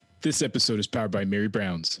This episode is powered by Mary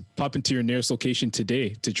Brown's. Pop into your nearest location today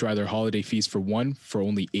to try their holiday feast for one for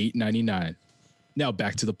only $8.99. Now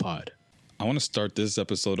back to the pod. I want to start this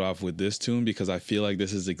episode off with this tune because I feel like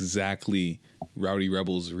this is exactly Rowdy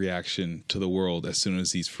Rebel's reaction to the world as soon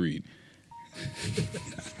as he's freed.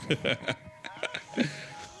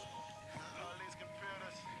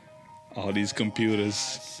 All these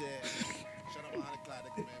computers.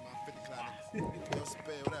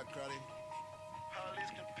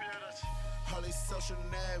 All these social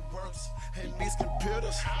networks and these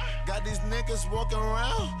computers got these niggas walking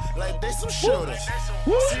around like they some shooters.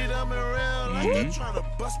 See them in real like they trying to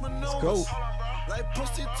bust my nose. Go. Like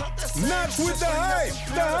pussy talk that same Not with shit the on your hype,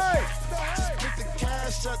 computer. the hype. Just pick the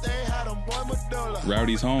cash up, they had them boy Medulla.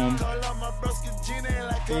 Rowdy's home. Call out my broski Gina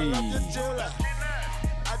like call up the jeweler.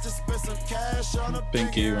 I just spent some cash on a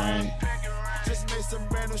Pinky ring. Just made some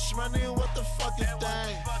brand new shmoney, what the fuck is that?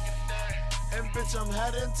 And bitch, I'm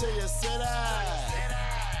heading to your city.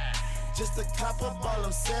 Just a couple ball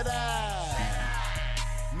of city.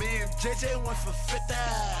 Me and JJ went for 50.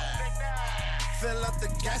 Fill up the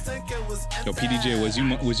gas tank, it was empty. Yo, PDJ, was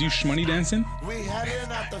you shmoney dancing? We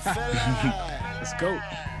heading out the filler. Let's go.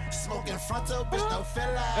 Smoking frontal, bitch, no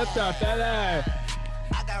filler. That's our fella.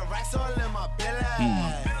 I got racks all in my belly.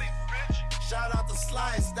 Shout out the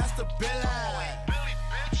Slice, that's the billy.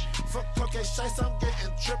 Fuck cocaine shites, I'm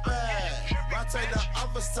getting trippy. Rotate the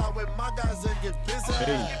other side with my guys and get busy.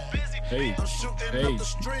 Hey. I'm shooting Hey. up the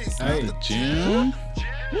streets, Hey. not the Jim?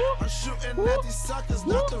 I'm shooting at these suckers,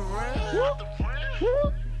 not the rim.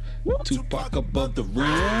 Tupac above the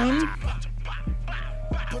rim.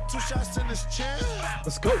 Put 2 shots in his chin.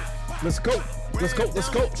 Let's go. Let's go. Let's go. Let's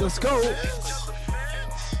go. Let's go.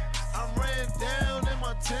 I'm ran down in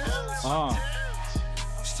my Timbs.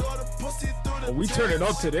 Saw the pussy through the We turn it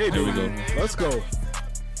up today, There we baby. go. Let's go.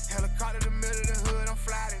 Helicopter in the middle of the hood, I'm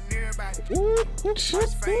flying everybody.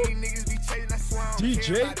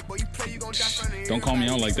 DJ. Don't call me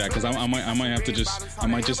out like that, because I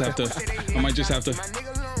might just have to start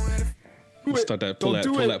that. Pull that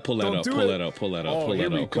Oh, here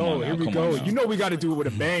we up. Come go. on now. Here we Come go. on now. You know we got to do it with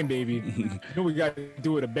a bang, baby. You know we got to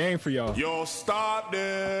do it with a bang for y'all. Yo, stop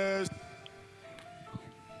this.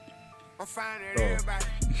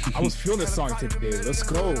 I was feeling this song today. Let's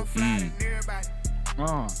go.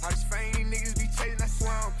 All these fame niggas be chasing, I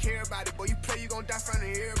swear I don't care about it. Boy, you play, you gon' die front of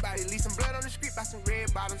everybody. Leave some blood on the street by some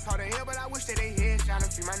red bottoms. Hard to hell, but I wish that they headshot him.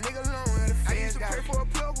 Free my nigga alone where the fans got. I used to pray for a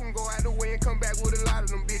plug and go out the way and come back with a lot of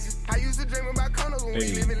them bitches. I used to dream about condos when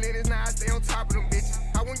we live in Lennox. Now I stay on top of them bitches.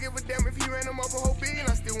 I wouldn't give a damn if he ran them up a whole billion.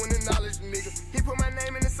 I still wouldn't acknowledge the nigga. He put my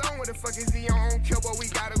name in the song. What the fuck is he on? Don't care, but we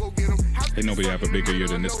gotta go get him. Ain't nobody have a bigger year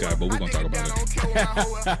than this guy, but we're gonna talk about it.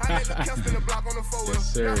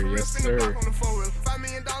 Yes, sir. Yes, sir. $5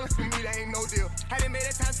 million for me, that ain't no deal. Hadn't made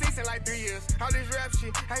it time 6 in like 3 years. All this rap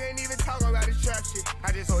shit, I can't even talk about this trap shit.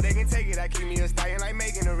 I just hope they can take it. I keep me a stallion like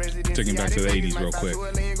making a resident. Taking back to the 80s real quick.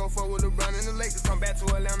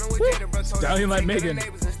 Stallion like Megan.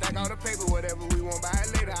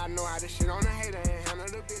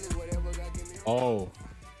 Oh,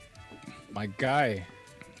 my guy.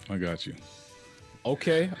 I got you.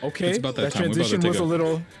 Okay. It's about that time. We're about to transition take was a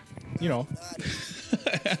little,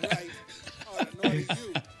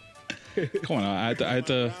 Come on, I had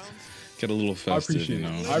to get a little festive, appreciate you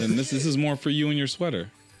know. it. And this is more for you and your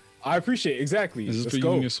sweater. I appreciate it. Exactly. This is Let's for go.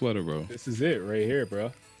 you and your sweater, bro. This is it right here,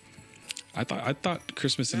 bro. I thought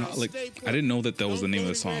Christmas in I didn't know that was the name of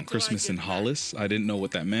the song, Christmas in Hollis. I didn't know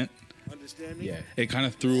what that meant. Yeah. It kind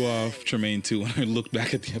of threw off Tremaine too when I looked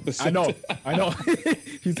back at the episode. I know.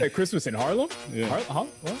 He's like, Christmas in Harlem? Yeah. Huh?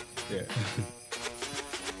 What? Yeah.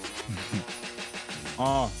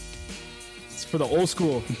 It's for the old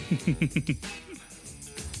school.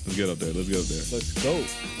 Let's get up there. Let's go.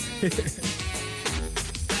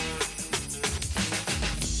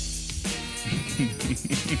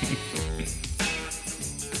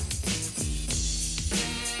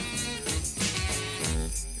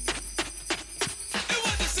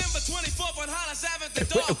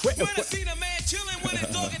 When I seen a man chilling with his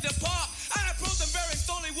dog at the park, I approached him very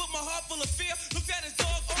slowly with my heart full of fear. Looked at his dog,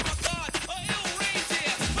 oh my God, a ill reindeer.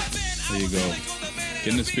 My man, I There you was go. really good, the man Get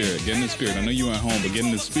in the spirit. Get in the spirit. I know you at home, but get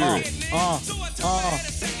in the spirit.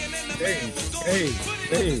 Hey.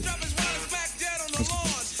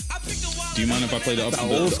 Do you mind if I play the old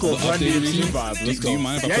school the updated Run version? DMC vibe. Let's Do you go.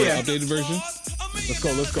 mind if I Yeah, play yeah. the updated version? Let's go.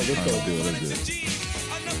 All right, let's do it.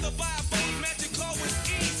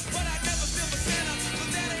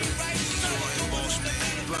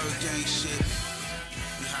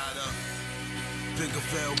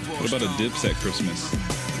 What about a Dipset Christmas?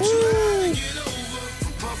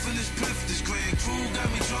 in this pliff, this grand crew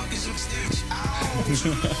got me drunk as some stitch. I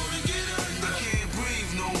can't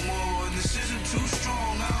breathe no more, and this isn't too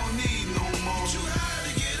strong, I don't need no more. Too high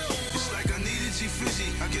to get over. It's like I needed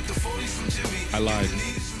G-Fizzy, I get the 40s from Jimmy. I lied.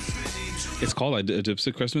 It's called I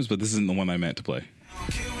Dipset Christmas, but this isn't the one I meant to play.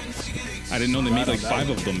 I didn't know they made like 5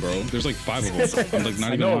 of them, bro. There's like 5 of them. I'm like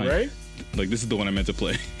not even lying. Right? Like this is the one I meant to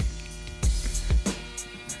play.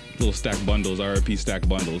 Little stack bundles, RIP stack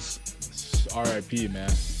bundles. RIP,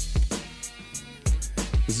 man.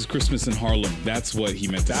 This is Christmas in Harlem. That's what he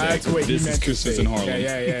meant to say. That's what he this meant is to Christmas say. in Harlem.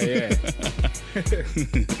 Yeah.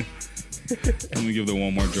 Let me give the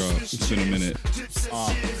one more drop. It's been a minute.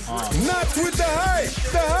 Not with the hype.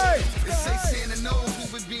 The hype. They say Santa knows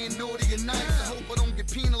who been being naughty and nice. I hope I don't get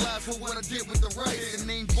penalized for what I did with the rice. The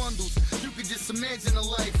name bundles. You could just imagine a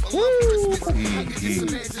life. I love Christmas. You could just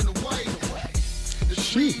imagine a wife. The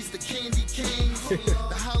trees, the candy canes.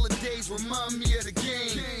 The holidays remind me of the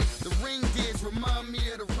game. The reindeers remind me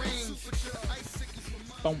of the rain.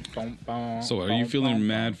 So are you feeling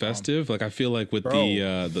mad festive? Like I feel like with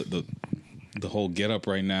the whole get up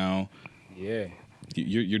right now. Yeah.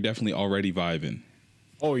 You're definitely already vibing.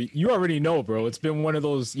 Oh, you already know, bro. It's been one of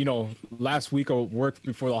those, last week of work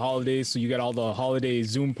before the holidays, so you got all the holiday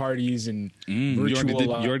Zoom parties and virtual.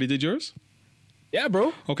 You already did yours? Yeah,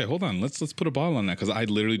 bro. Okay, hold on. Let's put a bottle on that because I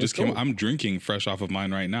literally just came. I'm drinking fresh off of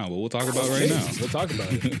mine right now, but we'll talk about it right now. We'll talk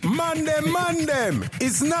about it. Man them.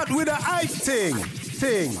 It's not with a hype thing.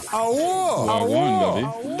 A war.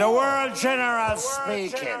 Baby. The world general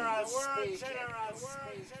speaking.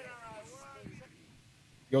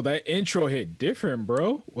 Yo, that intro hit different,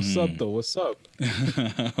 bro. What's up, though? What's up?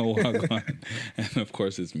 Wagwan. And of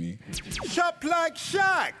course, it's me. Shop like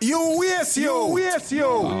Shaq. You waste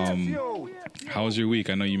you. How was your week?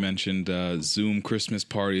 I know you mentioned Zoom Christmas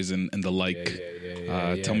parties and the like.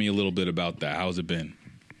 Yeah. Tell me a little bit about that. How's it been?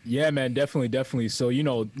 Yeah, man, definitely. So,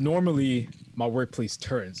 normally my workplace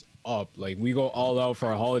turns up. Like, we go all out for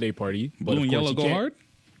our holiday party. Blue and yellow go hard?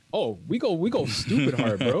 Oh, we go stupid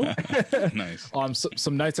hard, bro. Nice.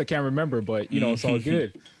 Some nights I can't remember, but it's all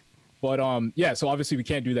good. But yeah, so obviously we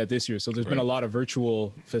can't do that this year. So there's been a lot of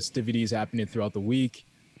virtual festivities happening throughout the week,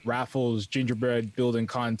 raffles, gingerbread building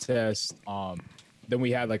contest. Then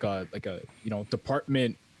we had like a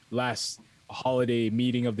department last holiday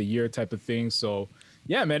meeting of the year type of thing. So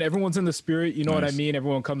yeah, man, everyone's in the spirit. You know what I mean?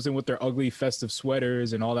 Everyone comes in with their ugly festive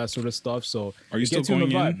sweaters and all that sort of stuff. So are you still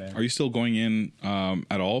going in? Are you still going in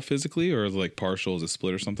at all physically, or is it like partial? Is it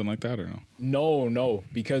split or something like that, or no? No,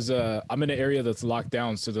 because I'm in an area that's locked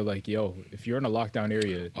down. So they're like, yo, if you're in a lockdown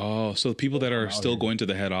area. Oh, so the people that are still going to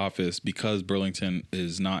the head office because Burlington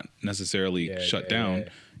is not necessarily shut down.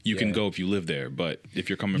 You can go if you live there, but if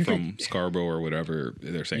you're coming from Scarborough or whatever,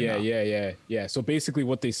 they're saying Yeah. So basically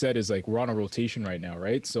what they said is like we're on a rotation right now,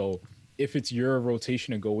 right? So if it's your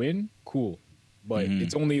rotation to go in, cool. But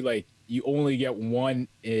it's only like you only get one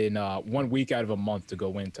in 1 week out of a month to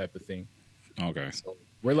go in type of thing. Okay. So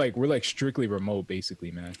we're like strictly remote basically,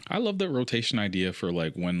 man. I love that rotation idea for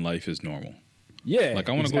like when life is normal. Yeah. Like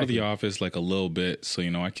I want to go to the office like a little bit so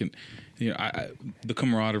I can the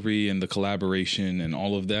camaraderie and the collaboration and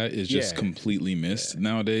all of that is just completely missed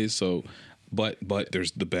nowadays. So, but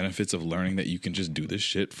there's the benefits of learning that you can just do this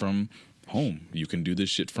shit from home. You can do this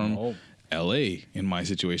shit from LA in my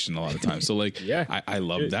situation a lot of times. So like, I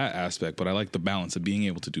love that aspect, but I like the balance of being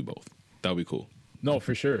able to do both. That would be cool. No,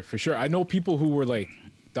 for sure. I know people who were like,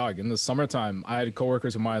 dog, in the summertime, I had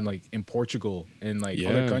coworkers of mine like in Portugal and like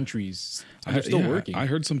other countries. And they're still working. I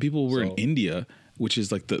heard some people were in India, which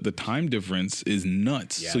is like the time difference is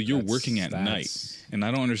nuts. So you're working at night, and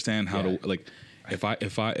I don't understand how to like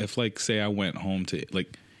if like say I went home to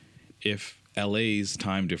like if LA's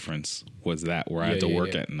time difference was that where I had to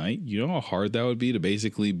work at night. You know how hard that would be to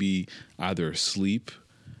basically be either asleep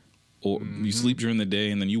or you sleep during the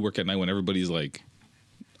day and then you work at night when everybody's like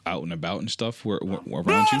out and about and stuff around you. You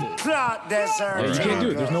can't do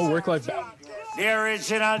it. There's no work-life balance. The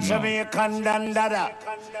original Jamaican Dandada.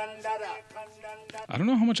 I don't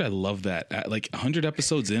know how much I love that. At like 100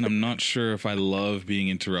 episodes in, I'm not sure if I love being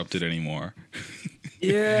interrupted anymore.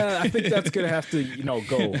 Yeah, I think that's gonna have to,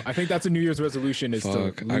 go. I think that's a New Year's resolution. Is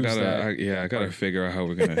to lose I gotta figure out how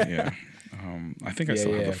we're gonna. Yeah, I think I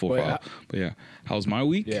still have the full file. But yeah, how's my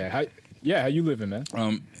week? Yeah, how you living, man?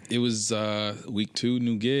 It was week 2,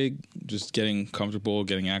 new gig, just getting comfortable,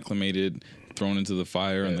 getting acclimated, thrown into the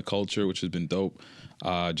fire and the culture, which has been dope.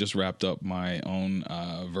 Just wrapped up my own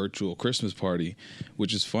virtual Christmas party,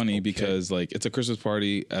 which is funny because like it's a Christmas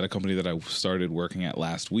party at a company that I started working at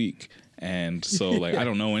last week. And so like I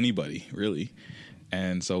don't know anybody really.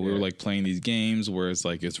 And so we were like playing these games where it's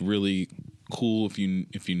like it's really cool if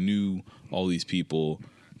you knew all these people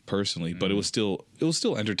personally, but it was still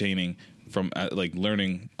entertaining from like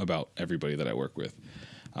learning about everybody that I work with.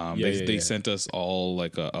 They sent us all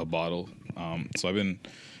like a bottle. So I've been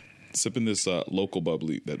sipping this local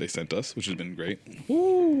bubbly that they sent us, which has been great.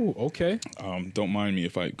 Ooh, okay. Don't mind me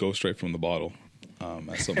if I go straight from the bottle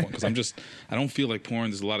at some point, because I don't feel like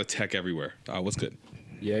pouring. There's a lot of tech everywhere. What's good?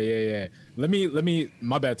 Yeah. Let me.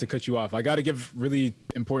 My bad to cut you off. I got to give really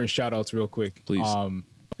important shout outs real quick. Please.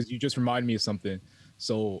 Because you just reminded me of something.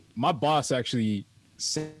 So my boss actually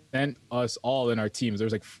sent us all in our teams.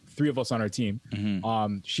 There's like 3 of us on our team.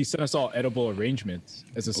 She sent us all edible arrangements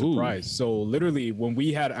as a surprise. Ooh. So literally, when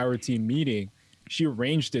we had our team meeting, she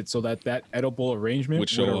arranged it so that edible arrangement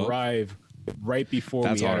would arrive right before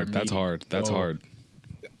That's we had hard. our meeting. That's hard. That's hard.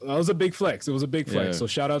 That was a big flex. It was a big flex. Yeah. So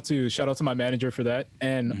shout out to my manager for that,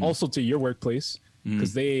 and also to your workplace,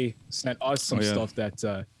 because they sent us some stuff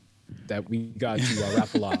that we got to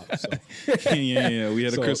raffle off. So. yeah. We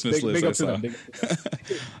had a Christmas list. Big up to them.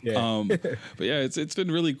 Yeah. But yeah, it's been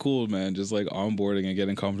really cool, man. Just like onboarding and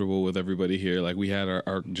getting comfortable with everybody here. Like we had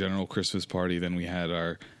our general Christmas party, then we had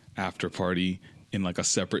our after party in like a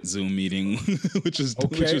separate Zoom meeting, which is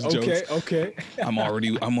jokes. Okay. I'm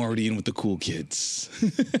already in with the cool kids.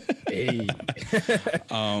 Hey.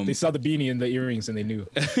 They saw the beanie and the earrings and they knew.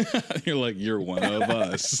 You're like, you're one of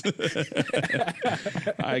us.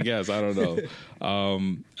 I guess, I don't know.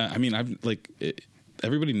 I mean, I'm like,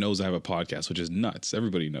 everybody knows I have a podcast, which is nuts.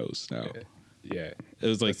 Everybody knows now. Yeah. It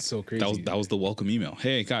was like, that's so crazy. That was the welcome email.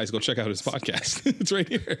 Hey guys, go check out his podcast. It's right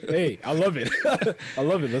here. Hey, I love it. I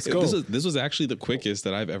love it. Let's go. This was actually the quickest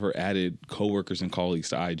that I've ever added coworkers and colleagues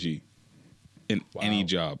to IG in any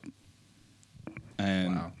job.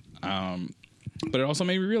 And, but it also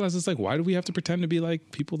made me realize it's like, why do we have to pretend to be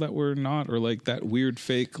like people that we're not, or like that weird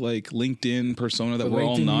fake like LinkedIn persona that we're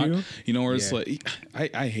all not? You know, where it's like,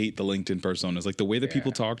 I hate the LinkedIn personas. Like the way that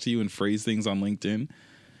people talk to you and phrase things on LinkedIn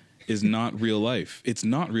is not real life. It's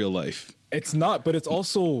not real life. It's not, but it's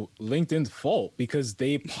also LinkedIn's fault because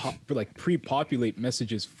they pre-populate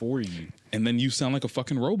messages for you. And then you sound like a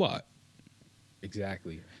fucking robot.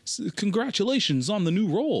 Exactly. So, congratulations on the new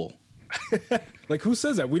role. Like, who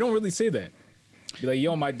says that? We don't really say that. Be like,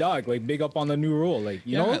 yo, my dog, like, big up on the new role. Like,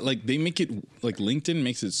 you know? Like, they make it, like, LinkedIn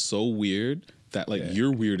makes it so weird that, like,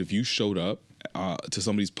 you're weird if you showed up to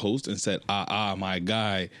somebody's post and said, my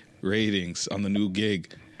guy, ratings on the new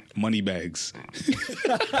gig. Money bags.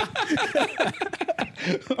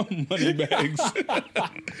 Money bags.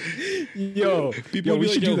 People we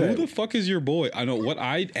should do that. Who the fuck is your boy? I know what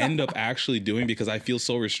I end up actually doing, because I feel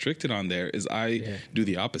so restricted on there, is I do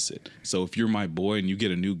the opposite. So if you're my boy and you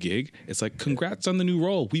get a new gig, it's like, congrats on the new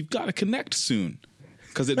role. We've got to connect soon.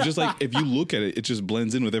 Because it just like, if you look at it, it just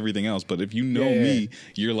blends in with everything else. But if you know me,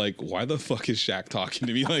 you're like, why the fuck is Shaq talking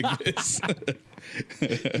to me like this?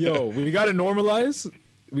 Yo, we got to normalize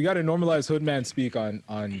Hoodman speak on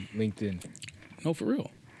LinkedIn. No, for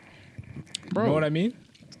real. Bro. You know what I mean?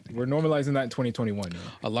 We're normalizing that in 2021.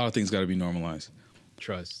 A lot of things got to be normalized.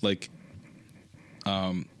 Trust. Like,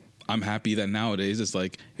 I'm happy that nowadays it's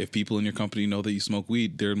like, if people in your company know that you smoke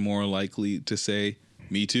weed, they're more likely to say,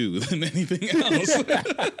 me too, than anything else.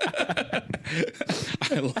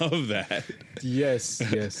 I love that. Yes,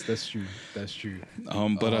 that's true. That's true.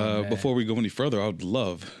 But before we go any further, I would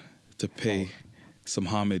love to pay some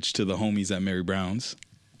homage to the homies at Mary Brown's.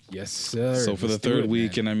 Yes, sir. So for the third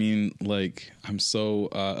week, and I mean, like, I'm so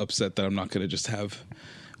upset that I'm not going to just have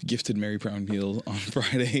gifted Mary Brown meal on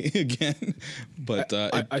Friday again. But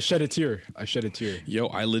I shed a tear. Yo,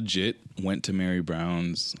 I legit went to Mary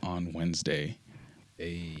Brown's on Wednesday.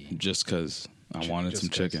 Just because I wanted some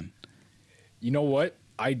chicken. You know what?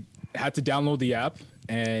 I had to download the app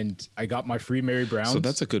and I got my free Mary Brown's. So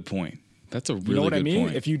that's a good point. That's a really good point. You know what I mean?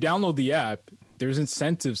 If you download the app, there's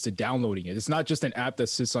incentives to downloading it. It's not just an app that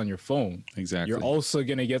sits on your phone. Exactly. You're also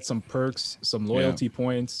going to get some perks, some loyalty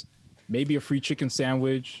points, maybe a free chicken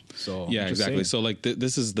sandwich. So yeah, exactly. Saying. So like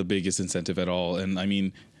this is the biggest incentive at all. And I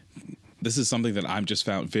mean, this is something that I've just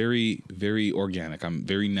found very, very organic. I'm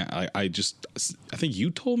very, I think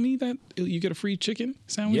you told me that you get a free chicken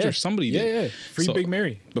sandwich or somebody did. Yeah. Free Big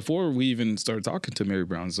Mary. Before we even started talking to Mary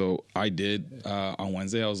Brown. So I did on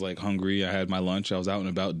Wednesday. I was like hungry. I had my lunch. I was out and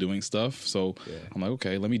about doing stuff. So I'm like,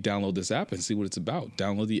 okay, let me download this app and see what it's about.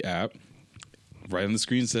 Download the app. Right on the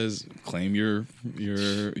screen says claim your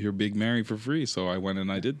Big Mary for free. So I went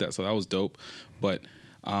and I did that. So that was dope. But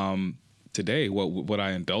today, what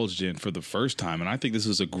I indulged in for the first time, and I think this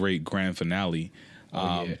was a great grand finale.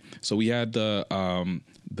 So we had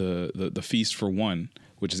the feast for one,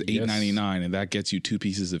 which is $8.99, and that gets you 2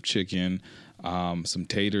 pieces of chicken, some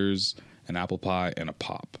taters, an apple pie, and a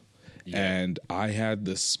pop. Yeah. And I had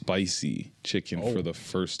the spicy chicken for the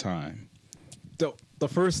first time. The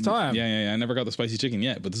first time? Yeah. I never got the spicy chicken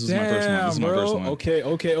yet, but this is my first one. This is my first one. Okay.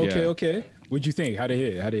 What'd you think? How'd it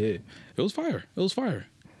hit? It was fire.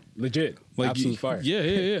 Legit. Like, absolute fire.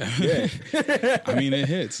 Yeah. I mean, it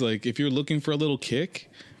hits. Like, if you're looking for a little kick,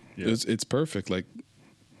 it's perfect. Like,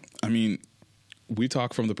 I mean, we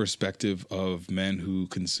talk from the perspective of men who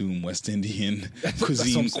consume West Indian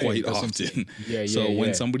cuisine quite often. So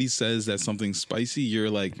when somebody says that something's spicy, you're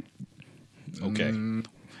like, okay.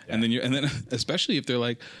 And then especially if they're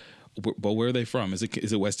like, but where are they from? Is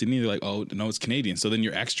it West Indian? They're like, oh no, it's Canadian. So then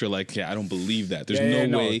you're extra like, I don't believe that. There's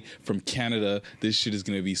no way from Canada this shit is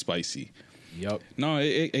gonna be spicy. Yep. No,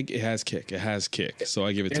 it has kick. It has kick. So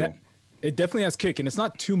I give it to them. It definitely has kick, and it's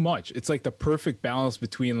not too much. It's like the perfect balance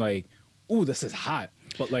between like, ooh, this is hot,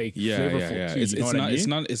 but like flavorful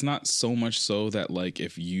too. It's not so much so that like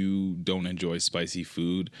if you don't enjoy spicy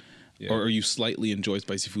food. Or you slightly enjoy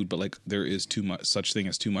spicy food, but like there is too much such thing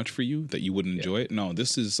as too much for you that you wouldn't enjoy it. No,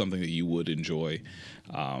 this is something that you would enjoy.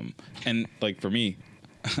 And like for me,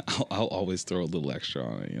 I'll always throw a little extra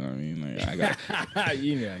on it. You know what I mean? Like I got,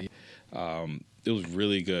 it was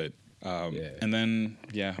really good. And then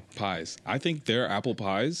pies. I think their apple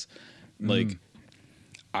pies, like.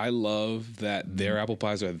 I love that their apple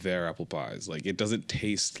pies are their apple pies. Like it doesn't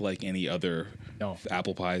taste like any other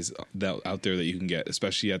apple pies out there that you can get,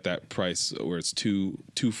 especially at that price where it's two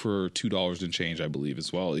for $2 and change, I believe,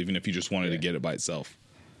 as well. Even if you just wanted to get it by itself.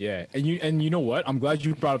 Yeah, and you know what? I'm glad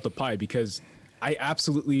you brought up the pie because I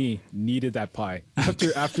absolutely needed that pie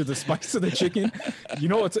after the spice of the chicken. You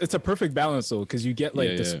know, it's a perfect balance though because you get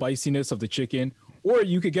like the spiciness of the chicken. Or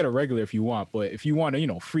you could get a regular if you want, but if you want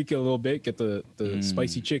to, freak it a little bit, get the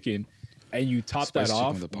spicy chicken, and you top that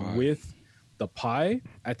off with the pie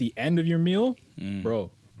at the end of your meal,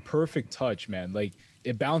 bro, perfect touch, man. Like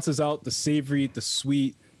it balances out the savory, the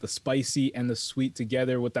sweet, the spicy, and the sweet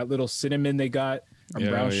together with that little cinnamon they got and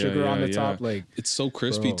brown sugar on the top. Like it's so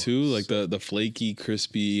crispy too, like the flaky,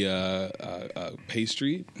 crispy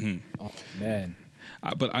pastry. Oh man!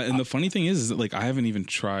 And the funny thing is that like I haven't even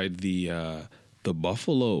tried the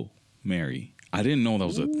Buffalo Mary. I didn't know that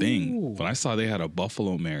was a thing, but I saw they had a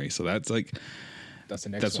Buffalo Mary. So that's like, that's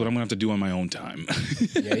what I'm gonna have to do on my own time.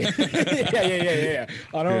 Yeah.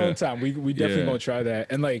 On our own time, we definitely gonna try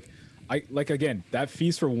that. And like, again, that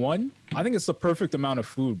feast for one, I think it's the perfect amount of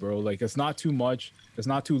food, bro. Like it's not too much, it's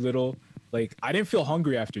not too little. Like I didn't feel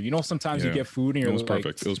hungry after. Sometimes you get food and you're like,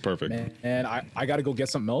 perfect. It was perfect. Man, I got to go get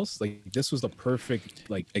something else. Like this was the perfect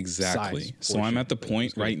exactly. Size so I'm at the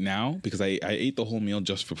point right now because I ate the whole meal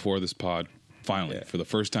just before this pod. Finally, for the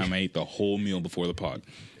first time, I ate the whole meal before the pod.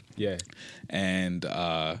 Yeah, and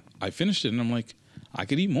I finished it, and I'm like, I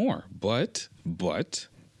could eat more, but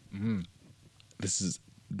this is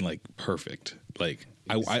like perfect. Like.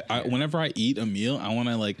 I whenever I eat a meal, I want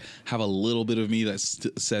to like have a little bit of me that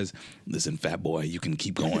says, "Listen, fat boy, you can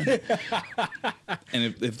keep going."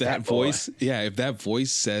 And if that voice, if that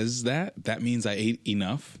voice says that means I ate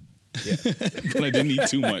enough. Yeah. But I didn't eat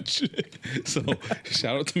too much. So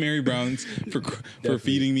shout out to Mary Brown's for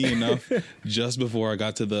feeding me enough just before I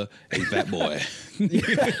got to the fat boy.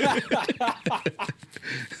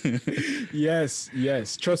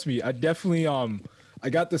 Yes. Trust me, I definitely I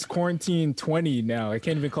got this quarantine 20 now. I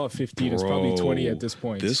can't even call it 15. Bro, it's probably 20 at this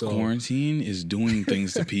point. This quarantine is doing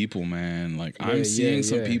things to people, man. Like I'm seeing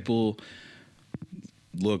some people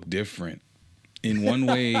look different in one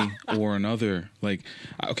way or another. Like,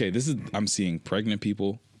 okay, I'm seeing pregnant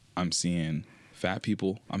people. I'm seeing fat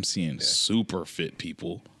people. I'm seeing super fit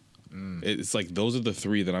people. It's like those are the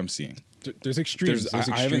three that I'm seeing. There's extremes. I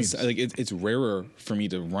haven't like it's rarer for me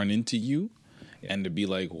to run into you. And to be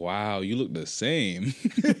like, wow, you look the same.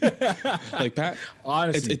 Like, Pat,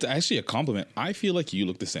 honestly, it's actually a compliment. I feel like you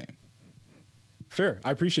look the same. Fair. I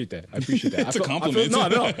appreciate that. It's a compliment. No,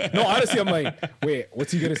 honestly, I'm like, wait,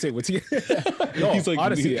 what's he going to say? No, he's like,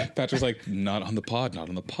 honestly. Patrick's like, not on the pod.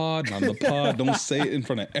 Don't say it in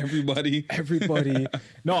front of everybody.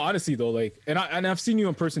 No, honestly, though, like, and I've seen you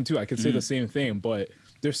in person, too. I could say the same thing, but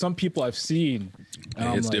there's some people I've seen.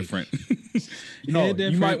 And it's different.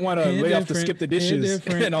 You might want to lay off to skip the dishes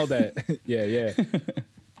and all that. Yeah.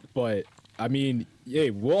 But I mean,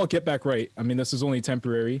 we'll all get back right. I mean, this is only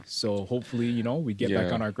temporary, so hopefully, we get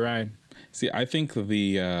back on our grind. See, I think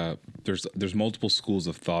there's multiple schools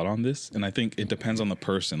of thought on this, and I think it depends on the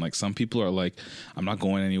person. Like some people are like, I'm not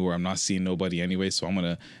going anywhere, I'm not seeing nobody anyway, so I'm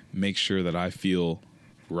gonna make sure that I feel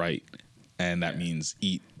right, and that means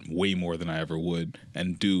eat way more than I ever would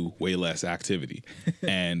and do way less activity.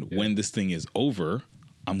 And when this thing is over,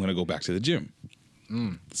 I'm gonna go back to the gym.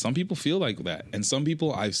 Some people feel like that, and some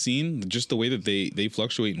people I've seen just the way that they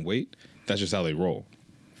fluctuate in weight. That's just how they roll.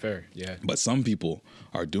 Fair, yeah. But some people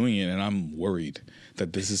are doing it, and I'm worried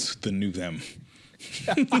that this is the new them.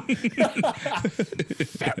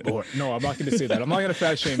 Fat boy. No, I'm not going to say that. I'm not going to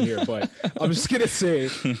fat shame here, but I'm just going to say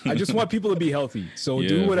I just want people to be healthy. So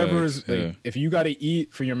do whatever is like, if you got to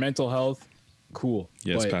eat for your mental health, cool.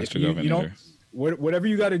 Yes, but Pastor you know, whatever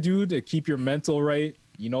you got to do to keep your mental right,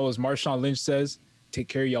 you know, as Marshawn Lynch says, take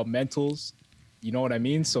care of y'all mentals. You know what I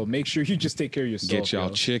mean? So make sure you just take care of yourself. Get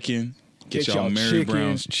y'all chicken. Get y'all Mary chicken,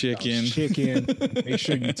 Brown's chicken. Make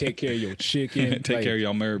sure you take care of your chicken. Take care of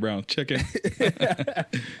y'all Mary Brown's chicken.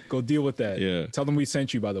 Go deal with that. Yeah. Tell them we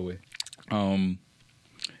sent you, by the way.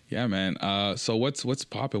 Yeah, man. So what's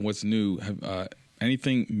popping? What's new?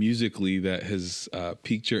 Anything musically that has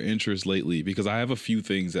piqued your interest lately? Because I have a few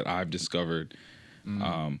things that I've discovered.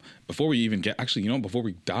 Before we even before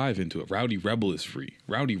we dive into it, Rowdy Rebel is free.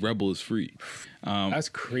 Rowdy Rebel is free. That's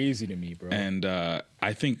crazy to me, bro. And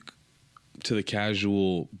I think to the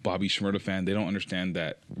casual Bobby Shmurda fan, they don't understand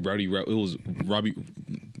that Robbie.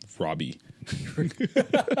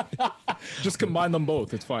 Just combine them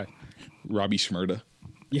both. It's fine. Robbie Shmurda.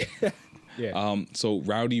 Yeah. Yeah. So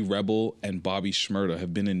Rowdy Rebel and Bobby Shmurda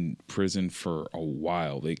have been in prison for a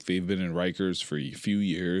while. They've been in Rikers for a few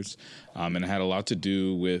years, and it had a lot to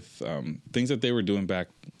do with things that they were doing back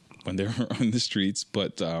when they were on the streets.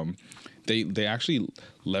 But they actually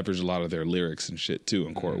leveraged a lot of their lyrics and shit too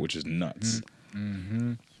in court, which is nuts.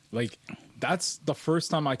 Mm-hmm. Like that's the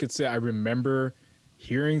first time I could say I remember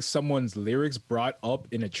hearing someone's lyrics brought up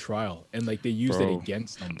in a trial, and like they used it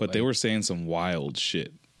against them. But they were saying some wild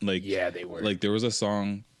shit. Like, yeah, they were. Like there was a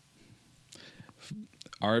song,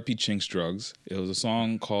 R.I.P. Chinks Drugs. It was a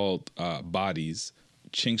song called Bodies,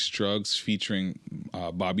 Chinks Drugs featuring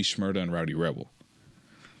Bobby Shmurda and Rowdy Rebel.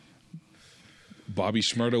 Bobby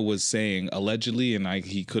Shmurda was saying, allegedly, and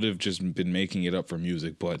he could have just been making it up for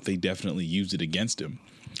music, but they definitely used it against him.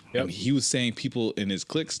 Yep. And he was saying people in his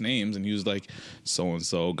clique's names, and he was like,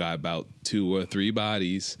 so-and-so got about 2 or 3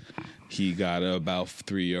 bodies. He got about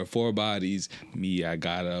 3 or 4 bodies. Me, I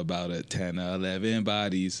got about 10 or 11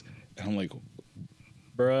 bodies. And I'm like,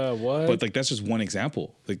 bruh, what? But like that's just one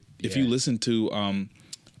example. Like if you listen to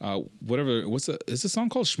is the song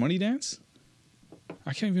called Shmoney Dance?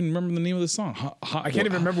 I can't even remember the name of the song. I can't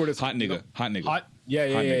even remember what it's Hot Nigga.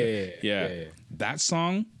 Yeah. That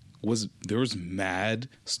song there was mad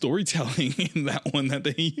storytelling in that one that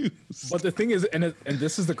they used. But the thing is, and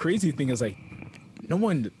this is the crazy thing, is like no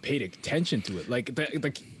one paid attention to it. Like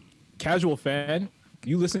the casual fan,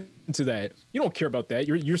 you listen to that, you don't care about that.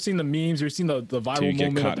 You're seeing the memes, you're seeing the viral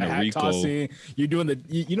moment of the hat tossing. You're doing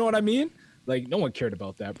you know what I mean? Like no one cared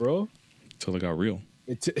about that, bro. Until it got real.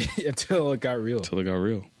 Until it got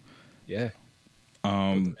real. Yeah. The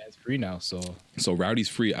man's free now, so Rowdy's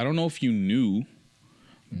free. I don't know if you knew,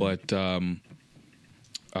 but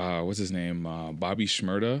what's his name? Bobby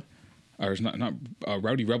Shmurda, or not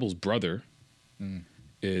Rowdy Rebel's brother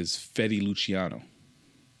is Fetty Luciano.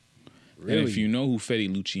 Really? And if you know who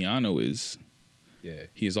Fetty Luciano is,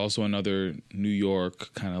 he is also another New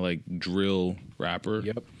York kind of like drill rapper.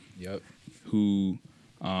 Yep. Who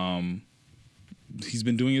he's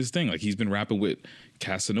been doing his thing. Like he's been rapping with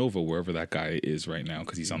Casanova, wherever that guy is right now,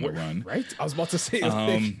 because he's on the run. Right? I was about to say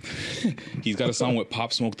he's got a song with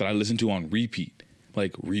Pop Smoke that I listen to on repeat.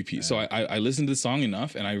 Like repeat. Yeah. So I listened to the song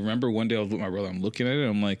enough, and I remember one day I was with my brother, I'm looking at it, and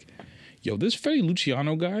I'm like, yo, this Fetty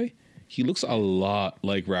Luciano guy, he looks a lot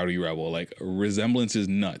like Rowdy Rebel. Like resemblance is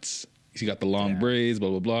nuts. He got the long braids, blah,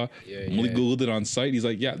 blah, blah. He Googled it on site. He's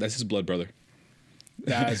like, yeah, that's his blood brother.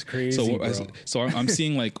 That's crazy, so I'm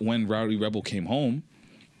seeing like when Rowdy Rebel came home,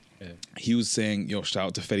 he was saying, yo, shout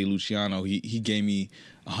out to Fetty Luciano. He gave me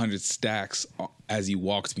 100 stacks as he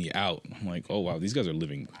walked me out. I'm like, oh, wow, these guys are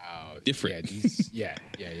living different. Yeah.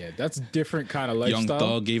 That's different kind of lifestyle. Young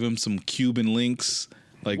Thug gave him some Cuban links.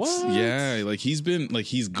 Like, what? Yeah, like he's been, like,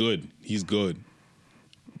 he's good. He's good.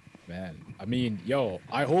 Man, I mean, yo,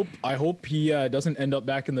 I hope he doesn't end up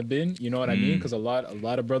back in the bin. You know what I mean? Because a lot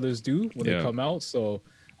of brothers do when they come out. So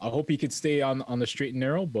I hope he could stay on the straight and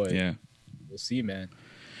narrow. But we'll see, man.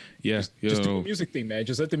 Yeah, just do the music thing, man.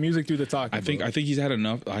 Just let the music do the talking. I think he's had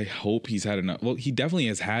enough. I hope he's had enough. Well, he definitely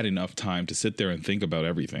has had enough time to sit there and think about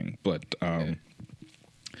everything. But I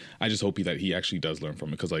just hope that he actually does learn from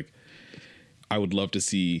it, because like I would love to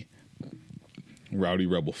see Rowdy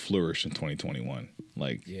Rebel flourish in 2021.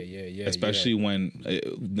 Like, especially when,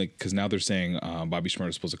 like, because now they're saying Bobby Shmurda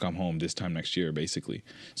is supposed to come home this time next year, basically.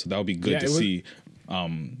 So that would be good to see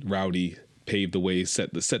Rowdy pave the way,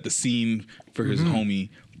 set the scene for his homie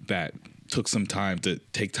that took some time to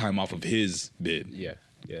take time off of his bid. Yeah.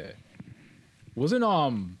 Wasn't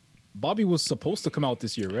Bobby was supposed to come out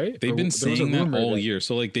this year, right? They've been saying that all year.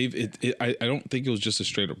 So like I don't think it was just a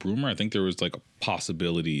straight up rumor. I think there was like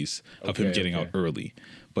possibilities of him getting out early,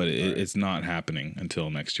 but it's not happening until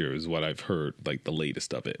next year is what I've heard, like the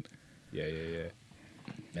latest of it. Yeah.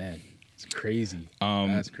 Man, it's crazy.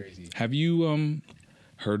 That's crazy. Have you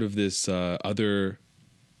heard of this other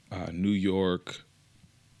New York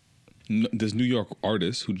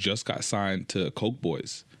artist who just got signed to Coke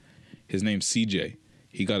Boys? His name's CJ.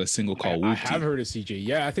 He got a single called Whoopty. I have heard of CJ.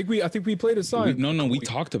 Yeah, I think we played a song. We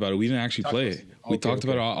talked about it. We didn't actually play it. We talked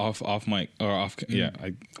about it off mic or off. Yeah,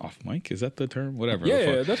 off mic. Is that the term? Whatever.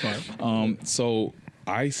 Yeah, that's fine. So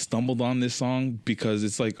I stumbled on this song because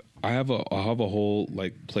it's like I have a whole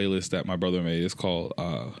like playlist that my brother made. It's called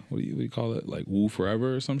what do you call it? Like Woo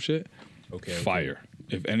Forever or some shit. Okay. Fire.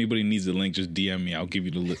 If anybody needs the link, just DM me. I'll give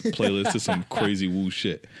you the playlist to some crazy Woo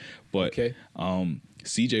shit. But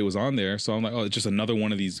CJ was on there, so I'm like, oh, it's just another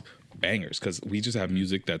one of these bangers because we just have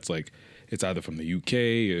music that's like it's either from the UK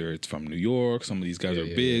or it's from New York. Some of these guys are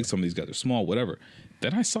big, some of these guys are small, whatever.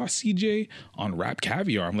 Then I saw CJ on Rap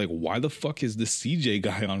Caviar. I'm like, why the fuck is this CJ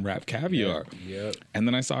guy on Rap Caviar? Yeah. And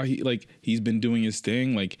then I saw he's been doing his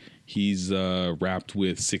thing. Like he's rapped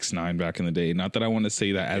with 6ix9ine back in the day. Not that I want to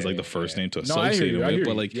say that as like the first name to associate him with,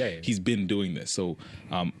 but like he's been doing this. So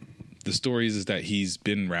the story is that he's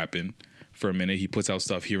been rapping for a minute. He puts out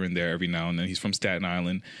stuff here and there every now and then. He's from Staten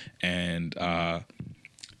Island, and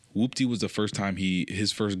Whoopty was the first time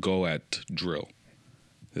his first go at drill,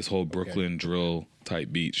 this whole Brooklyn drill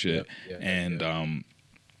type beat shit, and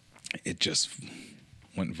it just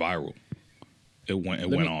went viral. It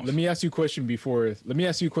went off. Let me ask you a question before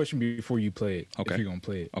you play it. Okay, if you're gonna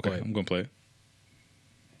play it. Okay, I'm gonna play it.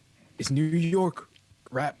 Is New York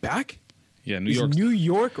rap back? Yeah, New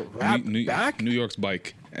York rap back. New York's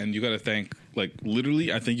bike, and you got to thank, like,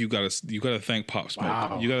 literally. I think you got to thank Pop Smoke.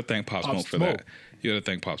 Wow. You got to thank Pop Smoke for that. You got to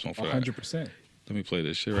thank Pop Smoke for 100%. Let me play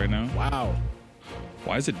this shit right now. Wow.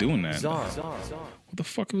 Why is it doing that? What the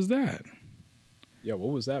fuck was that? Yeah, what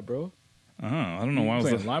was that, bro? I don't know why I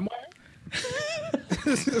was LimeWire.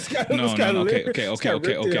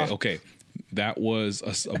 Okay. That was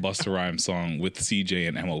a Busta Rhymes song with CJ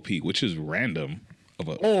and MOP, which is random.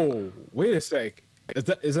 Oh, wait a sec.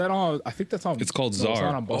 Is that on? I think that's on. It's called Czar.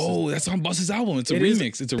 That's on Busta's album. It's a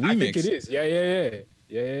remix. It's a remix. I think it is.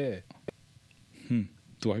 Yeah.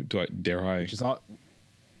 Dare I?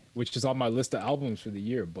 Which is on my list of albums for the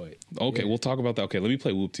year. But okay, we'll talk about that. Okay, let me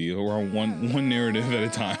play Whoopty. We're on one narrative at a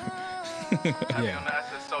time. Yeah.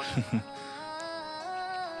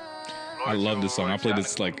 I love this song. I play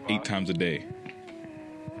this like 8 times a day.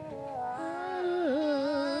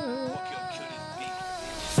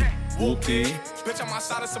 Whoopty. Bitch, I'm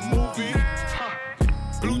outside of some movie.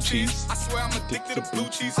 Blue cheese. I swear I'm addicted to blue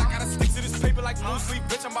cheese. I gotta stick to this paper like blue sleep.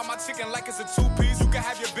 Bitch, I'm by my chicken like it's a 2-piece. You can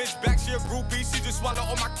have your bitch back, she a groupie. She just swallowed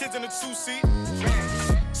all my kids in a 2-seat.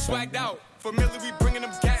 Swagged out. Familiar, we bringing them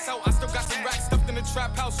gas out. I still got some racks stuffed in the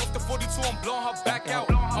trap house. Off the 42, I'm blowing her back out.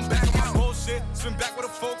 I'm back on my bullshit. Spin back with a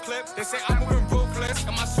full clip. They say I'm moving ruthless.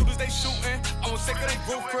 And my shooters, they shooting. I won't take it,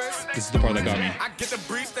 they roof, Chris. This is the part that got me. I get the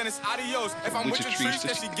breeze, then it's adios. If I'm with the trees,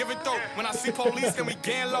 then she giving throat. When I see police, then we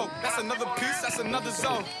gang low. That's another piece, that's another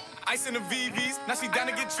zone. Ice in the VVs, now she down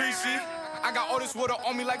to get treachy. I got all this water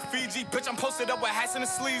on me like Fiji. Bitch, I'm posted up with hats and the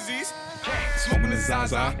sleazies. Smoking the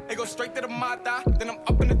Zaza, it go straight to the Mata. Then I'm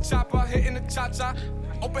up in the chopper, hitting the cha-cha.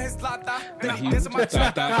 Open his lata, then I'm dancing my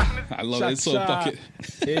cha-cha. I love it. It's so fucking.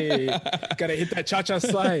 Hey, gotta hit that cha-cha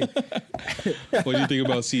slide. What do you think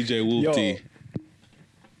about CJ Whoopty? Yo,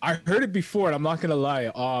 I heard it before, and I'm not gonna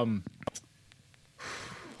lie.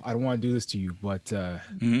 I don't want to do this to you, but I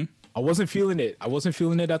wasn't feeling it. I wasn't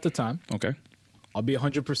feeling it at the time. Okay. I'll be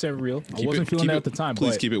 100% real. I wasn't feeling it at the time.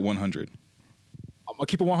 Please keep it 100. I'll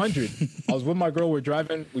keep it 100. I was with my girl. We're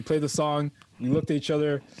driving. We played the song. We looked at each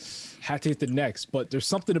other. Had to hit the next. But there's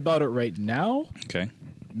something about it right now. Okay.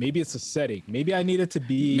 Maybe it's a setting. Maybe I need it to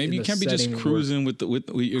be. Maybe you can't be just cruising with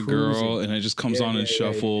your girl and it just comes on and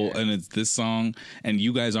shuffle and it's this song and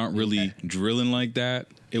you guys aren't really drilling like that.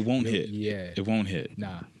 It won't hit. Yeah. It won't hit.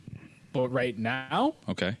 Nah. But right now.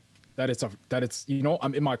 Okay. That it's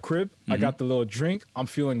I'm in my crib. I got the little drink. I'm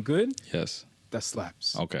feeling good. Yes. That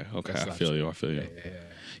slaps. Okay. Slaps. I feel you. Yeah.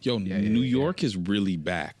 Yo, New York is really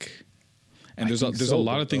back. And there's a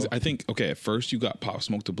lot of things. I think, at first you got Pop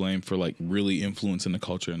Smoke to blame for like really influencing the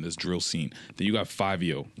culture in this drill scene. Then you got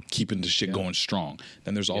Fivio keeping the shit going strong.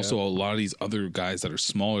 Then there's also a lot of these other guys that are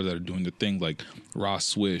smaller that are doing their thing, like Ross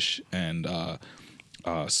Swish and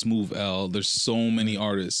Smooth L. There's so many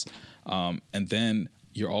artists. And then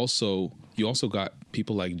you also got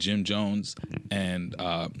people like Jim Jones and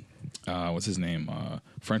what's his name,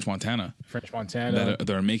 French Montana that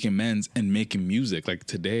are making men's and making music. Like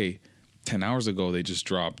today, 10 hours ago, they just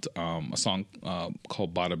dropped a song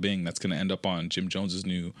called Bada Bing that's going to end up on Jim Jones's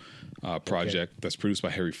new project that's produced by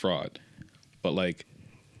Harry Fraud. But like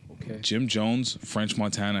Jim Jones, French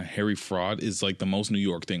Montana, Harry Fraud is like the most New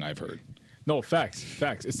York thing I've heard. No, facts.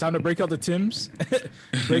 It's time to break out the Timbs.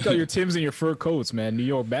 Break out your Timbs and your fur coats, man. New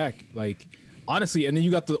York back. Like, honestly, and then you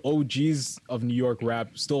got the OGs of New York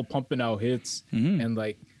rap still pumping out hits and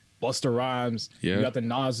like Busta Rhymes. Yeah. You got the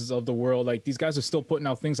Nas's of the world. Like, these guys are still putting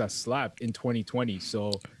out things that slap in 2020.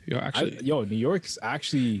 So, New York's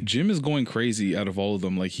actually... Jim is going crazy out of all of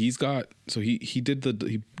them. Like, he's got... So, he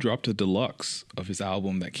dropped a deluxe of his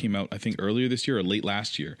album that came out, I think, earlier this year or late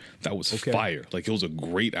last year. That was fire. Like, it was a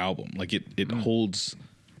great album. Like, it holds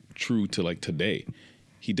true to, like, today.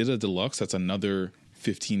 He did a deluxe that's another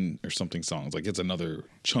 15 or something songs. Like, it's another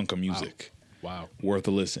chunk of music. Wow. Worth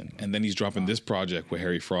a listen. And then he's dropping this project with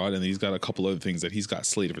Harry Fraud, and he's got a couple other things that he's got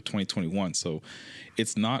slated for 2021. So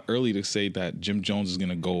it's not early to say that Jim Jones is going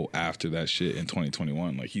to go after that shit in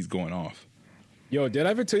 2021. Like, he's going off. Yo, did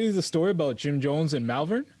I ever tell you the story about Jim Jones and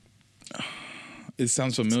Malvern? It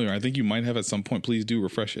sounds familiar. I think you might have at some point. Please do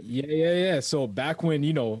refresh it. Yeah. So back when,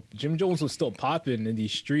 Jim Jones was still popping in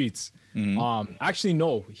these streets. Actually,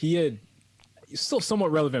 no, he's still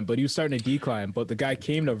somewhat relevant, but he was starting to decline. But the guy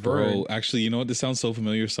came to Vern. Bro, actually, you know what? This sounds so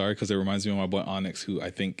familiar. Sorry, because it reminds me of my boy Onyx, who I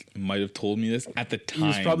think might have told me this at the time. He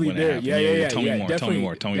was probably when there. It happened. Tell me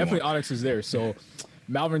more. Definitely Onyx was there. So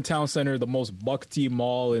Malvern Town Center, the most Buck T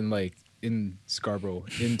mall in Scarborough,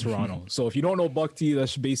 in Toronto. So if you don't know Buck T,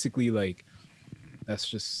 that's basically that's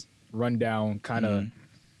just rundown, kind of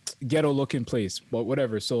ghetto looking place. But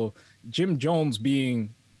whatever. So Jim Jones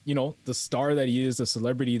being... the star that he is, the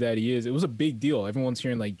celebrity that he is, it was a big deal. Everyone's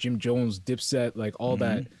hearing like Jim Jones, Dipset, like all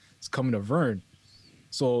that is coming to Vern.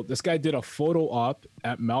 So this guy did a photo op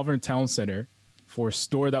at Malvern Town Center for a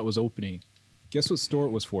store that was opening. Guess what store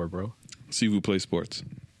it was for, bro? Sivu Play Sports.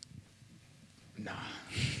 Nah.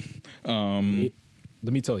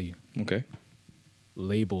 Let me tell you. Okay.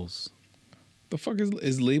 Labels. The fuck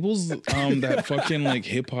is Labels that fucking like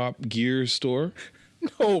hip hop gear store?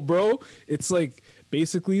 No, bro. It's like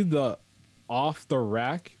basically the off the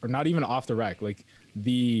rack, or not even off the rack, like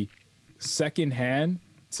the second hand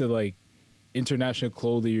to like international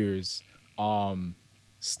clothiers,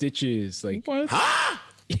 Stitches, like what?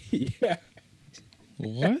 Yeah.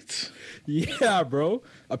 What? Yeah, bro.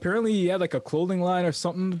 Apparently he had like a clothing line or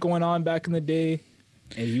something going on back in the day,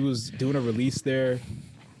 and he was doing a release there.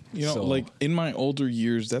 Like in my older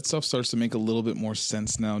years, that stuff starts to make a little bit more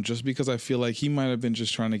sense now, just because I feel like he might have been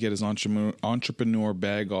just trying to get his entrepreneur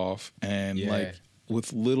bag off, and like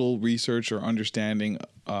with little research or understanding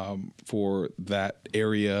for that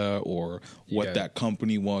area or what that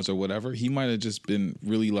company was or whatever, he might have just been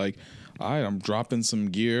really like, all right, I'm dropping some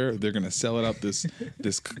gear. They're gonna sell it up this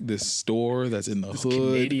store that's in the hood,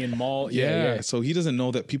 Canadian mall. Yeah. So he doesn't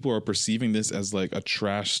know that people are perceiving this as like a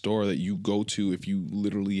trash store that you go to if you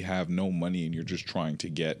literally have no money and you're just trying to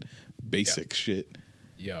get basic shit.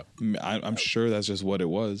 Yeah, I'm sure that's just what it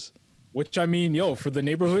was. Which, I mean, for the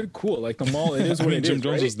neighborhood, cool. Like the mall, it is what it is. Jim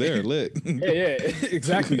Jones was there, lit. Yeah,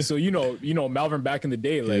 exactly. So Malvern back in the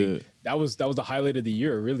day, like that was the highlight of the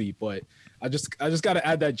year, really. But I just got to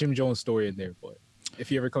add that Jim Jones story in there. But if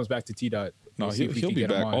he ever comes back to T-Dot, he'll be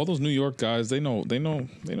back. All those New York guys, they know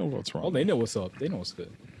what's wrong. Oh, they know what's up. They know what's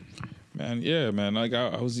good. Man, yeah, man. Like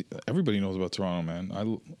everybody knows about Toronto,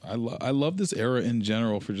 man. I love this era in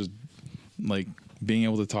general for just like being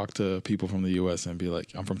able to talk to people from the U.S. and be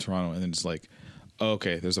like, I'm from Toronto, and then just like, oh,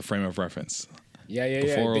 okay, there's a frame of reference. Yeah.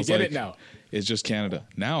 They get it now. It's just Canada.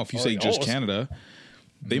 Now, if you say just Canada,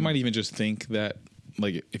 they might even just think that,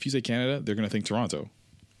 like, if you say Canada, they're going to think Toronto.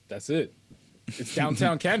 That's it. It's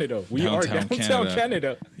downtown Canada. We are downtown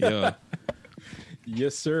Canada. Yeah.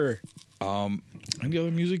 Yes, sir. Any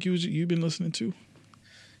other music you've been listening to?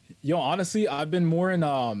 Yo, honestly, I've been more in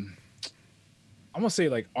I'm gonna say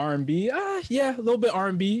like R&B. Yeah, a little bit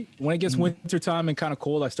R&B. When it gets wintertime and kind of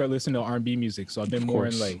cold, I start listening to R&B music. So I've been more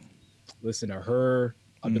in like listening to her.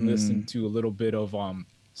 I've been listening to a little bit of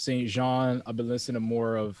Saint Jean. I've been listening to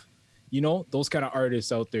more of those kind of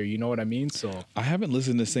artists out there. You know what I mean? So I haven't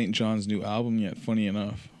listened to Saint John's new album yet. Funny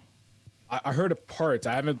enough, I heard parts.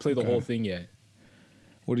 I haven't played the whole thing yet.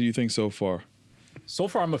 What do you think so far? So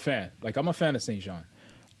far, I'm a fan. Like I'm a fan of Saint Jean.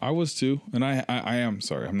 I was too, and I am.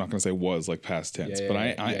 Sorry, I'm not gonna say was like past tense, but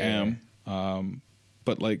I am.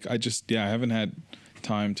 But like I haven't had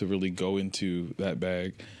time to really go into that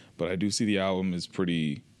bag, but I do see the album is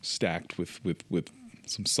pretty stacked with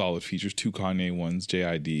some solid features. 2 Kanye ones,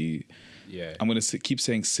 JID. Yeah. I'm gonna keep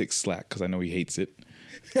saying 6 Slack because I know he hates it.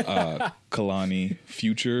 Kalani,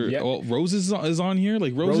 Future. Yeah. Oh, Roses is on here.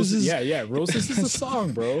 Like Roses is Roses is a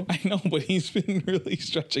song, bro. I know, but he's been really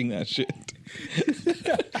stretching that shit.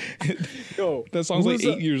 Yo, that song's like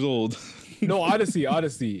 8 years old. No,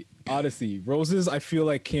 Odyssey. Roses, I feel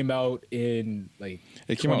like came out in like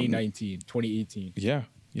 2019, 2018. Yeah.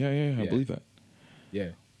 I believe that.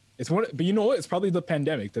 Yeah. It's one, but you know what? It's probably the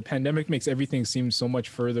pandemic. The pandemic makes everything seem so much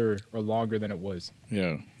further or longer than it was.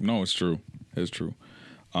 Yeah. No, it's true. It's true.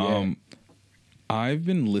 Yeah. I've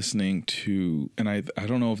been listening to, and I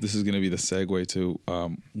don't know if this is going to be the segue to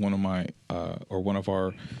one of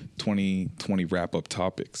our 2020 wrap up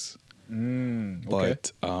topics. Okay.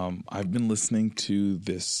 But I've been listening to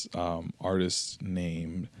this artist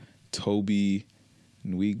named Toby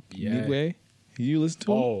Nwigwe. You listen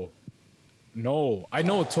to him? Oh, no. I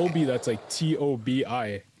know Toby, that's like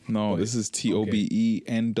Tobi. No, this is TOBENWIGWE.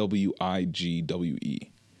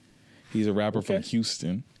 He's a rapper from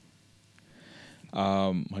Houston.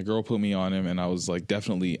 My girl put me on him, and I was like,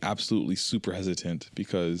 absolutely super hesitant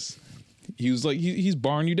because he was like, he's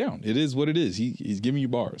barring you down. It is what it is. He's giving you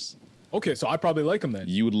bars. Okay, so I probably like him then.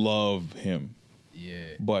 You would love him.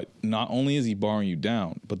 Yeah. But not only is he barring you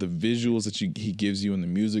down, but the visuals that he gives you in the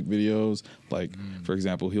music videos, like for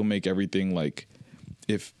example, he'll make everything like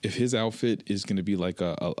if his outfit is going to be like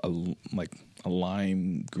a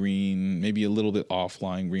lime green, maybe a little bit off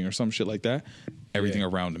lime green or some shit like that, everything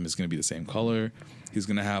around him is going to be the same color. He's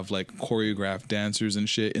going to have like choreographed dancers and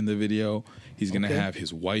shit in the video. He's going to have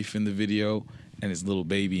his wife in the video and his little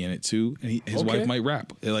baby in it too. And his wife might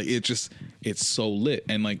rap. Like it's so lit.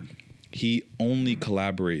 And like he only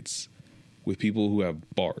collaborates with people who have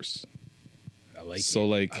bars. I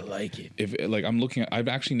like it. If like I'm looking at, I've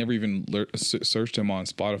actually never even searched him on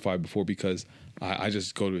Spotify before because I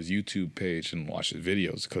just go to his YouTube page and watch his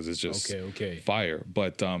videos because it's just fire.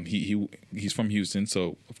 But he's from Houston,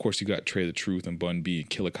 so of course you got Trey the Truth and Bun B,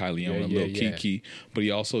 Killer Kylie and Lil Kiki. But he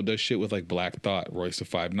also does shit with like Black Thought, Royce the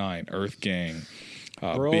 5'9", Earth Gang,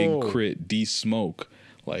 Big Crit, D Smoke.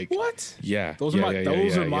 Like what? Yeah, those are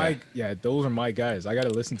my guys. I gotta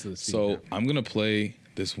listen to this. So I'm gonna play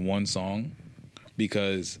this one song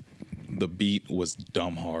because the beat was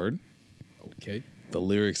dumb hard. Okay. The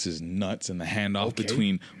lyrics is nuts and the handoff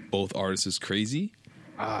between both artists is crazy.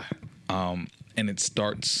 And it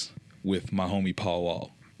starts with my homie Paul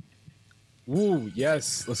Wall. Woo,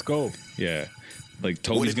 yes, let's go. Yeah. Like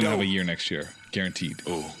Toby's gonna have a year next year. Guaranteed.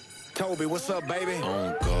 Oh. Toby, what's up, baby?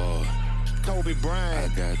 Oh God. Toby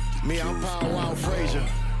Bryant. I got me, I'm Paul Wall Frazier.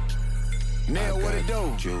 Nail, what it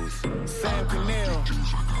do? Juice. Sam Cannell.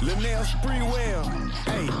 Linnell Spreewell.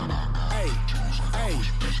 Hey.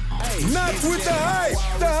 Not with the hype.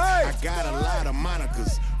 I got a lot of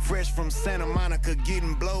monikers. Fresh from Santa Monica,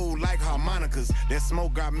 getting blowed like harmonicas. That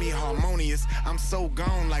smoke got me harmonious. I'm so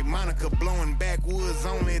gone like Monica, blowing backwoods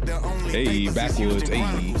only. The only hey, backwoods, hey.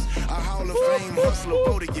 A Hall of Fame hustler,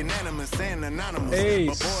 voted unanimous and anonymous. Hey.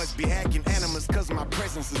 But boys be hacking animus, cause my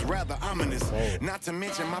presence is rather ominous. Not to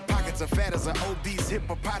mention my pockets are fat as an obese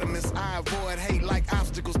hippopotamus. I avoid hate like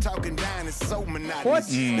obstacles, talking down is so monotonous. What?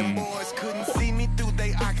 Them boys couldn't see me through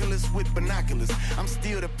they Oculus with binoculars. I'm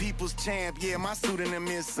still the people's champ, yeah, my pseudonym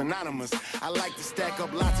is synonymous. I like to stack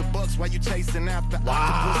up lots of bucks while you chasing after octopus.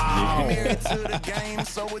 I'm married to the game,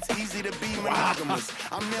 so it's easy to be monogamous.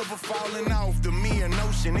 I'm never falling off, the mere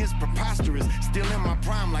notion is preposterous. Still in my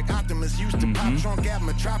prime like Optimus, used to pop trunk at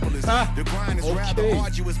Metropolis. The grind is rather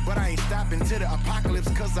arduous, but I ain't stopping to the apocalypse,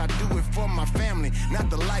 cause I do it for my family, not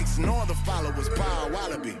the likes nor the followers. Power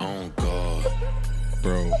Wallaby. On God.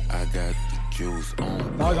 Bro. I got the juice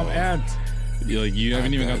on Dog, I'm amped. Like you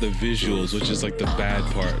haven't even got the visuals, which is like the bad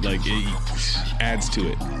part. Like it adds to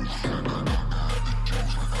it.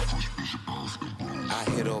 I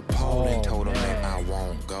hit up Paul and told him that I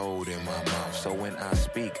want gold in my mouth. So when I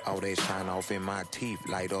speak, all they shine off in my teeth,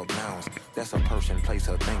 light up nouns. That's a person, place,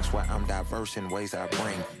 or things where I'm diverse in ways I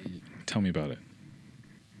bring. Tell me about it.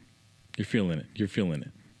 You're feeling it. You're feeling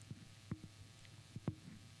it.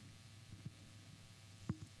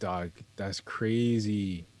 Dog, that's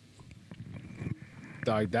crazy.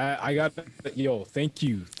 Dog, that I got. Yo, thank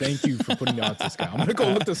you for putting me on to this guy. I'm gonna go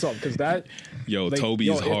look this up because that. Yo, like, Toby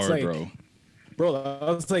is hard, like, bro. Bro, that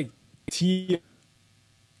was like T.I.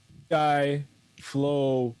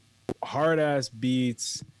 flow, hard ass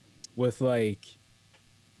beats with like.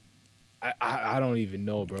 I don't even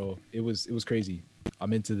know, bro. It was crazy.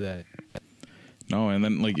 I'm into that. No, and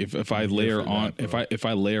then like if I layer on if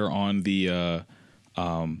I layer on the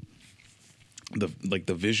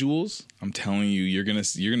the visuals, I'm telling you, you're gonna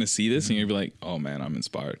see this and you're gonna be like, oh man, I'm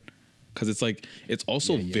inspired, because it's like it's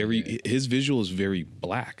also his visual is very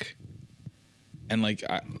black, and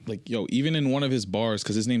yo, even in one of his bars,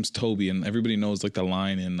 because his name's Toby, and everybody knows like the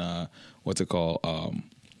line in what's it called, I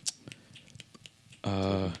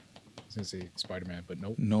was gonna say Spider-Man, but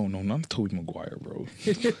nope. No, not Tobey Maguire, bro.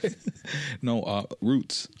 No,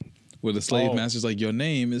 Roots, where the slave master's like, your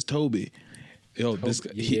name is Toby. Yo, this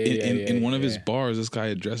guy, in one of his bars, this guy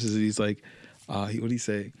addresses it. He's like, what do he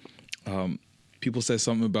say? People say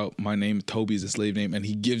something about my name, Toby's a slave name, and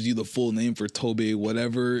he gives you the full name for Toby,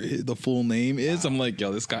 whatever the full name is. I'm like,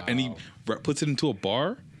 yo, this guy, and he puts it into a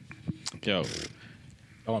bar. Yo,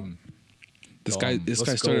 this guy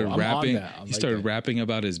started rapping. He started rapping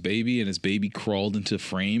about his baby, and his baby crawled into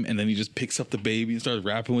frame, and then he just picks up the baby and starts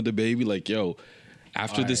rapping with the baby. Like, yo,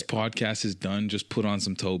 after this podcast is done, just put on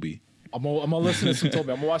some Toby. I'm gonna listen to some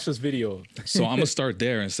Toby. I'm gonna watch this video. So I'm gonna start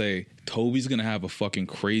there and say Toby's gonna have a fucking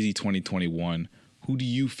crazy 2021. Who do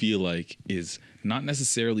you feel like is not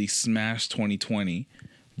necessarily smash 2020,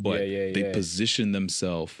 but they position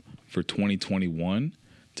themselves for 2021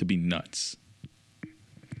 to be nuts?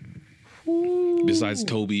 Ooh. Besides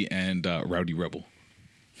Toby and Rowdy Rebel.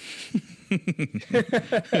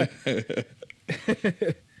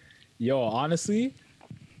 Yo, honestly.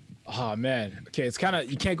 Oh man, okay. It's kind of,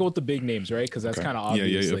 you can't go with the big names, right? Because that's kind of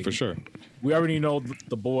obvious. Yeah, like, for sure. We already know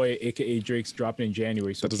the boy, aka Drake's dropping in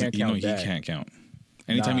January, so can't count that. He can't count.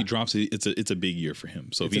 Anytime he drops it, it's a big year for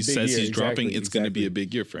him. So if he says he's dropping, it's going to be a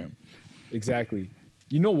big year for him. Exactly.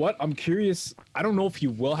 You know what? I'm curious. I don't know if he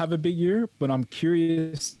will have a big year, but I'm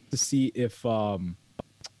curious to see if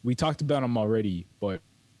we talked about him already, but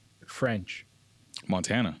French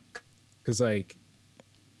Montana, because like.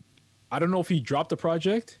 I don't know if he dropped the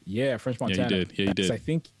project. Yeah, French Montana. Yeah, he did.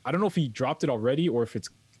 I don't know if he dropped it already or if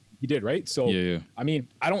he did, right? So yeah. I mean,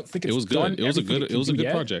 I don't think it was good. It was a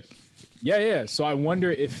good project. Yeah. So I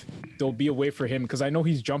wonder if there'll be a way for him, because I know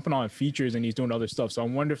he's jumping on features and he's doing other stuff. So I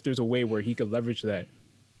wonder if there's a way where he could leverage that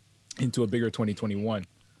into a bigger 2021.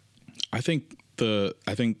 I think the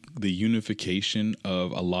unification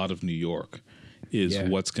of a lot of New York is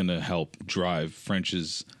what's going to help drive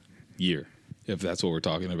French's year, if that's what we're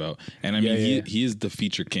talking about. And I mean, he is the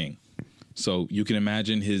feature king. So you can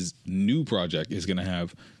imagine his new project is going to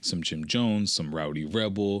have some Jim Jones, some Rowdy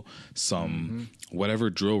Rebel, some whatever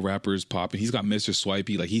drill rappers popping. He's got Mr.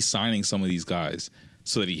 Swipey. Like, he's signing some of these guys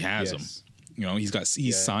so that he has them. You know, he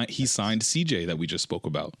signed CJ that we just spoke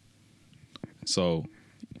about. So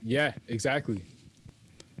yeah, exactly.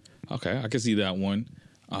 Okay, I can see that one.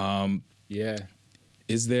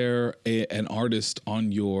 Is there an artist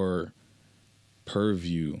on your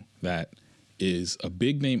purview that is a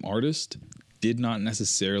big name artist, did not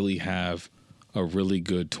necessarily have a really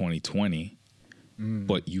good 2020,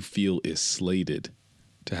 but you feel is slated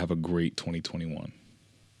to have a great 2021?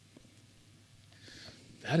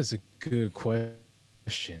 That is a good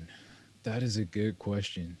question.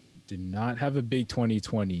 Did not have a big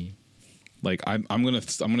 2020. Like, I'm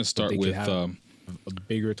gonna start with a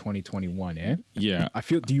bigger 2021. Yeah.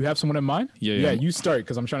 Do you have someone in mind? Yeah. You start,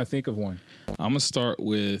 because I'm trying to think of one. I'm gonna start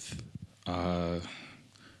with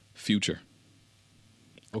Future.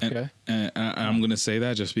 Okay. And I'm going to say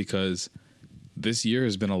that just because this year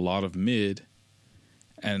has been a lot of mid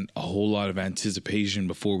and a whole lot of anticipation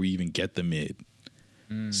before we even get the mid.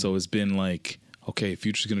 So it's been like, okay,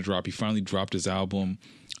 Future's going to drop. He finally dropped his album,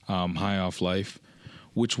 High Off Life,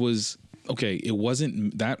 which was, okay,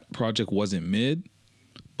 that project wasn't mid,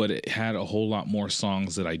 but it had a whole lot more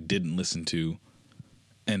songs that I didn't listen to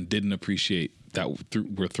and didn't appreciate that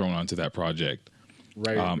were thrown onto that project.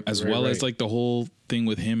 Right. As well as like the whole thing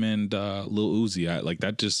with him and Lil Uzi. Like,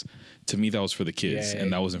 that just, to me, that was for the kids,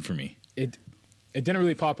 and that wasn't for me. It didn't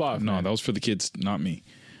really pop off. No, man. That was for the kids, not me.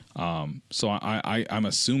 So I'm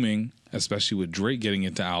assuming, especially with Drake getting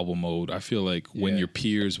into album mode, I feel like when your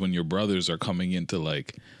peers, when your brothers are coming into,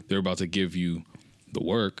 like, they're about to give you the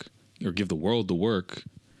work or give the world the work.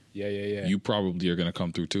 Yeah. You probably are going to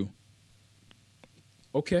come through too.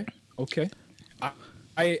 Okay.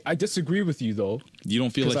 I disagree with you, though. You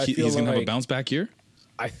don't feel like he's going to have a bounce back year?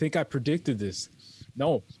 I think I predicted this.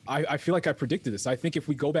 No, I feel like I predicted this. I think if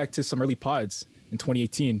we go back to some early pods in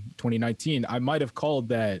 2018, 2019, I might have called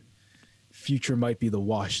that Future might be the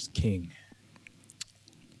washed king.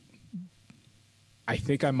 I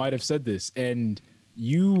think I might have said this. And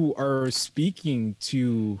you are speaking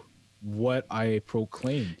to what I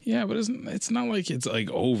proclaimed. Yeah, but it's not like it's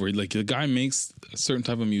like over. Like, the guy makes a certain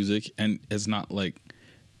type of music, and it's not like,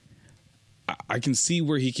 I can see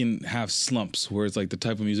where he can have slumps, where it's like the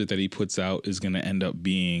type of music that he puts out is going to end up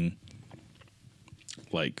being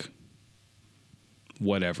like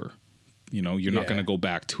whatever. You know, you're not going to go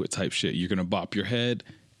back to it type shit. You're going to bop your head,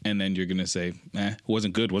 and then you're going to say, it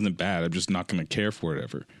wasn't good, wasn't bad. I'm just not going to care for it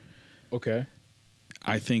ever. Okay.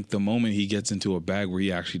 I think the moment he gets into a bag where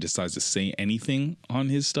he actually decides to say anything on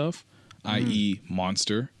his stuff, i.e.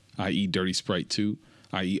 Monster, i.e. Dirty Sprite 2,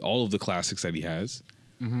 i.e. all of the classics that he has,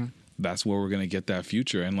 that's where we're going to get that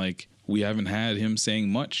future. And, like, we haven't had him saying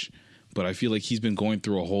much, but I feel like he's been going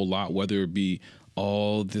through a whole lot, whether it be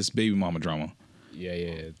all this baby mama drama.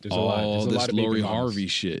 Yeah. There's all a this lot of Lori baby mamas. Harvey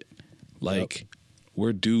shit. Like,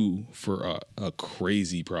 we're due for a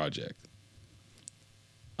crazy project.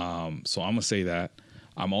 So I'm going to say that.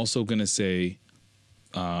 I'm also going to say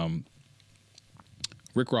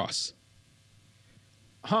Rick Ross.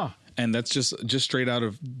 Huh. And that's just straight out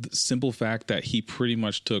of the simple fact that he pretty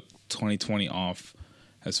much took 2020 off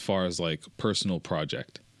as far as, like, personal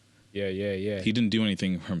project. Yeah. He didn't do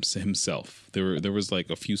anything from himself. There was like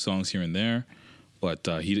a few songs here and there, but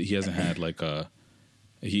he hasn't had like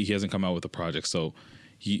he hasn't come out with a project. So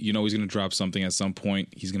he's gonna drop something at some point.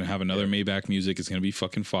 He's gonna have another Maybach music. It's gonna be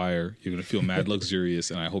fucking fire. You're gonna feel mad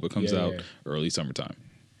luxurious, and I hope it comes out early summertime.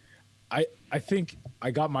 I think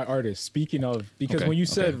I got my artist. Speaking of, because when you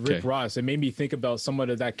said Rick Ross, it made me think about someone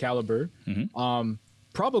of that caliber.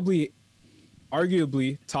 Probably,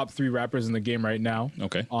 arguably, top 3 rappers in the game right now.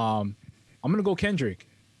 Okay. I'm gonna go Kendrick.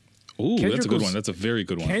 Ooh, that's a good one. That's a very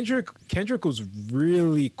good one. Kendrick was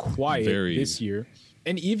really quiet this year,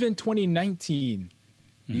 and even 2019,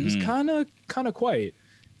 he was kind of quiet.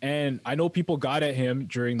 And I know people got at him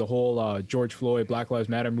during the whole George Floyd, Black Lives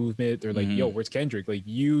Matter movement. They're like, "Yo, where's Kendrick? Like,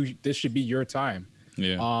 this should be your time."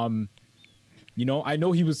 Yeah. You know, I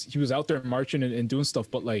know he was out there marching and doing stuff,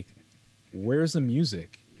 but like, where's the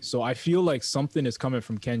music? So I feel like something is coming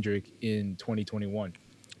from Kendrick in 2021.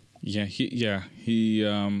 Yeah, he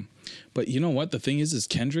but you know what? The thing is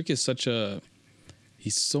Kendrick is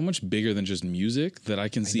he's so much bigger than just music that I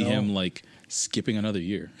can see him like skipping another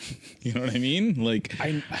year. You know what I mean? Like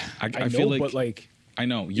I know, feel like, but like, I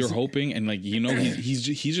know you're hoping, and like, you know, he's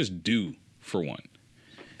just due for one.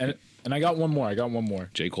 And I got one more.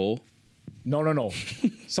 J. Cole? No.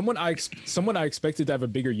 someone I expected to have a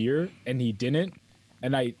bigger year, and he didn't.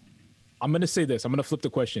 And I'm gonna say this. I'm gonna flip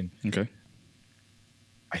the question. Okay.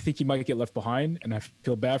 I think he might get left behind, and I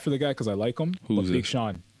feel bad for the guy because I like him. Who's Big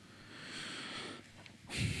Sean?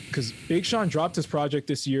 Because Big Sean dropped his project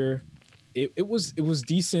this year. It was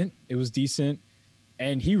decent. It was decent,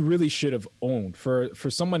 and he really should have owned for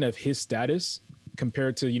someone of his status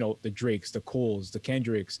compared to, you know, the Drakes, the Coles, the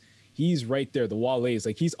Kendricks. He's right there. The Wale's,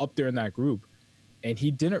 like, he's up there in that group, and he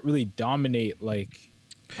didn't really dominate like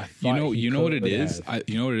I thought. You know what it is.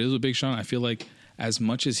 You know what it is with Big Sean. I feel like as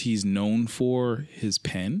much as he's known for his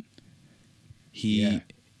pen, the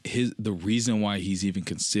reason why he's even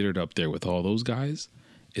considered up there with all those guys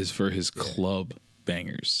is for his club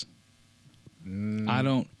bangers. I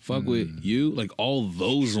don't fuck with you. Like, all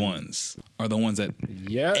those ones are the ones that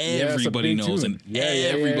everybody knows and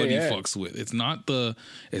everybody fucks with. It's not the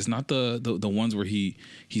ones where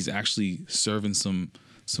he's actually serving some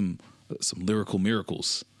lyrical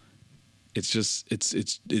miracles. It's just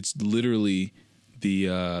it's literally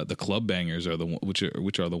the club bangers are the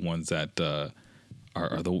which are the ones that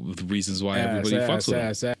are the reasons why everybody fucks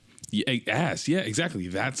with them. Yeah, exactly.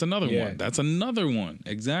 That's another one. That's another one.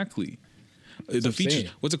 Exactly. The feature,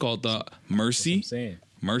 what's it called? The Mercy.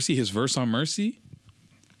 Mercy, his verse on Mercy.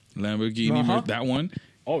 Lamborghini, that one.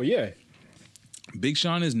 Oh yeah. Big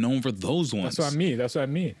Sean is known for those ones. That's what I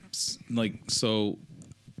mean. Like, so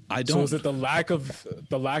I don't. So is it the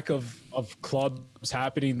lack of clubs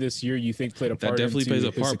happening this year you think played a part? That definitely plays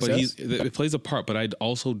a part, but success? it plays a part. But I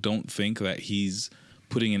also don't think that he's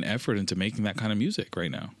putting an effort into making that kind of music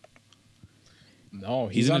right now. No,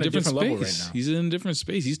 he's in a different space. Level right now. He's in a different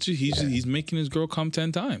space. He's making his girl come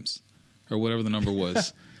 10 times, or whatever the number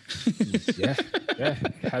was. yeah.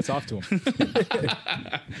 Hats off to him.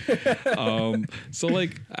 So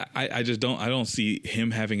like, I don't see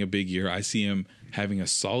him having a big year. I see him having a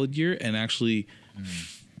solid year and actually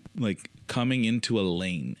like coming into a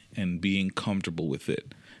lane and being comfortable with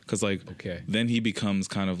it. Because like, then he becomes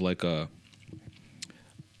kind of like a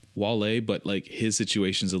Wale, but like his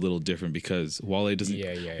situation's a little different because Wale doesn't.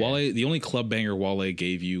 Wale, the only club banger Wale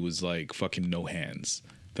gave you was like fucking No Hands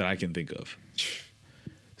that I can think of.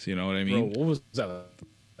 So you know what I mean? Bro, what was that?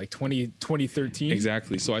 Like 2013?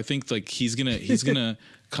 Exactly. So I think like he's gonna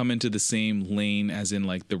come into the same lane as in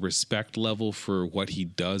like the respect level for what he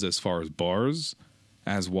does as far as bars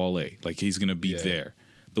as Wale. Like he's gonna be there.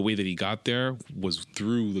 The way that he got there was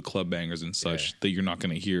through the club bangers and such that you're not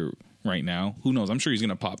gonna hear right now. Who knows? I'm sure he's going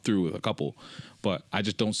to pop through with a couple, but I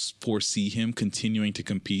just don't foresee him continuing to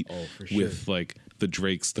compete with like the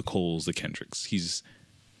Drakes, the Coles, the Kendricks. He's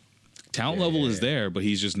talent level is there, but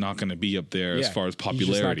he's just not going to be up there as far as popularity.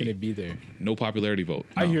 He's just not going to be there. No popularity vote.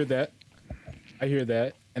 No. I hear that.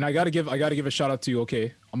 And I gotta give a shout out to you.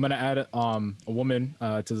 Okay, I'm gonna add a woman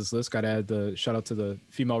to this list. Gotta add the shout out to the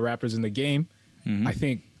female rappers in the game. I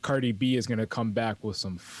think Cardi B is gonna come back with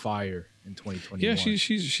some fire in 2021. Yeah,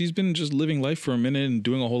 she's been just living life for a minute and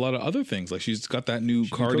doing a whole lot of other things. Like she's got that new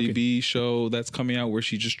Cardi B show that's coming out where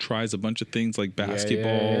she just tries a bunch of things like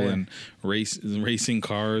basketball and racing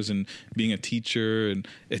cars and being a teacher, and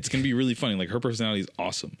it's gonna be really funny. Like her personality is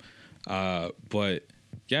awesome, but.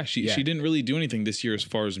 Yeah, she didn't really do anything this year as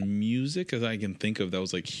far as music as I can think of that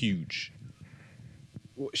was like huge.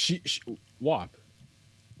 She WAP.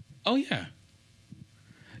 Oh yeah.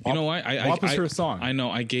 You know why? WAP is her song. I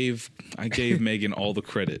know. I gave Megan all the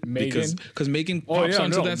credit because Megan pops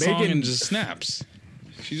onto that song and just snaps.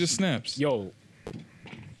 She just snaps. Yo,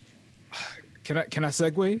 can I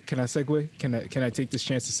segue? Can I take this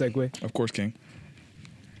chance to segue? Of course, King.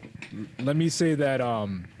 Let me say that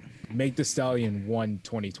Meg Thee Stallion won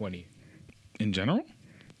 2020. In general?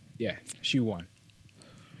 Yeah, she won.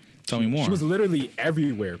 Tell me more. She was literally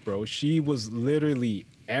everywhere, bro. She was literally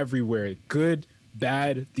everywhere. Good,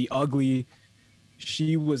 bad, the ugly.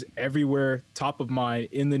 She was everywhere, top of mind,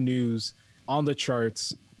 in the news, on the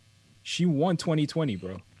charts. She won 2020,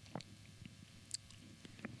 bro.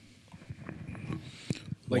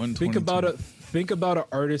 Like think about an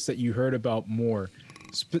artist that you heard about more.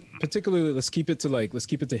 Particularly, let's keep it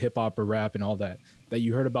to hip hop or rap and all that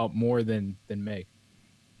you heard about more than Meg.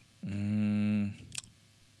 You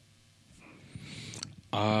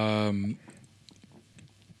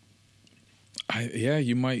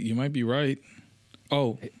might be right.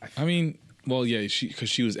 Oh, I mean, well, yeah, because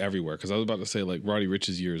she was everywhere. Because I was about to say like Roddy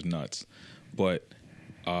Ricch's year is nuts, but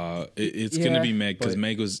it's gonna be Meg because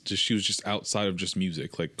Meg was just outside of just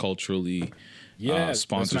music, like culturally. Yeah,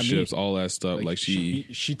 sponsorships, all that stuff. Like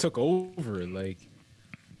she took over, like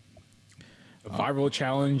viral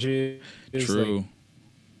challenges. True.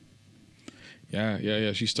 Like,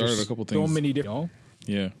 yeah. She started a couple things. So many different.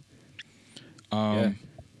 Yeah. And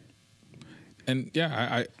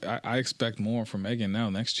I expect more from Megan now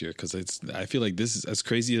next year because I feel like this is as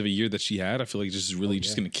crazy of a year that she had. I feel like this is really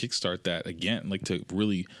just going to kickstart that again, like to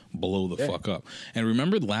really blow the fuck up. And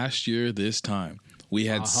remember last year, this time. We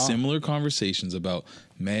had similar conversations about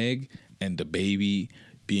Meg and DaBaby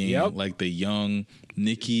being like the young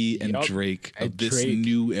Nicki and Drake of this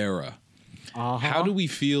new era. How do we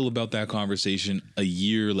feel about that conversation a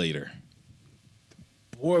year later?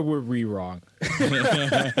 Boy, were we wrong.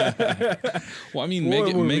 Well, I mean,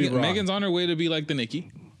 Megan's on her way to be like the Nicki.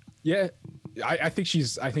 Yeah, I think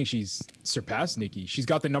she's surpassed Nicki. She's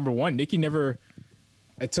got the number one. Nicki never.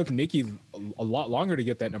 It took Nicki a lot longer to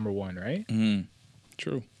get that number one, right? Mm-hmm.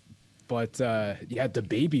 True. But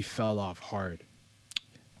DaBaby fell off hard.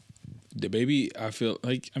 DaBaby, I feel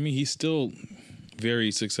like, I mean, he's still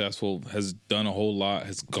very successful, has done a whole lot,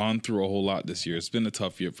 has gone through a whole lot this year. It's been a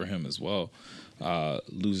tough year for him as well.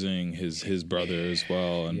 Losing his brother as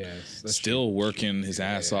well, and still working his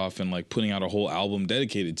ass off and like putting out a whole album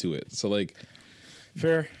dedicated to it. So like,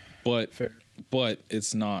 fair. But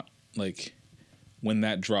it's not like when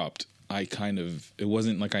that dropped, it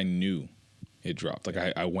wasn't like I knew it dropped. Like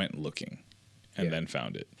I went looking and then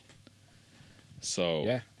found it.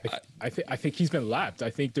 So I think he's been lapped. I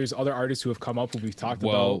think there's other artists who have come up who we've talked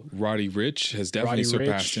about. Well, Roddy Ricch has definitely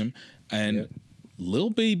surpassed him, and Lil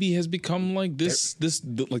Baby has become like this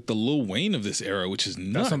like the Lil Wayne of this era, which is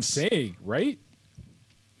nuts. That's what I'm saying, right?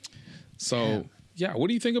 So what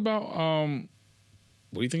do you think about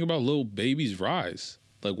Lil Baby's rise?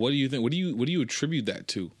 Like, what do you think? What do you attribute that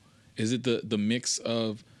to? Is it the mix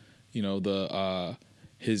of,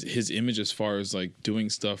 his image as far as like doing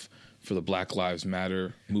stuff for the Black Lives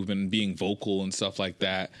Matter movement and being vocal and stuff like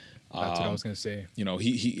that? That's what I was gonna say.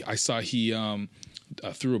 I saw he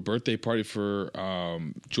threw a birthday party for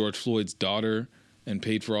George Floyd's daughter and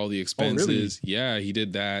paid for all the expenses. Oh, really? Yeah, he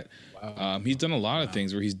did that. Wow. He's done a lot of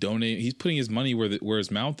things where he's donating. He's putting his money where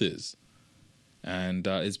his mouth is, and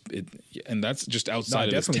and that's just outside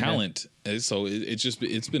of his talent. So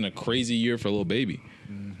it's been a crazy year for Lil Baby.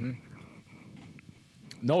 Mm-hmm.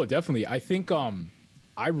 No, definitely. I think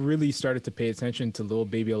I really started to pay attention to Lil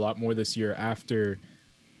Baby a lot more this year after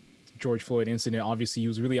George Floyd incident. Obviously, he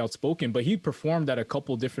was really outspoken, but he performed at a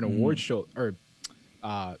couple different award shows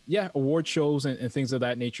award shows and things of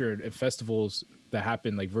that nature and festivals that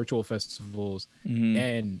happen, like virtual festivals.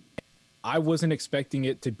 And I wasn't expecting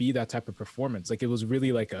it to be that type of performance. Like, it was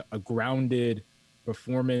really like a grounded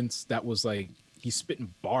performance that was like, he's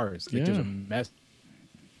spitting bars. Like, there's a mess.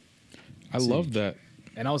 I love that.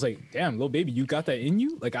 And I was like, damn, Lil Baby, you got that in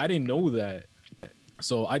you? Like, I didn't know that.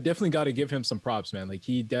 So I definitely got to give him some props, man. Like,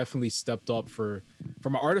 he definitely stepped up from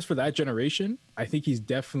an artist for that generation. I think he's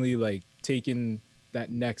definitely like taken that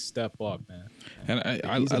next step up, man. And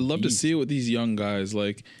I love to see it with these young guys.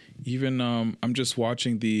 Like, even I'm just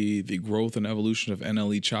watching the growth and evolution of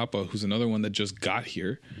NLE Choppa, who's another one that just got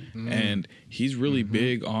here, and he's really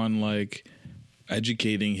big on like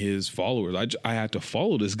educating his followers. I had to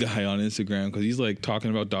follow this guy on Instagram because he's like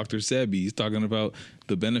talking about Dr. Sebi. He's talking about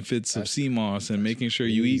the benefits of CMOS and making sure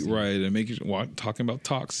you eat right, and talking about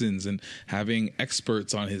toxins and having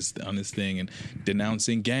experts on his thing, and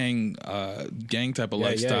denouncing gang type of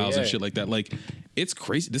lifestyles and shit like that. Like, it's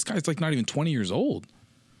crazy. This guy's like not even 20 years old.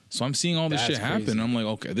 So I'm seeing all this shit happen. And I'm like,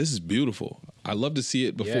 okay, this is beautiful. I love to see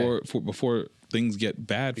it before things get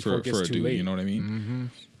bad for a dude. Late. You know what I mean? Mm-hmm.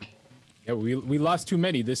 Yeah, we lost too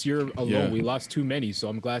many this year alone. Yeah. We lost too many. So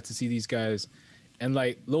I'm glad to see these guys. And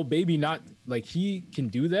like Lil Baby, not like he can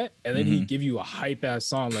do that, and then he give you a hype ass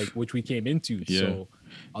song like which we came into. Yeah. So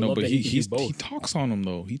I love that he talks on them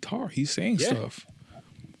though. He's saying stuff.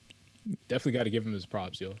 Definitely got to give him his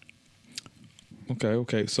props, yo.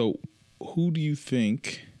 Okay. So who do you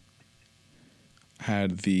think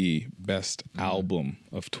had the best album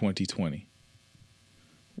of 2020?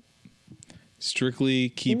 Strictly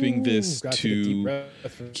keeping this to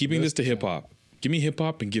hip hop. Give me hip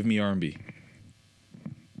hop and give me R&B.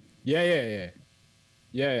 Yeah.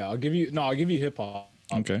 I'll give you hip hop.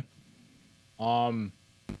 Okay.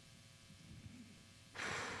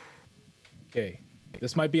 Okay.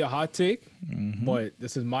 This might be a hot take, but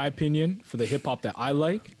this is my opinion for the hip hop that I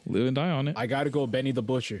like. Live and die on it. I got to go Benny the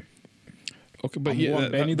Butcher. Okay, but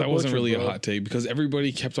that wasn't really a hot take because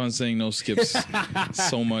everybody kept on saying no skips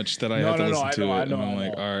so much that I had to listen to it. And I'm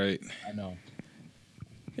like, all right. I know.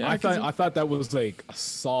 Yeah, I thought that was like a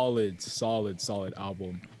solid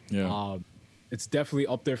album. Yeah. It's definitely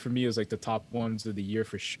up there for me as like the top ones of the year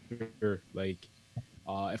for sure. Like,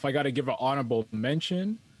 if I got to give an honorable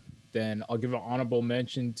mention, then I'll give an honorable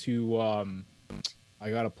mention to I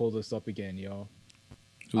gotta pull this up again, yo.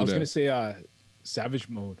 I was gonna say Savage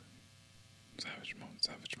Mode.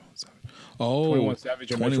 Oh, 21 Savage.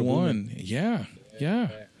 21. Yeah.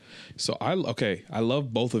 So I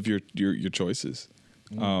love both of your choices.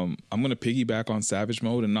 I'm gonna piggyback on Savage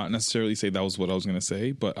Mode and not necessarily say that was what I was gonna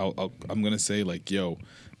say, but I'm gonna say like, yo,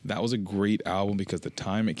 that was a great album because the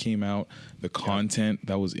time it came out, the content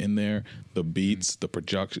that was in there, the beats, the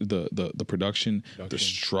production, the production, the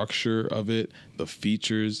structure of it, the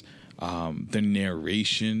features, the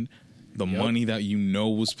narration, the money that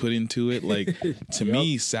was put into it. Like, to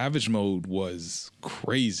me, Savage Mode was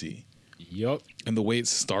crazy. Yep. And the way it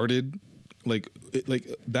started, like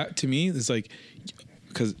that to me is like,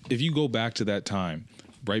 because if you go back to that time,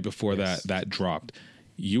 right before that dropped,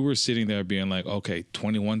 you were sitting there being like, okay,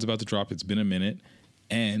 21's about to drop. It's been a minute.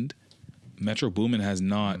 And Metro Boomin has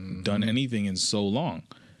not done anything in so long.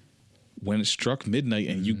 When it struck midnight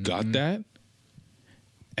and you got that,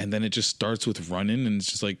 and then it just starts with running and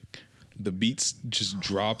it's just like the beats just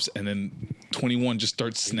drops and then 21 just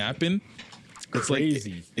starts snapping. It's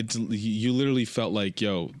crazy. Like it's you literally felt like,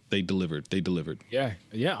 yo, they delivered. Yeah,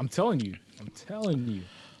 I'm telling you.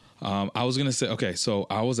 I was gonna say, okay, so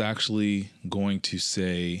I was actually going to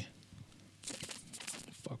say,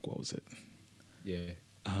 fuck, what was it? Yeah.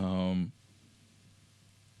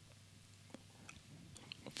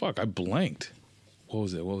 Fuck, I blanked. What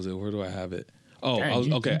was it? Where do I have it? Oh, I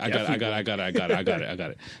got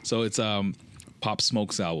it. So it's Pop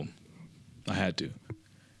Smoke's album. I had to.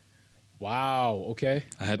 Wow. Okay.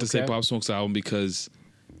 I had to say Pop Smoke's album because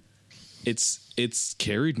it's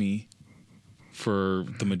carried me for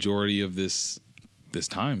the majority of this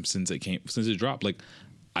time since it dropped. Like,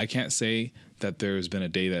 I can't say that there's been a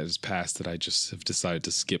day that has passed that I just have decided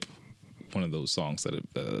to skip one of those songs that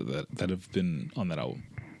have been on that album.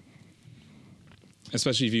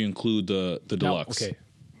 Especially if you include the deluxe. Okay.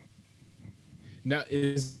 Now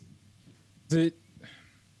is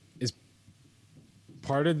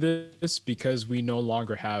part of this because we no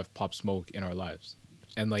longer have Pop Smoke in our lives,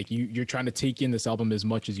 and like you're trying to take in this album as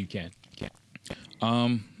much as you can.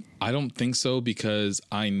 I don't think so because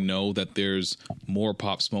I know that there's more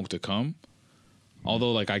Pop Smoke to come.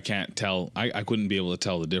 Although, like, I can't tell, I couldn't be able to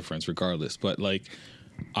tell the difference regardless. But like,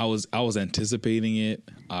 I was anticipating it.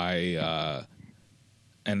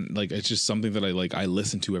 And like, it's just something that I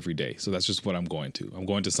listen to every day. So that's just what I'm going to. I'm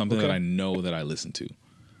going to something that I know that I listen to.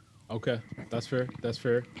 Okay, that's fair. That's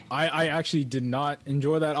fair. I actually did not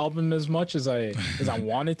enjoy that album as much as I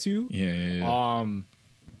wanted to. Yeah.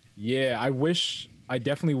 I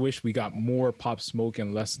definitely wish we got more Pop Smoke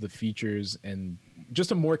and less of the features and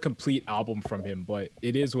just a more complete album from him. But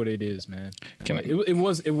it is what it is, man.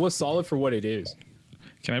 It was solid for what it is.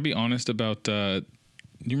 Can I be honest about? Do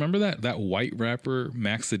you remember that white rapper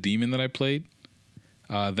Max the Demon that I played?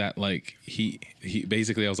 That like he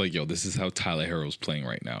basically, I was like, yo, this is how Tyler Herro's playing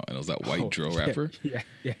right now, and it was that white drill rapper. Yeah.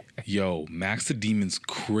 Yo, Max the Demon's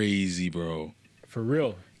crazy, bro. For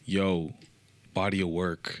real. Yo, body of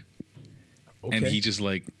work. Okay. And he just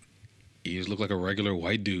looked like a regular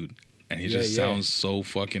white dude, and he just sounds so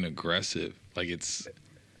fucking aggressive. Like it's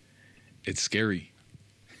scary.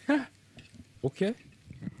 Okay.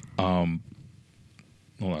 Hold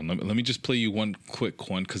on, let me just play you one quick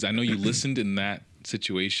one, because I know you listened in that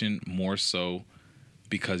situation more so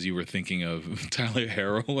because you were thinking of Tyler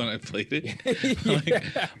Herro when I played it. Like,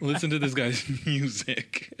 listen to this guy's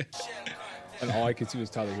music. And all I could see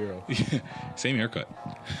was Tyler Herro. Yeah, same haircut.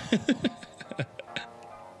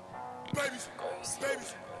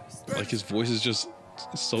 Like his voice is just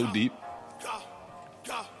so deep.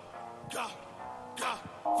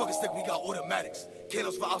 Fuck a stick, we got automatics.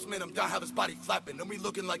 Kalos for ops, man, I'm down, have his body flapping. And we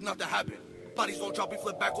looking like nothing happened. Bodies won't drop, we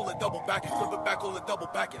flip back, all the double backing. Flip it back, all the double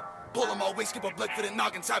backing. Pull him all way, skip a blick for the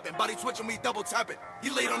noggin tapping. Body twitching, we double tapping. He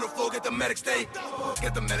laid on the floor, get the medic stay.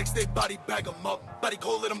 Get the medic stay, body bag him up. Body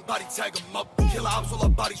cold, let him body tag him up. Killer ops, all our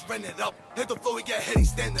bodies rented up. Hit the floor, he get head, he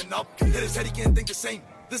standing up. Hit his head, he can't think the same.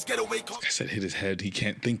 This getaway call. I said hit his head, he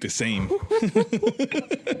can't think the same.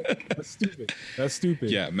 That's stupid.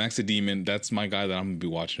 Yeah, Max the Demon, that's my guy that I'm gonna be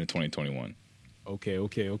watching in 2021.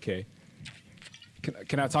 Okay.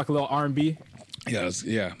 Can I talk a little R&B? Yes,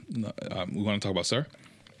 yeah. We want to talk about Sir?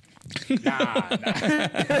 Nah.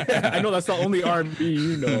 I know that's the only R&B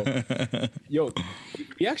you know. Yo,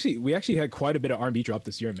 we actually had quite a bit of R&B drop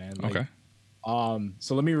this year, man. Like, okay.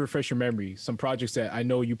 So let me refresh your memory. Some projects that I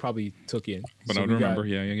know you probably took in. But I don't remember.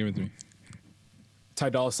 Yeah, give it to me. Ty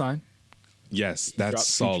Dolla $ign. Yes, that's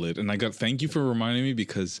solid. And thank you for reminding me,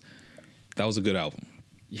 because that was a good album.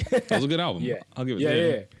 Yeah. That was a good album. Yeah. I'll give it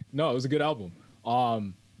Yeah. No, it was a good album.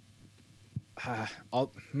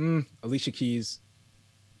 Alicia Keys.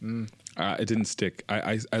 It didn't stick.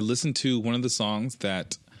 I listened to one of the songs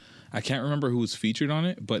that I can't remember who was featured on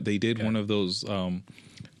it, but they did one of those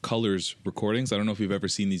Colors recordings. I don't know if you've ever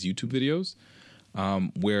seen these YouTube videos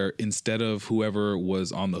where instead of whoever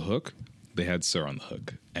was on the hook, they had Sir on the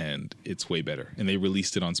hook, and it's way better. And they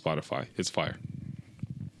released it on Spotify. It's fire.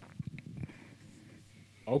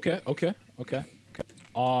 Okay. I'm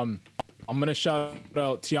gonna shout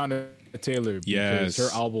out Tiana Taylor because her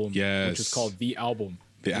album, which is called The Album.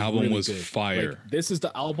 The album really was good. fire. Like, this is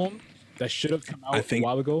the album that should have come out a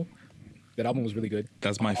while ago. That album was really good.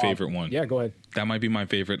 That's my favorite one. Yeah, go ahead. That might be my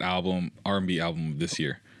favorite album, R&B album this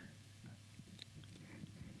year.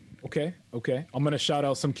 Okay. I'm gonna shout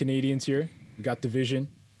out some Canadians here. We got Division,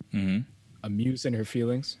 Amuse and Her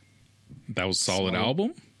Feelings. That was solid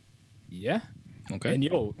album. Yeah. Okay.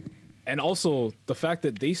 And also the fact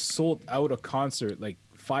that they sold out a concert like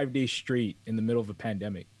 5 days straight in the middle of a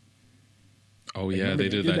pandemic. Oh yeah, they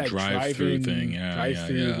did that drive-through thing.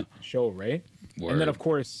 Yeah. Show, right? Word. And then of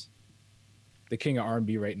course, the king of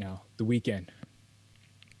R&B right now, The Weeknd.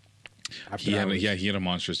 He had a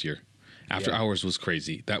monstrous year. After Hours was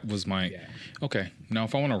crazy. That was my okay. Now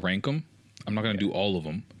if I want to rank them, I'm not gonna do all of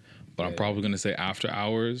them, but I'm probably gonna say After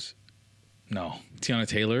Hours. No, Tiana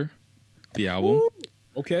Taylor, The Album. Ooh,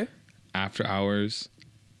 okay. After Hours,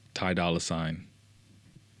 Ty Dolla $ign,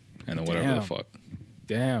 and then whatever the fuck.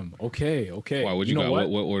 Damn. Okay. Why? What you got? What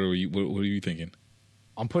order are you? What are you thinking?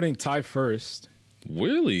 I'm putting Ty first.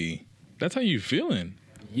 Really? That's how you feeling?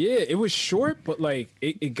 Yeah, it was short, but like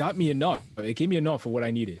it got me enough. It gave me enough for what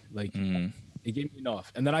I needed. Like it gave me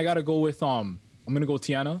enough. And then I gotta go with I'm gonna go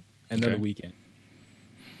Tiana and then The Weeknd.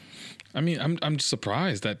 I mean, I'm just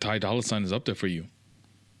surprised that Ty Dolla $ign is up there for you.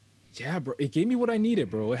 Yeah, bro. It gave me what I needed,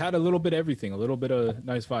 bro. It had a little bit of everything, a little bit of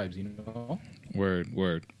nice vibes, you know?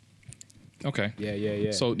 Word. Okay.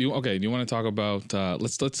 Yeah. So you want to talk about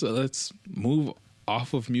let's move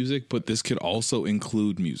off of music, but this could also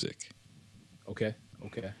include music. Okay.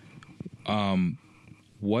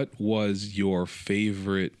 What was your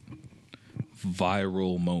favorite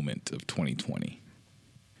viral moment of 2020?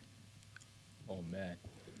 Oh man.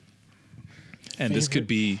 And this could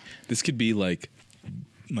be like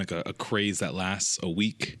a craze that lasts a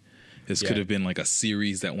week. This could have been like a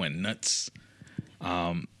series that went nuts.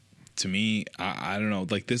 To me, I don't know.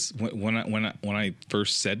 Like this, when I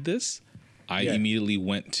first said this, I immediately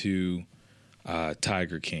went to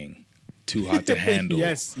Tiger King, Too Hot to Handle.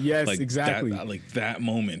 Yes, like exactly. That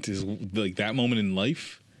moment is like that moment in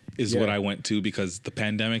life is what I went to because the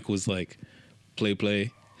pandemic was like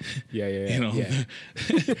play. Yeah. You know, Yeah.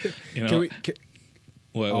 you know.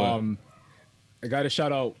 What? I got to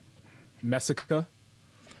shout out Messica.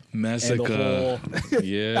 Messica.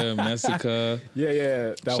 Yeah, Messica.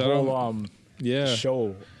 Yeah. That Shout whole out,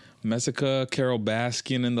 show. Messica, Carol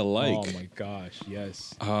Baskin, and the like. Oh my gosh,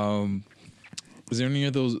 yes. Is there any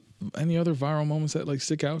other viral moments that like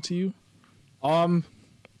stick out to you?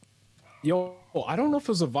 Yo, I don't know if it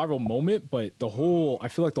was a viral moment, but I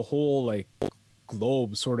feel like the whole like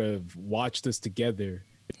globe sort of watched us together.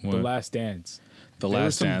 What? The Last Dance. The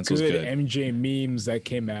Last Dance was good. MJ memes that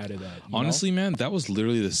came out of that. Honestly, man, that was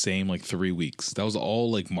literally the same like 3 weeks. That was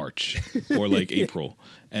all like March or like April,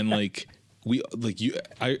 and like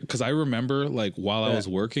because I remember like while I was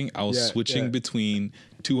working, I was switching between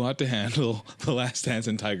Too Hot to Handle, The Last Dance,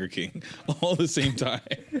 and Tiger King all at the same time.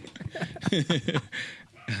 It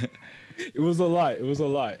was a lot. It was a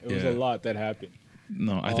lot that happened.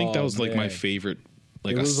 No, I think that was like my favorite.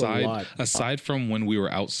 Like aside from when we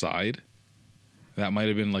were outside, that might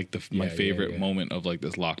have been like my favorite moment of like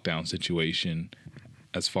this lockdown situation,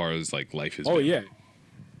 as far as like life is. Oh yeah,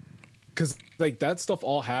 because like that stuff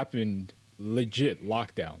all happened legit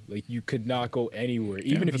lockdown. Like you could not go anywhere,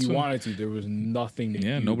 even if you wanted to. There was nothing to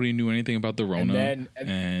do. Nobody knew anything about the Rona,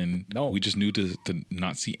 and we just knew to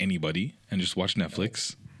not see anybody and just watch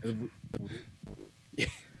Netflix.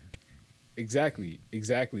 Exactly.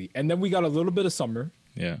 And then we got a little bit of summer.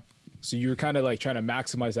 Yeah. So you were kind of like trying to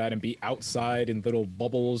maximize that and be outside in little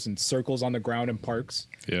bubbles and circles on the ground in parks.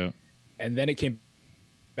 Yeah. And then it came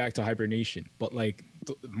back to hibernation. But like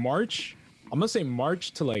March, I'm going to say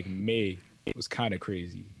March to like May, it was kind of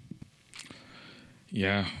crazy.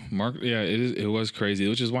 Yeah. It was crazy,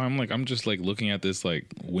 which is why I'm just like looking at this like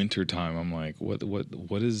winter time. I'm like, what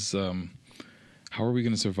is, how are we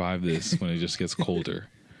going to survive this when it just gets colder?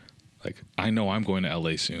 Like, I know I'm going to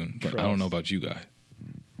LA soon, but I don't know about you guys.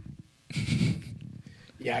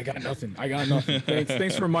 Yeah, I got nothing.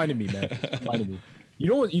 Thanks for reminding me, man. You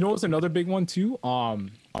know what's another big one too?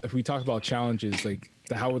 If we talk about challenges, like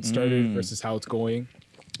how it started versus how it's going.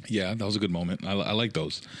 Yeah, that was a good moment. I like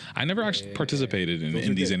those. I never actually participated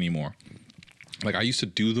in these anymore. Like I used to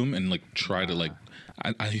do them and like try to like,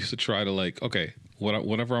 I used to try to like, okay,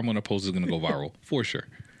 whatever I'm going to post is going to go viral for sure.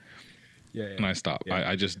 Yeah. And I stopped. Yeah.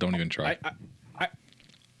 I just don't even try.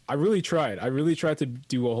 I really tried. I really tried to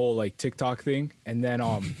do a whole like TikTok thing, and then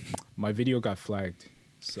my video got flagged.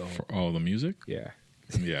 So the music? Yeah.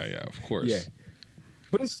 Yeah, of course. Yeah.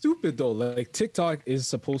 But it's stupid though. Like TikTok is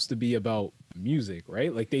supposed to be about music,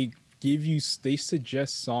 right? Like they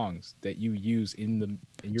suggest songs that you use in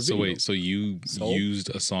your video. Wait, so you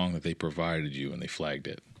used a song that they provided you and they flagged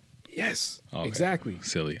it? Yes. Okay. Exactly.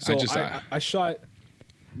 Silly. So I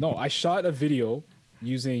shot a video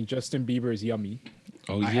using Justin Bieber's Yummy.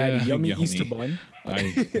 Oh, I had Yummy Easter bun. Oh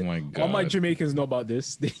my God. All my Jamaicans know about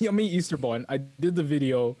this. The Yummy Easter bun. I did the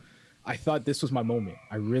video. I thought this was my moment.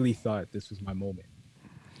 I really thought this was my moment.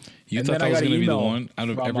 You thought that was going to be the one out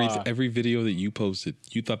of every video that you posted?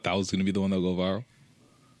 You thought that was going to be the one that would go viral?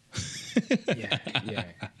 Yeah.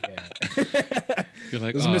 You're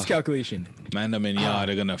like, it was a miscalculation. Man,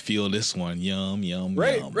 they're gonna feel this one. Yum, yum,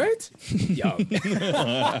 right, yum. Right? Yum.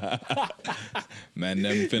 Man,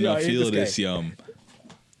 them finna feel this yum.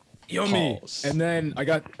 Yummy. Pause. And then I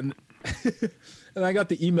got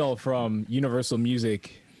the email from Universal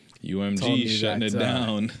Music. UMG shutting it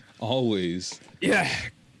down. Always. Yeah.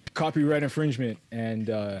 Copyright infringement and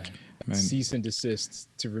cease and desist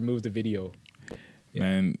to remove the video.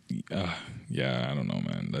 Man, yeah, I don't know,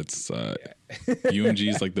 man. That's UMG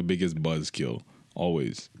is like the biggest buzzkill,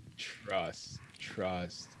 always. Trust.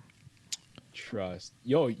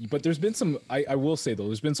 Yo, but there's been some. I will say though,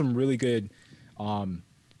 there's been some really good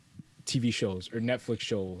TV shows or Netflix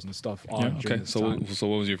shows and stuff on. Yeah, okay. So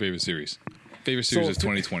what was your favorite series? Favorite series of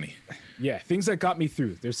 2020. Yeah, things that got me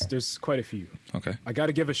through. There's quite a few. Okay. I got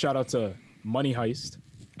to give a shout out to Money Heist.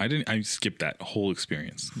 I skipped that whole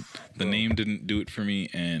experience. The name didn't do it for me,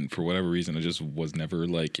 and for whatever reason, I just was never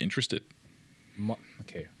like interested.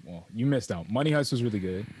 Okay, well, you missed out. Money Heist was really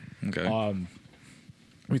good. Okay.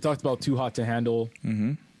 We talked about Too Hot to Handle.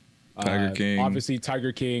 Mm-hmm. Tiger King. Obviously,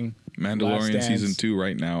 Tiger King. Mandalorian season 2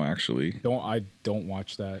 right now, actually. I don't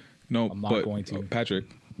watch that. No, I'm not going to. Patrick.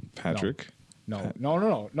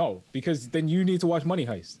 No, because then you need to watch Money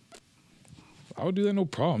Heist. I would do that, no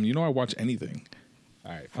problem. You know I watch anything.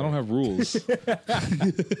 All right. I don't have rules.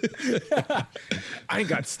 I ain't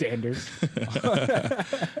got standards.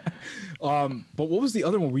 But what was the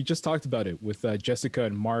other one? We just talked about it with Jessica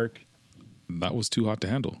and Mark. That was Too Hot to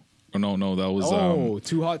Handle. Or no, that was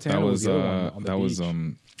Too Hot to Handle. That was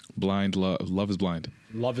Blind Love is Blind.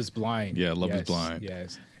 Love is Blind. Yeah, Love is Blind.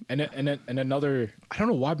 Yes. And another, I don't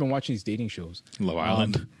know why I've been watching these dating shows. Love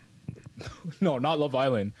Island. No, not Love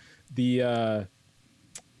Island. The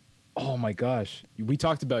oh my gosh, we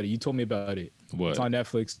talked about it. You told me about it. What? It's on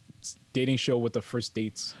Netflix. It's dating show with the first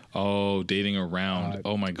dates. Oh, Dating Around.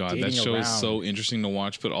 Oh my god, that show is so interesting to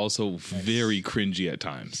watch, but also very cringy at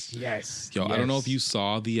times. Yes. Yo, I don't know if you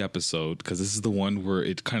saw the episode, because this is the one where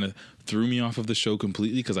it kind of threw me off of the show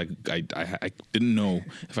completely, because I didn't know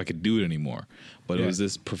if I could do it anymore. But it was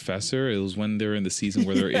this professor. It was when they're in the season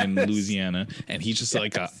where they're in Louisiana, and he's just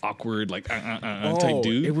like an awkward, like type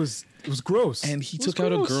dude. It was gross. And he took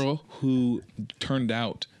out a girl who turned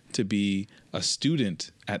out to be a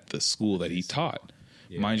student at the school that he taught.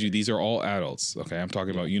 Yeah. Mind you, these are all adults. Okay, I'm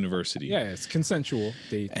talking about university. Yeah, it's consensual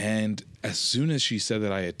date. And as soon as she said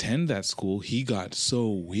that I attend that school, he got so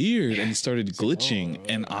weird and he started glitching,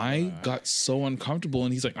 and I got so uncomfortable.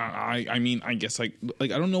 And he's like, I mean, I guess like I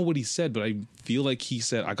don't know what he said, but I feel like he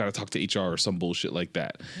said I got to talk to HR or some bullshit like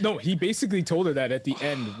that. No, he basically told her that at the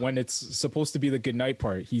end when it's supposed to be the goodnight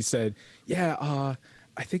part. He said, "Yeah,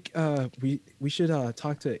 I think we should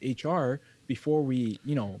talk to HR before we,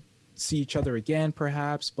 see each other again,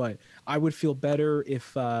 perhaps. But I would feel better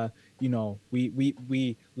if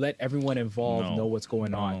we let everyone involved know what's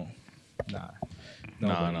going on." Nah.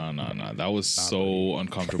 That was so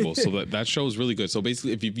uncomfortable. So that show is really good. So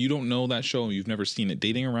basically, if you don't know that show and you've never seen it,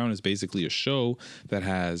 Dating Around is basically a show that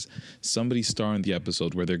has somebody star in the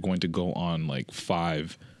episode where they're going to go on like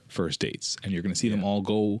 5 first dates, and you're going to see them all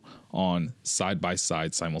go on side by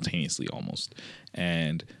side simultaneously almost.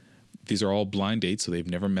 And these are all blind dates, so they've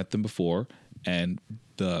never met them before. And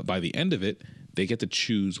by the end of it, they get to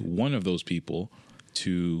choose one of those people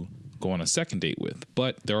to go on a second date with.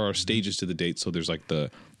 But there are stages to the date. So there's like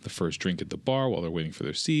the first drink at the bar while they're waiting for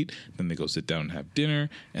their seat. Then they go sit down and have dinner.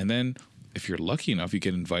 And then if you're lucky enough, you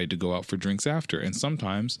get invited to go out for drinks after. And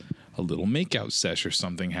sometimes a little makeout sesh or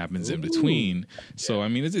something happens in between. So, I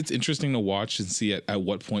mean, it's interesting to watch and see at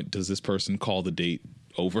what point does this person call the date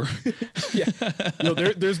over.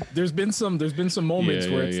 There's been some moments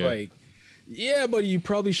where it's like, yeah, but you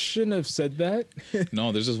probably shouldn't have said that.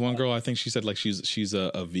 No, there's this one girl, I think she said like she's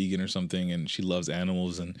a vegan or something, and she loves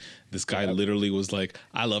animals, and this guy literally was like,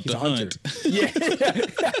 I love to hunt.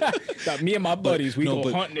 Got me and my buddies, we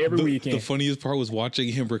go hunting every weekend. The funniest part was watching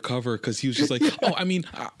him recover, because he was just like, oh, I mean,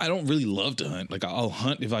 I don't really love to hunt. Like, I'll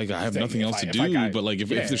hunt if I have nothing else to do, but like if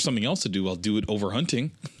there's something else to do, I'll do it over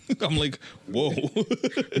hunting. I'm like, whoa.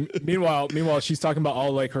 Meanwhile, she's talking about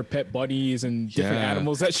all like her pet buddies and different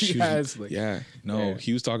animals that she has. Like,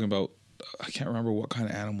 he was talking about, I can't remember what kind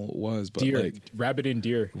of animal it was, but deer, like rabbit and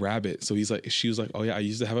deer. Rabbit. So she was like, oh yeah, I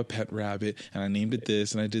used to have a pet rabbit, and I named it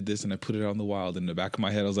this, and I did this, and I put it out in the wild. And in the back of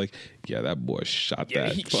my head, I was like, yeah, that boy shot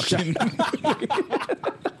that fucking.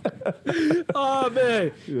 Oh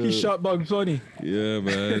man, he shot Bugs Bunny. Yeah,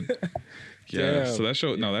 man. Yeah. Damn. So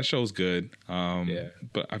that show's good.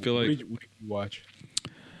 But I feel like what did you watch?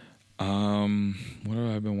 What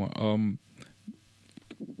have I been watching?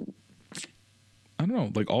 I don't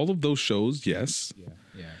know, like all of those shows, yes.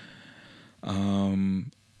 I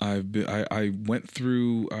went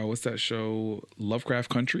through what's that show? Lovecraft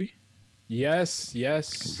Country. Yes.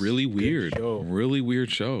 Really weird. Really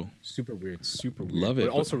weird show. Super weird. Love it.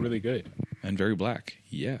 But also really good. And very black.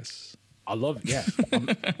 Yes. I love it. Yeah.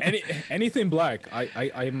 Anything black,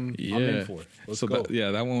 I'm in for. Let's go.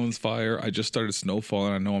 That one was fire. I just started Snowfall,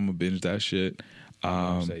 and I know I'm gonna binge that shit.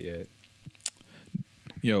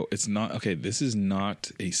 Yo, it's not okay. This is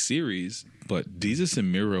not a series, but Desus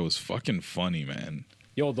and Mero is fucking funny, man.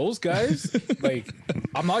 Yo, those guys, like,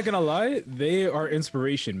 I'm not gonna lie, they are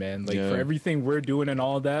inspiration, man. Like for everything we're doing and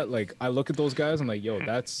all that. Like, I look at those guys, I'm like, yo,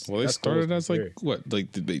 that's. Well, they started cool as like what?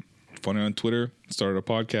 Like, did they funny on Twitter, started a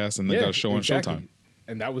podcast, and they got a show on Showtime,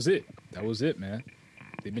 and that was it. That was it, man.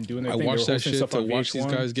 They've been doing their thing. I watched that shit to watch these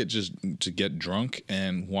guys get drunk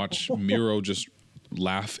and watch Mero just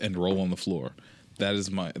laugh and roll on the floor.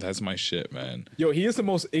 That's my shit, man. Yo, he is the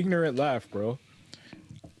most ignorant laugh, bro.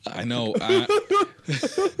 I know.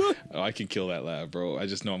 I can kill that laugh, bro. I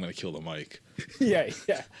just know I'm gonna kill the mic. Yeah.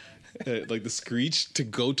 Like the screech to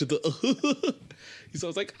go to the. He's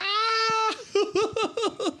always like, ah.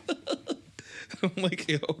 I'm like,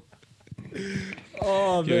 yo.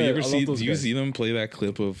 Oh man, do you see them play that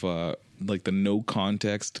clip of like the no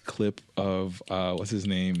context clip of what's his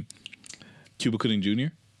name? Cuba Gooding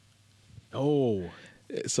Jr.? Oh,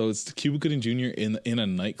 so it's Cuba Gooding Jr. in a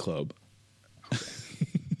nightclub.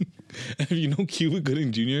 If you know Cuba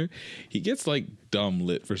Gooding Jr., he gets like dumb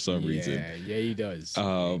lit for some reason. Yeah, he does.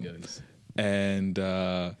 And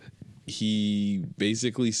he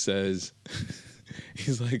basically says,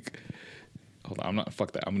 he's like, hold on, I'm not,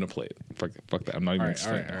 fuck that. I'm going to play it. Fuck that. I'm not even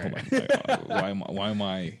explaining it. Hold on. Why am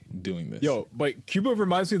I doing this? Yo, but Cuba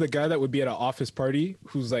reminds me of the guy that would be at an office party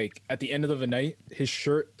who's like, at the end of the night, his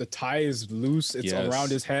shirt, the tie is loose. It's around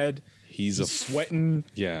his head. He's sweating.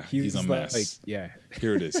 Yeah, he's a mess. Like, yeah.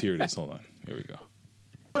 Here it is. Hold on. Here we go.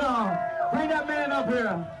 Hold on. Bring that man up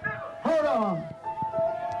here. Hold on.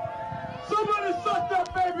 Somebody suck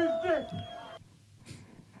that baby's dick.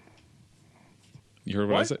 You heard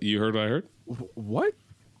what I said? You heard what I heard? What?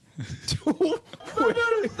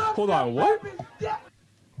 Hold on, what?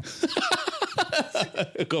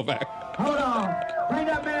 Go back. Hold on. Bring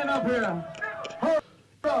that man up here. Hold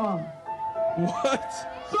on. What?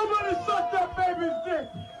 Somebody suck that baby's dick.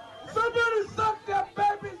 Somebody suck that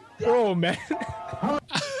baby's dick. Bro, man.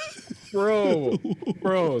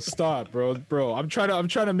 Bro, stop, bro. I'm trying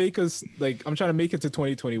to make us like, I'm trying to make it to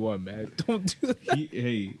 2021, man. Don't do that.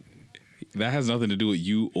 Hey, that has nothing to do with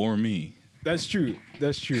you or me. That's true.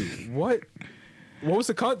 What was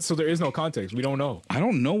the context? So there is no context. We don't know. I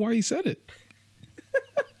don't know why he said it.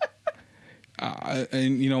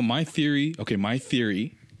 And you know, my theory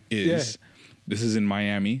is this is in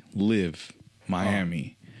Miami. Live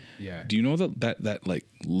Miami. Yeah. Do you know that like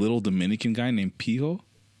little Dominican guy named Pijo?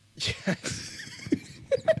 Yes.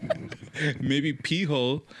 Maybe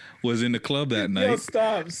Pijo was in the club that night. Yo,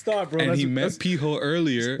 stop, bro. And he met Pijo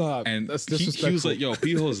earlier. Stop. And That's he was like, yo,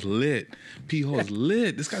 Pijo's lit. Pijo's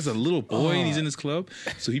lit. This guy's a little boy and he's in this club.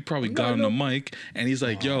 So he probably got on the mic and he's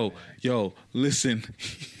like, yo, listen.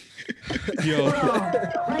 Yo. Hold on.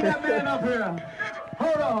 Bring that man up here.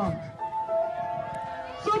 Hold on.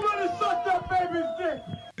 Somebody suck that baby's dick.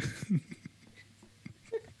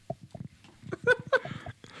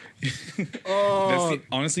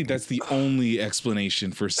 Honestly, that's the only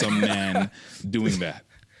explanation for some man doing that.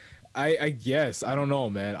 I guess. I don't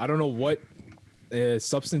know, man. I don't know what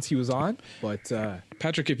substance he was on, but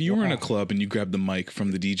Patrick, if you were in a club and you grabbed the mic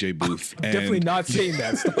from the DJ booth, I'm definitely not saying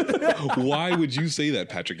that. Why would you say that,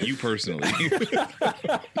 Patrick? You personally?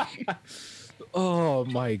 Oh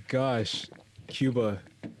my gosh, Cuba,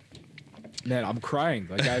 man, I'm crying.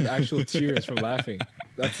 Like I have actual tears from laughing.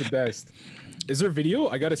 That's the best. Is there video?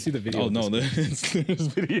 I got to see the video. Oh no, there's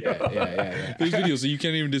video. Yeah. There's video, so you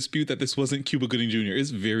can't even dispute that this wasn't Cuba Gooding Jr.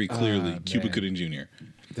 It's very clearly Cuba Gooding Jr.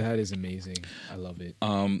 That is amazing. I love it.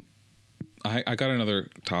 I got another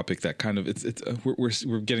topic that kind of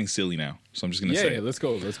we're getting silly now, so I'm just gonna say let's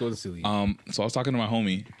go to silly. So I was talking to my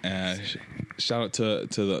homie. Shout out to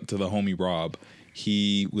the homie Rob.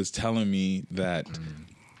 He was telling me that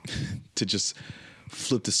to just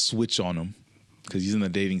flip the switch on him because he's in the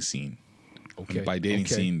dating scene. Okay. And by dating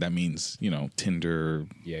scene, that means, you know, Tinder,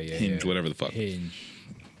 Hinge, whatever the fuck. Hinge,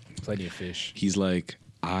 plenty of fish. He's like,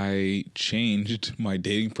 I changed my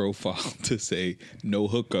dating profile to say no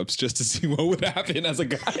hookups just to see what would happen as a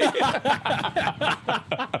guy.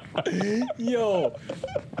 Yo,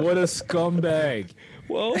 what a scumbag.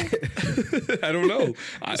 Well, I don't know.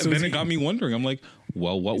 Then it got me wondering. I'm like,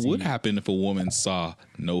 well, what would happen if a woman saw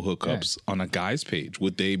no hookups on a guy's page?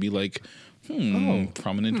 Would they be like,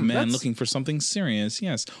 prominent man looking for something serious?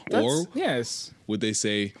 Yes. Or would they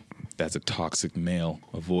say, that's a toxic male,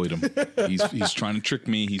 avoid him. He's trying to trick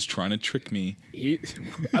me. He's trying to trick me.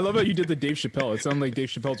 I love how you did the Dave Chappelle. It sounded like Dave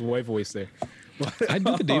Chappelle's white voice there. I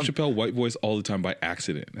do the Dave Chappelle white voice all the time by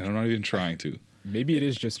accident, and I'm not even trying to. Maybe it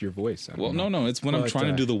is just your voice. Well, no. It's when I'm trying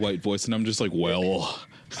to do the white voice, and I'm just like, well.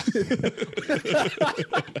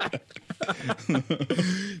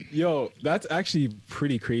 Yo, that's actually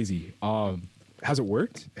pretty crazy. Has it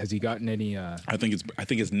worked? Has he gotten any? I think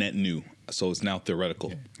it's net new, so it's now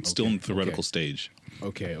theoretical. It's still in the theoretical stage.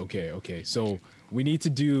 Okay. So we need to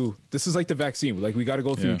do. This is like the vaccine. Like we got to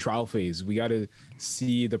go through the trial phase. We got to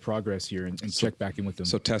see the progress here and check back in with them.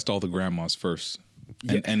 So test all the grandmas first,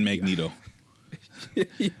 and Magneto.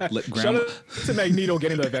 Let Shout out to Magneto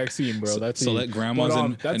getting the vaccine, bro. Let grandmas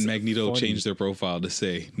and Magneto change their profile to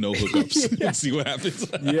say no hookups and see what happens.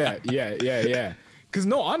 Yeah. Because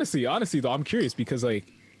honestly though, I'm curious because like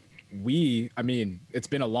it's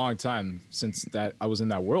been a long time since that I was in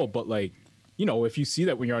that world, but like, you know, if you see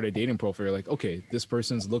that when you're on a dating profile, you're like, okay, this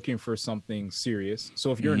person's looking for something serious.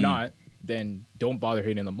 So if you're not, then don't bother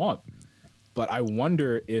hitting them up. But I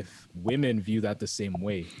wonder if women view that the same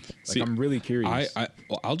way. Like, I'm really curious.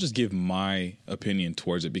 I'll just give my opinion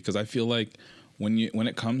towards it because I feel like when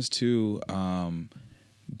it comes to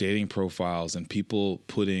dating profiles and people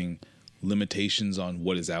putting limitations on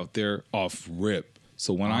what is out there off rip.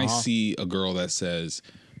 So when I see a girl that says,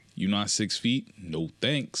 "You not 6 feet? No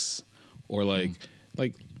thanks," or like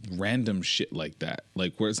random shit like that,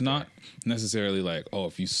 like where it's not necessarily like, "Oh,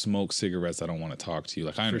 if you smoke cigarettes, I don't want to talk to you."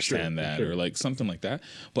 Like I understand that, or like something like that.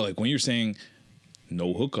 But like when you're saying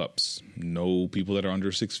no hookups, no people that are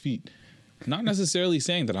under 6 feet, not necessarily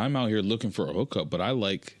saying that I'm out here looking for a hookup, but I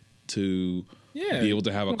like to be able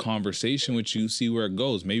to have a conversation with you, see where it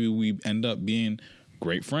goes. Maybe we end up being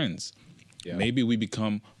great friends. Yeah. Maybe we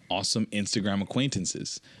become awesome Instagram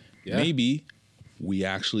acquaintances. Yeah. Maybe we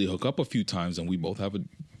actually hook up a few times and we both have a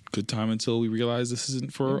good time until we realize this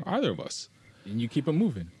isn't for either of us. And you keep it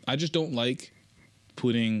moving. I just don't like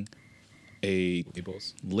putting a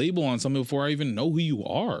label on something before I even know who you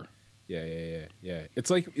are. Yeah. It's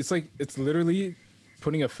literally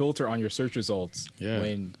putting a filter on your search results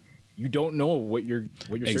when you don't know what you're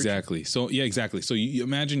exactly. Searching. So exactly. So you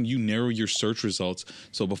imagine you narrow your search results.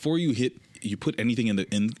 So before you put anything in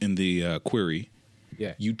the query,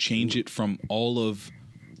 you change it from all of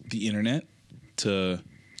the internet to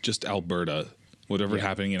just Alberta, whatever's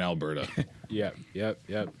happening in Alberta. Yep.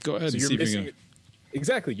 Go ahead and see if you can.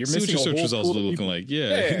 Exactly. You're see missing what your search results are looking like.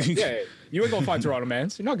 Yeah. You ain't gonna find Toronto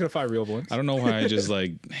mans. You're not gonna find real ones. I don't know why I just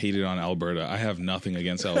hated on Alberta. I have nothing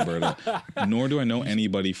against Alberta, nor do I know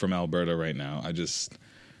anybody from Alberta right now. I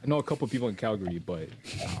know a couple people in Calgary, but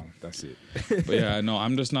that's it. But yeah, no,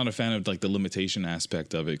 I'm just not a fan of the limitation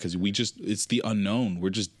aspect of it, because it's the unknown. We're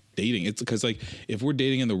just dating. It's because if we're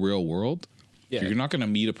dating in the real world, you're not going to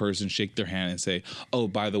meet a person, shake their hand, and say, "Oh,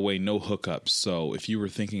 by the way, no hookups. So if you were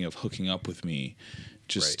thinking of hooking up with me,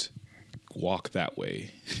 just walk that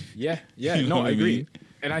way." Yeah. No, I agree.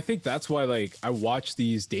 And I think that's why I watch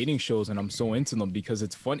these dating shows and I'm so into them, because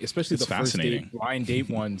it's fun, especially the first date, blind date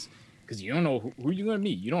ones, because you don't know who you're going to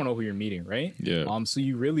meet. You don't know who you're meeting, right? Yeah. So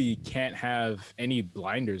you really can't have any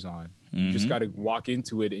blinders on. You just got to walk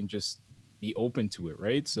into it and just be open to it,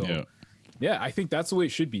 right? So yeah, I think that's the way it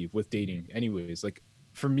should be with dating anyways.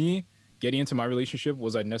 For me, getting into my relationship,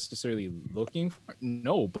 was I necessarily looking for?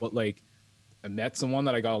 No, but I met someone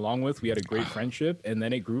that I got along with. We had a great friendship, and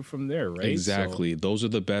then it grew from there, right? Exactly. So, those are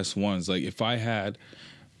the best ones. I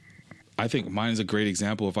think mine is a great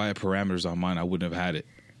example. If I had parameters on mine, I wouldn't have had it.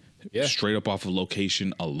 Yeah. Straight up off of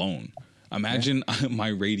location alone. Imagine my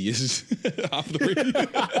radius off the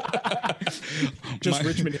radius. Just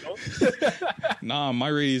Richmond Hill? Nah, my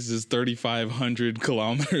radius is 3,500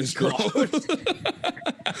 kilometers, bro.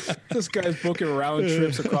 This guy's booking round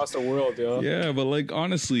trips across the world, yo. Yeah, but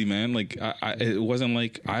honestly, man, it wasn't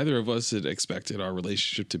like either of us had expected our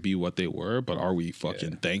relationship to be what they were, but are we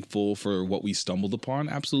fucking thankful for what we stumbled upon?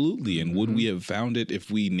 Absolutely. And would we have found it if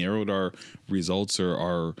we narrowed our results or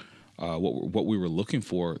our what we were looking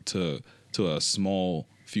for to a small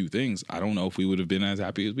few things? I don't know if we would have been as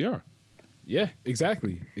happy as we are. Yeah,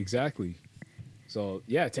 exactly. So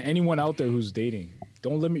yeah, to anyone out there who's dating,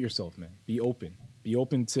 don't limit yourself, man. Be open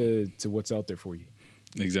to what's out there for you.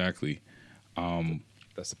 Exactly.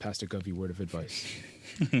 That's the Pastor Govey word of advice.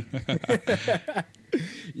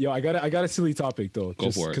 Yo, I got a silly topic though. Go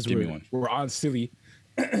for it. Give me one. We're on silly.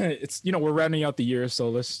 It's we're rounding out the year, so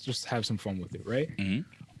let's just have some fun with it, right? Mm-hmm.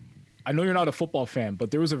 I know you're not a football fan, but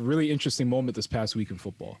there was a really interesting moment this past week in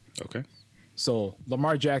football. Okay. So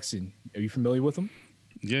Lamar Jackson, are you familiar with him?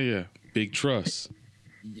 Yeah. Big trust.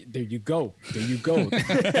 There you go.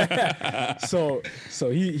 So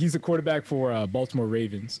he's a quarterback for Baltimore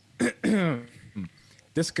Ravens.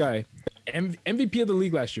 This guy, MVP of the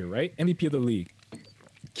league last year, right? MVP of the league.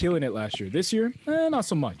 Killing it last year. This year, not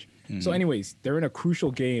so much. Mm-hmm. So anyways, they're in a crucial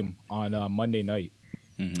game on Monday night.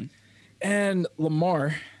 Mm-hmm. And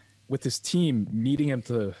Lamar, with his team needing him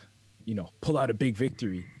to, pull out a big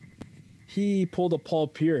victory, he pulled a Paul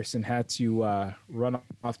Pierce and had to run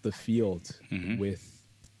off the field with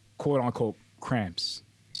quote unquote cramps.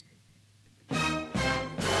 Okay,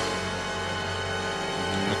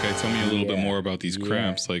 tell me a little bit more about these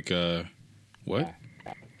cramps. What?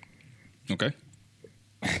 Okay.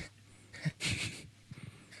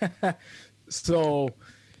 So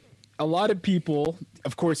a lot of people,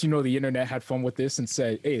 of course, the internet had fun with this and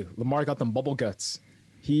said, "Hey, Lamar got them bubble guts."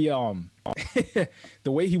 He the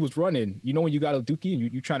way he was running, when you got a dookie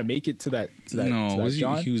and you trying to make it to that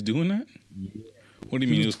he was doing that? Yeah. What do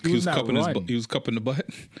you mean? He was cupping he was cupping the butt?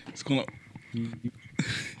 It's going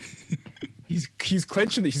He's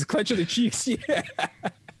clenching the cheeks. Yeah.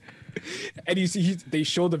 And they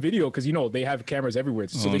show the video because they have cameras everywhere,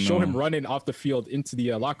 so they show him running off the field into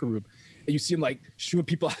the locker room, and you see him shooing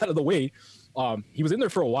people out of the way. He was in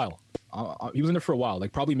there for a while. He was in there for a while.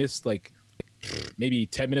 Like probably missed like maybe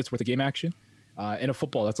 10 minutes worth of game action. In a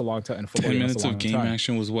football, that's a long time. 10 minutes of game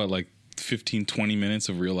action was what, like 15, 20 minutes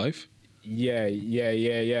of real life?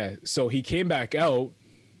 Yeah. So he came back out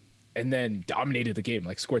and then dominated the game,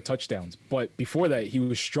 like scored touchdowns. But before that, he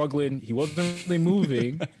was struggling. He wasn't really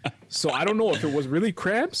moving. So I don't know if it was really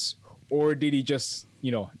cramps or did he just,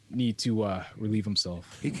 need to relieve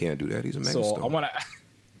himself. He can't do that. He's a man. So I want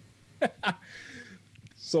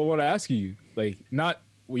to ask you, like, not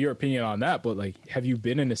your opinion on that, but like, have you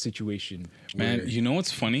been in a situation? Man, you know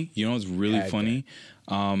what's funny? You know what's really funny?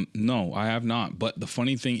 No, I have not. But the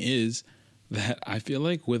funny thing is that I feel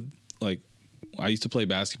like I used to play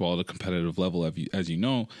basketball at a competitive level, as you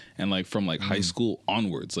know, and like from like high school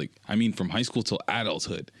onwards, like, I mean, from high school till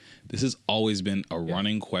adulthood, this has always been a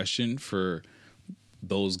running question for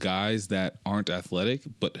those guys that aren't athletic,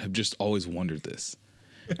 but have just always wondered this.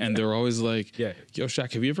 And they're always like, yo,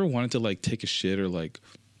 Shaq, have you ever wanted to like take a shit or like,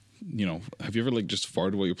 have you ever like just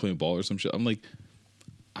farted while you're playing ball or some shit? I'm like,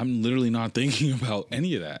 I'm literally not thinking about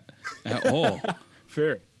any of that at all.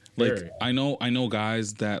 Fair. Like, I know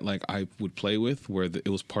guys that like I would play with where it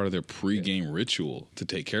was part of their pregame ritual to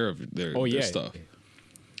take care of their stuff.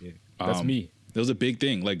 Yeah. That's me. That was a big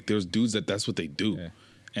thing. Like, there's dudes that's what they do. Yeah.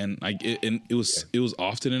 And it was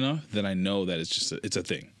often enough that I know that it's a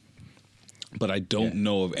thing. But I don't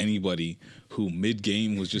know of anybody who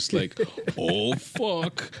mid-game was just like, oh,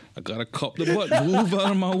 fuck, I got to cup the butt. Move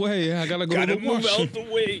out of my way. I got to go to the move out the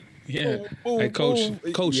way. Yeah. Hey,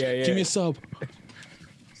 coach, give me a sub.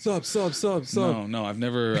 Sub. No, I've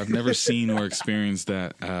never seen or experienced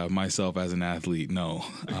that myself as an athlete. No.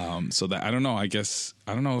 So that, I don't know. I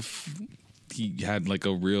don't know if he had like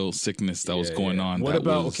a real sickness that was going on. What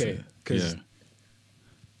about, what's up?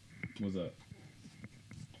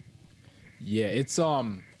 Yeah, it's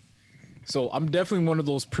so I'm definitely one of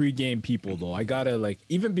those pre-game people though. I gotta like,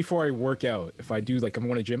 even before I work out, if I do like I'm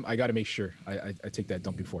going to gym, I gotta make sure I take that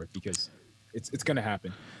dump before, because it's gonna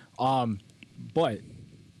happen. But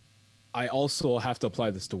I also have to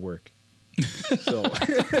apply this to work. So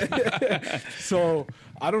so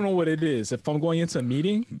I don't know what it is. If I'm going into a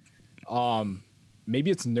meeting, maybe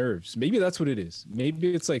it's nerves. Maybe that's what it is.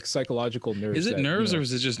 Maybe it's like psychological nerves. Is it nerves, or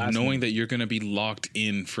is it just knowing that you're going to be locked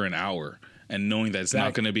in for an hour and knowing that it's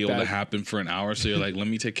not going to be able to happen for an hour? So you're like, let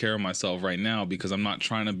me take care of myself right now, because I'm not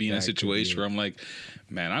trying to be in a situation where I'm like,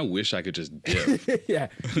 man, I wish I could just dip. yeah.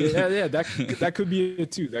 That could be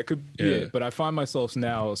it too. That could be it. But I find myself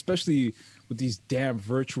now, especially with these damn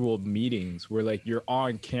virtual meetings where like you're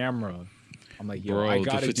on camera. I'm like, yo, I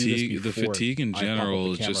gotta do this the fatigue in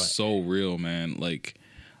general is just so real, man. Like,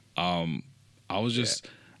 I was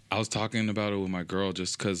talking about it with my girl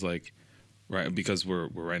just because, like, right, because we're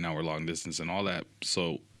right now we're long distance and all that.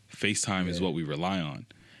 So FaceTime is what we rely on,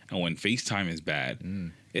 and when FaceTime is bad,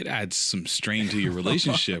 it adds some strain to your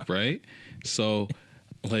relationship, right? So,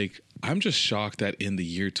 like, I'm just shocked that in the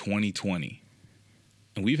year 2020,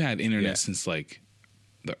 and we've had internet since like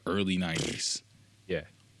the early 90s. Yeah.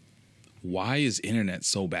 Why is internet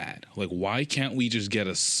so bad? Like, why can't we just get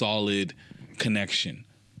a solid connection?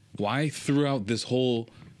 Why throughout this whole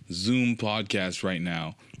Zoom podcast right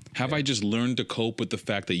now have I just learned to cope with the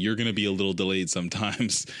fact that you're going to be a little delayed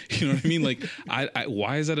sometimes? You know what I mean? Like,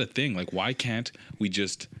 why is that a thing? Like, why can't we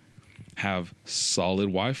just have solid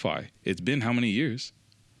Wi-Fi? It's been how many years?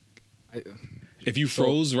 If you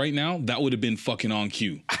froze right now, that would have been fucking on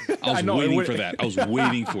cue. I was waiting for that. I was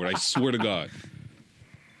waiting for it. I swear to God.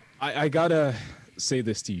 I gotta say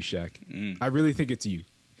this to you, Shaq. I really think it's you.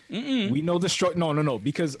 We know the struggle. No,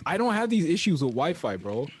 because I don't have these issues with Wi-Fi,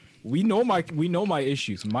 bro. We know my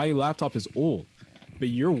issues. My laptop is old, but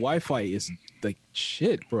your Wi-Fi is like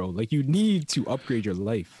shit, bro. Like, you need to upgrade your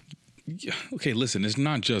life. Yeah, okay, listen, it's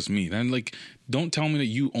not just me. Then, like, don't tell me that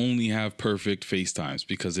you only have perfect FaceTimes,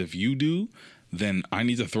 because if you do, then I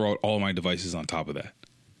need to throw out all my devices on top of that.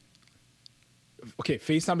 Okay,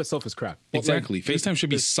 FaceTime itself is crap. Exactly. Like, FaceTime should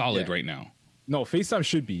be solid right now. No, FaceTime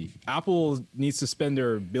should be. Apple needs to spend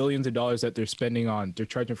their billions of dollars that they're spending on, they're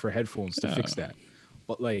charging for headphones to fix that.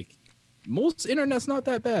 But like, most internet's not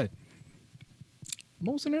that bad.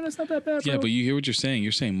 Most internet's not that bad, bro. Yeah, but you hear what you're saying.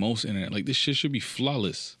 You're saying most internet. Like, this shit should be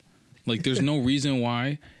flawless. Like, there's no reason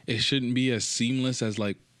why it shouldn't be as seamless as,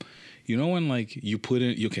 like, you know, when like you put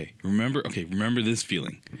in, remember this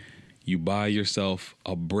feeling. You buy yourself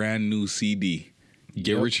a brand new CD,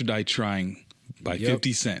 Get Rich or Die Trying by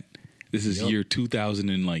 50 Cent. This is year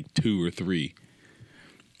 2002 or 3.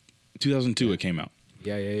 2002 it came out.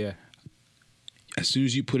 Yeah. As soon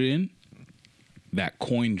as you put it in, that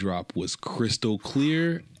coin drop was crystal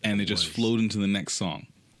clear, and it just flowed into the next song.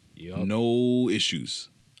 No issues.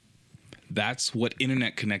 That's what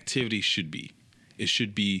internet connectivity should be. It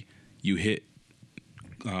should be you hit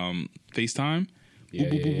FaceTime,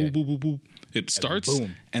 boop, boop, boop. It starts,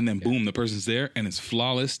 and then boom, the person's there, and it's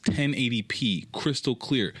flawless, 1080p, crystal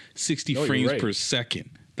clear, 60 frames per second.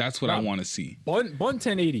 That's what I want to see. Bun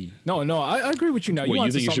 1080. No, I agree with you now. What,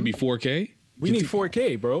 you think it should be 4K? We need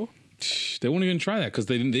 4K, bro. They won't even try that because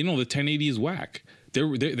they know the 1080 is whack.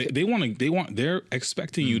 They're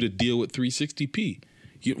expecting you to deal with 360p.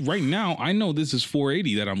 Right now, I know this is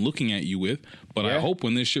 480 that I'm looking at you with, but I hope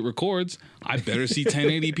when this shit records, I better see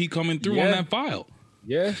 1080p coming through on that file.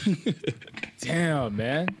 Yeah. Damn,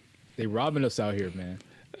 man. They robbing us out here, man.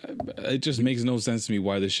 It just makes no sense to me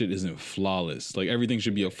why this shit isn't flawless. Like, everything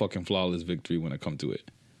should be a fucking flawless victory when it comes to it.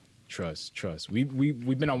 Trust.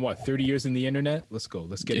 We've been on, 30 years in the internet? Let's go.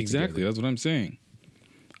 Let's get it exactly. That's what I'm saying.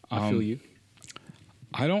 I feel you.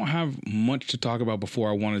 I don't have much to talk about before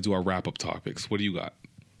I want to do our wrap-up topics. What do you got?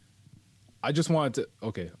 I just wanted to...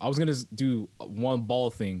 Okay, I was going to do one ball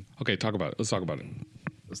thing. Okay, talk about it. Let's talk about it.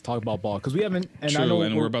 Let's talk about ball because we haven't. And true, I know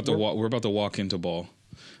and we're about to walk into ball.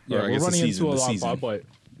 Yeah, we're running into a lot of ball, but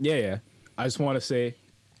yeah. I just want to say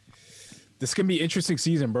this can be an interesting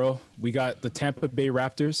season, bro. We got the Tampa Bay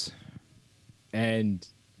Raptors, and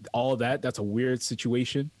all of that. That's a weird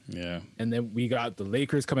situation. Yeah. And then we got the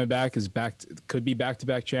Lakers coming back, could be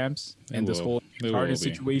back-to-back champs, and this whole Harden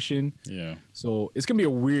situation. Yeah. So it's gonna be a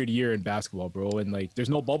weird year in basketball, bro. And like, there's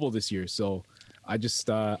no bubble this year, so I just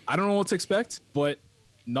I don't know what to expect, but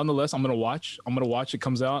nonetheless, I'm gonna watch. It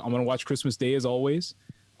comes out. I'm gonna watch Christmas Day as always.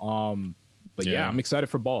 But yeah, I'm excited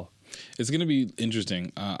for ball. It's gonna be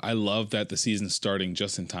interesting. I love that the season's starting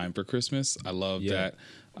just in time for Christmas. I love that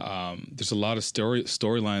there's a lot of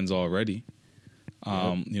storylines already.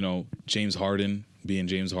 You know, James Harden being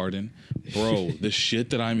James Harden, bro. The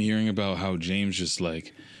shit that I'm hearing about how James just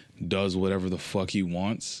like does whatever the fuck he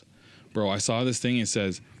wants, bro. I saw this thing. It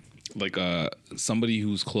says, like somebody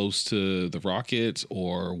who's close to the Rockets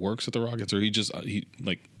or works at the Rockets, or he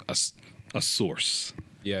like a source.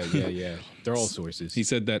 Yeah. They're all sources. He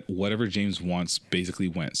said that whatever James wants basically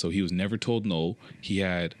went. So he was never told no. He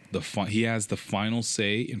has the final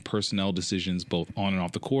say in personnel decisions both on and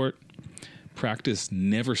off the court. Practice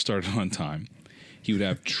never started on time. He would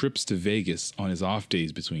have trips to Vegas on his off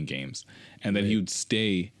days between games, and then he would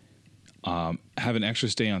stay. Have an extra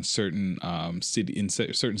stay on certain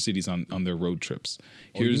certain cities on their road trips.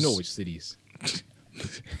 You know which cities?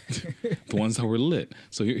 The ones that were lit.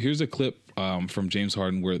 So here's a clip from James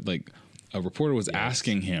Harden where like a reporter was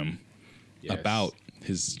asking him about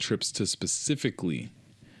his trips to specifically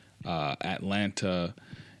Atlanta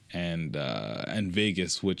and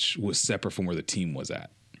Vegas, which was separate from where the team was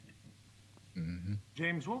at. Mm-hmm.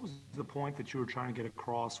 James, what was the point that you were trying to get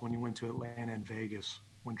across when you went to Atlanta and Vegas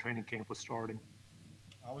when training camp was starting?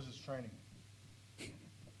 I was just training.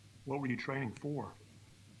 What were you training for?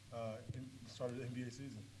 Started the NBA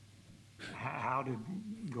season. How did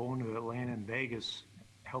going to Atlanta and Vegas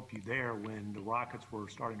help you there when the Rockets were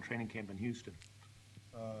starting training camp in Houston?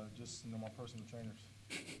 Just my personal trainers.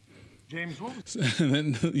 James, what was...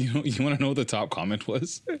 And then you want to know what the top comment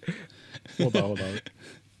was? Hold on.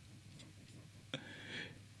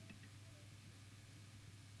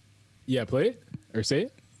 Yeah, play it or say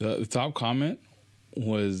it. The top comment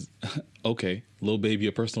was, "Okay, little baby,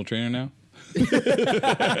 a personal trainer now."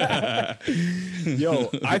 Yo,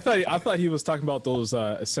 I thought he was talking about those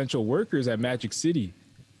essential workers at Magic City.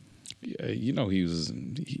 Yeah, you know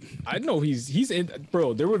I know he's in,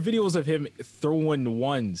 bro. There were videos of him throwing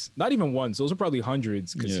ones, not even ones. Those are probably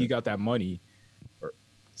hundreds because he got that money.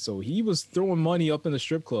 So he was throwing money up in the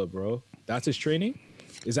strip club, bro. That's his training.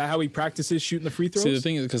 Is that how he practices shooting the free throws? See, the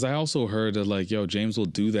thing is, because I also heard that, like, yo, James will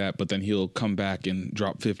do that, but then he'll come back and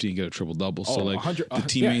drop 50 and get a triple-double. So, like, the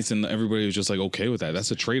teammates and everybody was just, like, okay with that.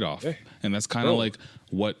 That's a trade-off. Yeah. And that's kind of like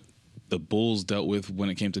what the Bulls dealt with when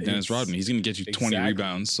it came to Dennis Rodman. He's going to get you 20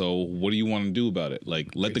 rebounds, so what do you want to do about it? Like,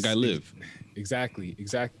 let the guy live. Exactly.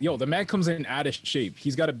 Yo, the man comes in out of shape.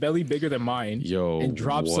 He's got a belly bigger than mine. And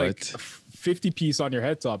drops, like, a 50-piece on your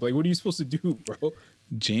head top. Like, what are you supposed to do, bro?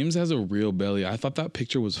 James has a real belly. I thought that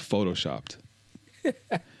picture was photoshopped.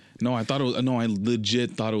 No, I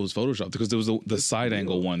legit thought it was photoshopped because there was the side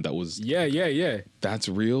angle one that was. Yeah. That's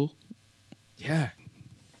real. Yeah.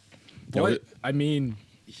 But I mean,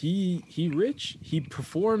 he rich. He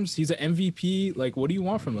performs. He's an MVP. Like, what do you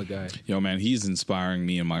want from the guy? Yo, man, he's inspiring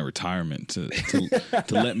me in my retirement to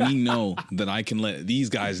let me know that I can let these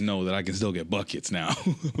guys know that I can still get buckets now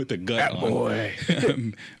with the gut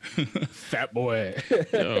on. Fat boy.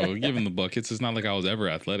 Yo, give him the buckets. It's not like I was ever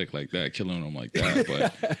athletic like that, killing them like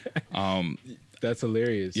that. But That's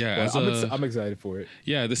hilarious. Yeah, I'm excited for it.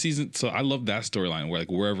 Yeah, the season. So I love that storyline where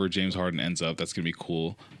like wherever James Harden ends up, that's gonna be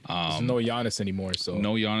cool. There's no Giannis anymore, so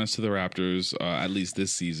no Giannis to the Raptors. At least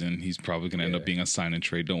this season, he's probably gonna end up being a sign and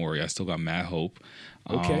trade. Don't worry, I still got mad hope.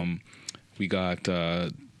 Okay. We got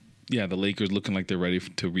the Lakers looking like they're ready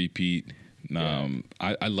to repeat.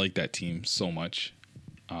 I like that team so much.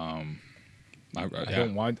 I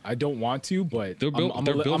don't want to, but they're built.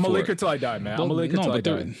 I'm a Laker till I die, man. I'm a Laker till I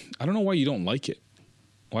die. I don't know why you don't like it.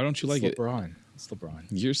 Why don't you like it? It's LeBron.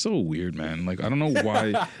 You're so weird, man. Like I don't know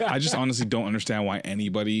why. I just honestly don't understand why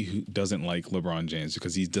anybody who doesn't like LeBron James,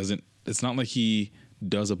 because he doesn't. It's not like he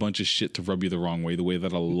does a bunch of shit to rub you the wrong way, the way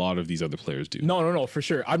that a lot of these other players do. No, for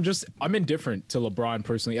sure. I'm indifferent to LeBron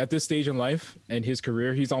personally at this stage in life and his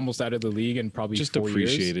career. He's almost out of the league in probably just 4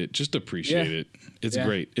 appreciate years. it. Just appreciate it. It's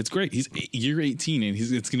great. It's great. He's year 18 and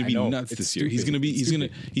it's going to be nuts this year.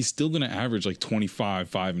 He's still going to average like 25,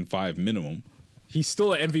 5 and 5 minimum. He's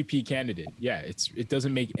still an MVP candidate. Yeah, it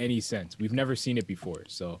doesn't make any sense. We've never seen it before.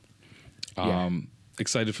 So,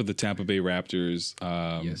 excited for the Tampa Bay Raptors.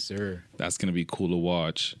 Yes, sir. That's going to be cool to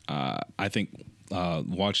watch. I think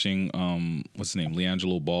watching what's his name,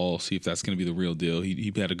 LiAngelo Ball, see if that's going to be the real deal.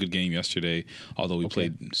 He had a good game yesterday, although he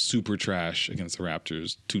played super trash against the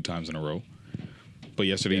Raptors 2 times in a row. But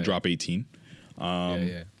yesterday he dropped 18.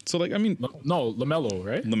 So like, I mean, no, LaMelo,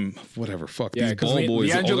 right? Whatever. Fuck these ball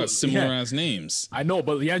boys all got similar ass names. I know,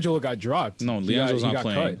 but LiAngelo got dropped. No, LiAngelo's not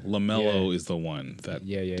playing. LaMelo is the one that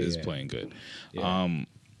is playing good.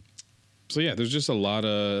 So yeah, there's just a lot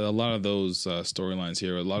of those storylines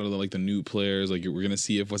here. A lot of the new players. Like we're gonna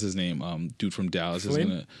see if what's his name, dude from Dallas is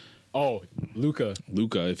gonna. Oh, Luka,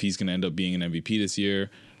 if he's gonna end up being an MVP this year.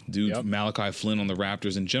 Dude, Malachi Flynn on the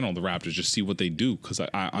Raptors in general. The Raptors, just see what they do, because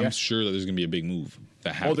I'm sure that there's gonna be a big move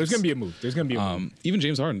that happens. Oh, there's gonna be a move. Even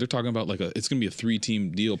James Harden, they're talking about it's gonna be a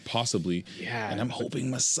 3-team deal possibly. Yeah, and I'm hoping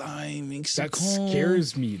Masai makes that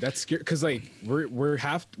scares me. That's scary because like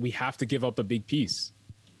we have to give up a big piece.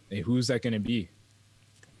 Hey, who's that gonna be?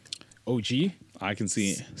 OG? I can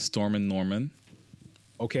see Stormin Norman.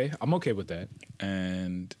 Okay, I'm okay with that.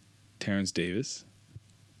 And Terrence Davis.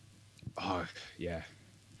 Oh yeah.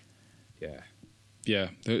 Yeah,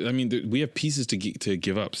 I mean, we have pieces to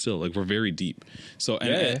give up still. Like we're very deep. So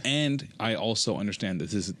and I also understand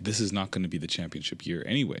that this is not going to be the championship year,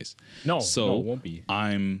 anyways. No, it won't be.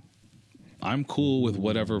 I'm cool with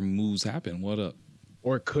whatever moves happen. What up?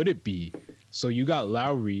 Or could it be? So you got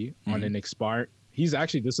Lowry on an expired.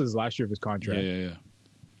 This is last year of his contract. Yeah.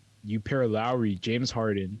 You pair Lowry, James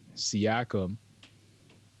Harden, Siakam,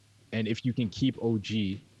 and if you can keep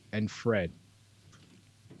OG and Fred.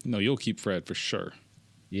 No, you'll keep Fred for sure.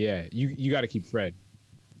 Yeah, you got to keep Fred.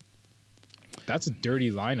 That's a dirty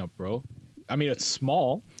lineup, bro. I mean, it's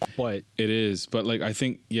small, but it is. But like, I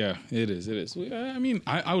think, yeah, it is. It is. I mean,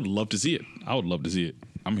 I would love to see it.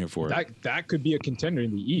 I'm here for it. That could be a contender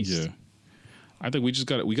in the East. Yeah. I think we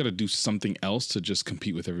got to do something else to just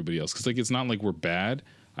compete with everybody else. Because like, it's not like we're bad.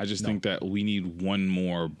 I just think that we need one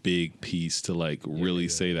more big piece to like really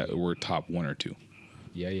say that we're top 1 or 2.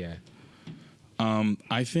 Yeah.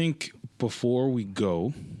 I think before we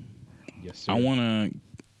go, yes, sir. I want to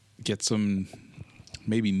get some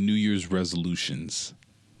maybe New Year's resolutions.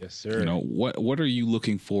 Yes, sir. You know, what are you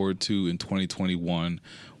looking forward to in 2021?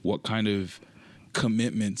 What kind of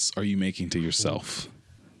commitments are you making to yourself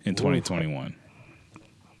in 2021?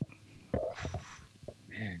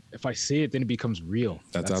 Man, if I say it, then it becomes real.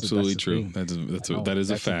 That's absolutely true. That is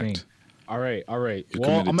a fact. All right.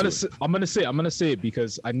 Well, I'm gonna say it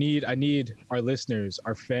because I need our listeners,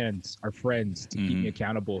 our fans, our friends to keep me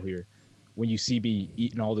accountable here. When you see me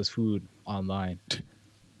eating all this food online,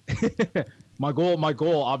 my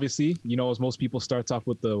goal, obviously, as most people, starts off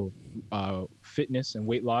with the fitness and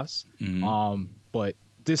weight loss. But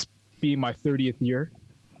this being my 30th year,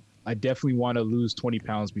 I definitely want to lose 20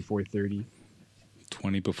 pounds before 30.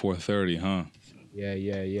 20 before 30, huh? Yeah.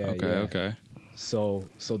 Okay. So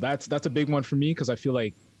that's a big one for me because I feel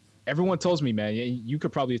like everyone tells me, man, you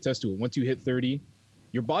could probably attest to it. Once you hit 30,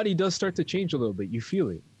 your body does start to change a little bit. You feel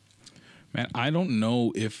it. Man, I don't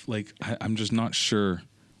know if I'm just not sure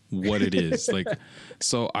what it is.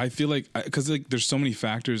 So I feel like because there's so many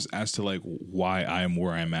factors as to why I am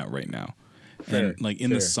where I'm at right now. Fair, and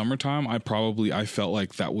in the summertime, I felt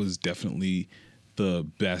like that was definitely the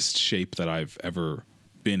best shape that I've ever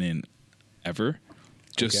been in ever.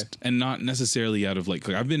 And not necessarily out of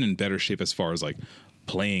I've been in better shape as far as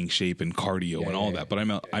playing shape and cardio and all that. But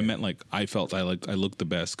I meant I felt I looked the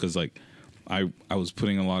best because I was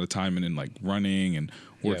putting a lot of time in running and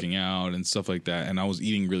working out and stuff like that. And I was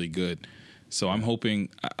eating really good. So I'm hoping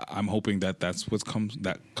that that's what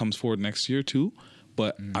comes forward next year too.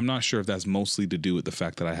 But I'm not sure if that's mostly to do with the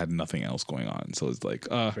fact that I had nothing else going on. So it's like,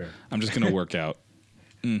 I'm just going to work out.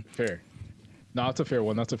 Fair. No, that's a fair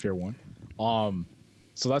one.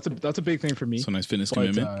 So that's a big thing for me. So nice fitness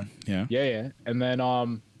commitment. Yeah. And then I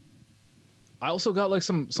also got like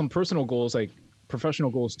some personal goals, like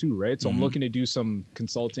professional goals too, right? So I'm looking to do some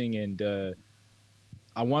consulting, and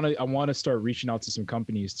I want to start reaching out to some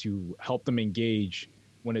companies to help them engage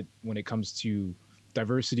when it comes to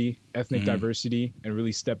diversity, ethnic diversity, and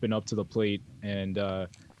really stepping up to the plate and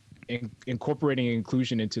incorporating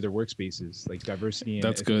inclusion into their workspaces, like diversity and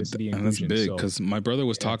that's good, ethnicity and that's big because my brother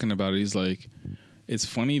was talking about it. He's like, it's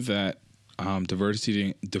funny that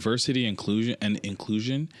diversity,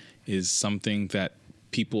 inclusion is something that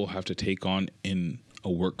people have to take on in a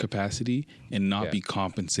work capacity and not be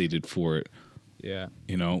compensated for it. Yeah,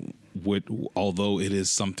 you know, although it is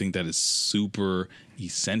something that is super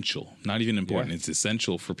essential, not even important, it's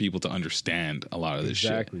essential for people to understand a lot of this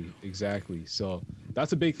shit. Exactly. So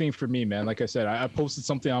that's a big thing for me, man. Like I said, I posted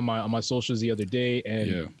something on my socials the other day,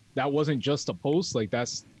 and that wasn't just a post. Like,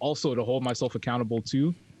 that's also to hold myself accountable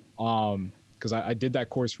too, because I did that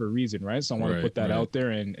course for a reason, right? So I want to put that out there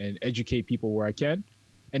and educate people where I can.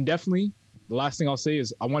 And definitely, the last thing I'll say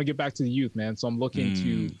is I want to get back to the youth, man. So I'm looking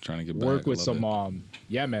to work with some,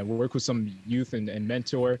 we'll work with some youth and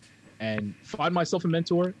mentor, and find myself a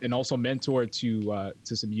mentor, and also mentor to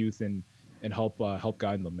some youth and help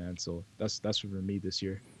guide them, man. So that's for me this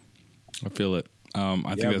year. I feel it.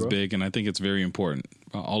 I think that's big, and I think it's very important.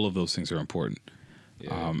 All of those things are important.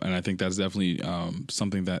 And I think that's definitely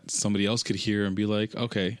something that somebody else could hear and be like,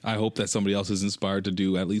 okay, I hope that somebody else is inspired to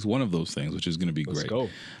do at least one of those things, which is going to be great.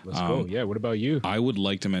 Let's go. Yeah. What about you? I would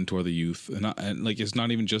like to mentor the youth, and like, it's not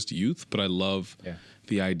even just youth, but I love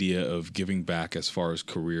the idea of giving back as far as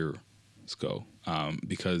careers go.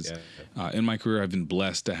 Because in my career, I've been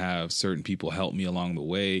blessed to have certain people help me along the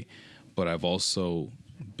way, but I've also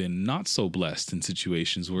been not so blessed in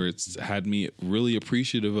situations where it's had me really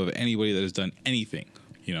appreciative of anybody that has done anything,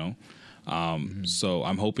 you know? So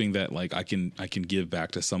I'm hoping that like I can give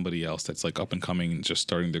back to somebody else that's like up and coming and just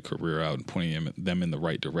starting their career out and pointing them in the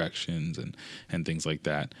right directions and things like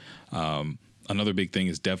that. Another big thing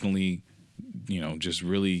is definitely, you know, just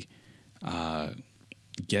really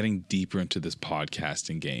getting deeper into this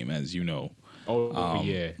podcasting game, as you know.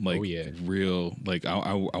 Real, like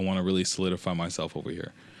I want to really solidify myself over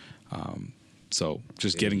here. So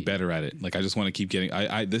just getting better at it. Like, I just want to keep getting,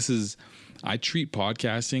 I treat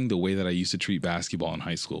podcasting the way that I used to treat basketball in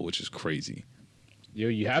high school, which is crazy.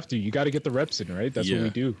 You have to, you got to get the reps in, right? That's what we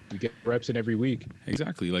do. We get reps in every week.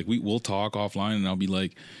 Exactly. Like we'll talk offline, and I'll be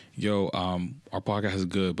like, yo, our podcast is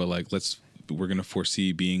good, but like, we're going to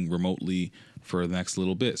foresee being remotely for the next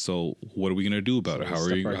little bit. So what are we going to do about it? How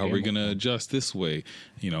are we going to adjust this way?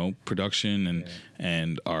 You know, production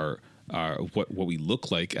and our what we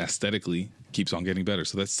look like aesthetically keeps on getting better.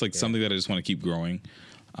 So that's like something that I just want to keep growing.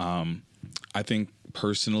 I think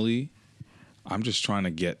personally, I'm just trying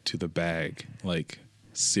to get to the bag, like,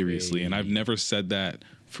 seriously. And I've never said that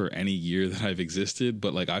for any year that I've existed,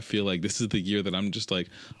 but like, I feel like this is the year that I'm just like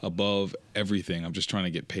above everything. I'm just trying to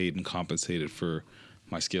get paid and compensated for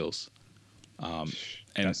my skills. And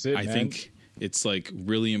I think it's like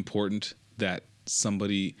really important that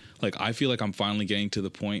somebody, like, I feel like I'm finally getting to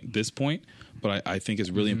this point, but I think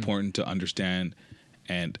it's really important to understand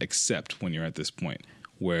and accept when you're at this point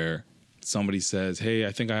where somebody says, hey,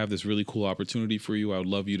 I think I have this really cool opportunity for you. I would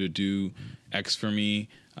love you to do X for me.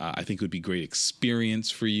 I think it would be great experience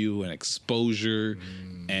for you and exposure,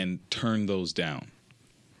 and turn those down.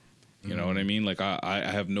 You know what I mean? Like, I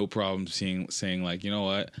have no problem saying like, you know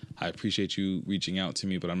what, I appreciate you reaching out to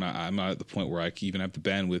me, but I'm not at the point where I even have the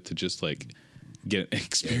bandwidth to just like get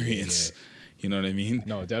experience. You know what I mean?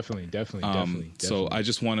 No, definitely. So I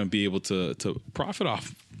just want to be able to profit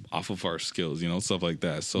off of our skills, you know, stuff like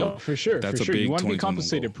that. So no, for sure, that's a big. You want to be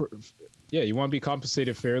compensated. You want to be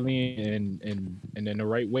compensated fairly and in the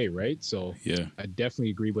right way, right? So I definitely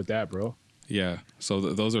agree with that, bro. Yeah. So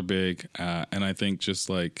those are big, and I think just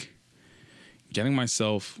like getting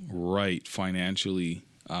myself right financially,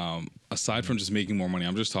 aside from just making more money,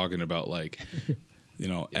 I'm just talking about like, you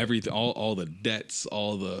know, everything, all the debts,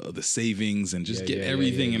 all the savings, and just get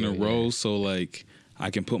everything in a row. So like I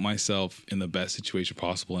can put myself in the best situation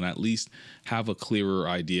possible and at least have a clearer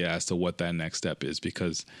idea as to what that next step is,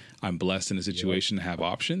 because I'm blessed in a situation to have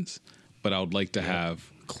options, but I would like to have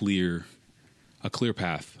a clear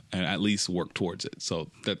path and at least work towards it. So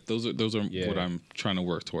those are what I'm trying to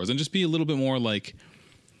work towards, and just be a little bit more like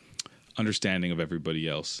understanding of everybody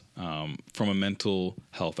else, from a mental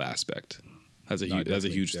health aspect. That's a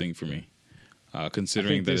huge thing for me.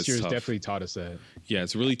 Considering that this it's year's tough. definitely taught us that. Yeah,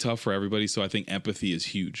 it's really tough for everybody. So I think empathy is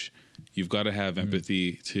huge. You've got to have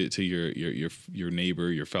empathy to your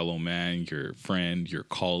neighbor, your fellow man, your friend, your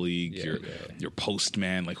colleague, your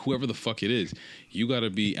postman, like whoever the fuck it is. You got to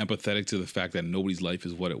be empathetic to the fact that nobody's life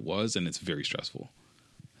is what it was, and it's very stressful.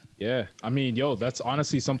 Yeah, I mean, that's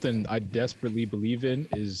honestly something I desperately believe in.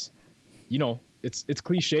 Is, it's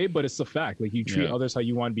cliche, but it's a fact. Like you treat others how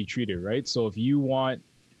you want to be treated, right? So if you want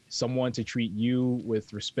someone to treat you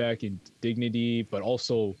with respect and dignity, but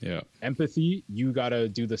also empathy, you got to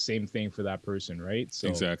do the same thing for that person, right? So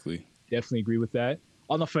exactly. Definitely agree with that.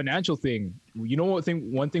 On the financial thing, one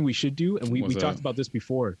thing we should do, and we talked about this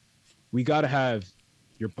before, we got to have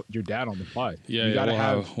your dad on the pod. Yeah, we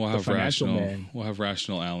gotta we'll have Rational man. We'll have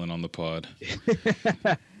Rational Allen on the pod.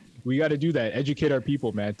 We got to do that. Educate our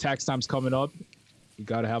people, man. Tax time's coming up. You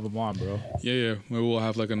gotta have them on, bro. Yeah. Maybe we'll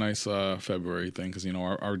have like a nice February thing because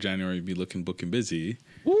our January be looking busy.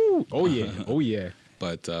 Woo! Oh yeah.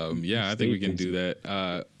 But I think we can do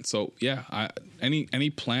that. So yeah, any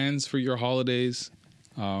plans for your holidays?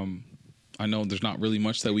 I know there's not really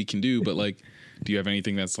much that we can do, but like, do you have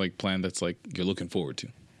anything that's like planned that's like you're looking forward to?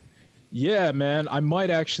 Yeah, man. I might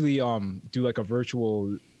actually do like a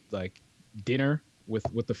virtual like dinner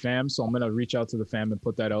with the fam. So I'm gonna reach out to the fam and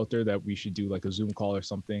put that out there that we should do like a Zoom call or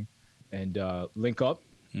something and link up.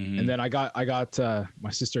 Mm-hmm. And then I got my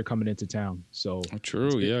sister coming into town. So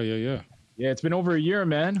true. Yeah. Yeah, it's been over a year,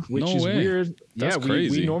 man, which is weird. That's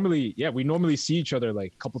crazy. We normally see each other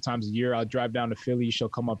like a couple times a year. I'll drive down to Philly, she'll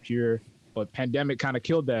come up here, but pandemic kind of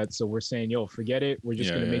killed that. So we're saying, forget it. We're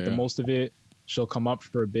just gonna make the most of it. She'll come up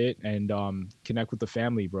for a bit and connect with the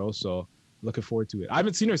family, bro. So looking forward to it. I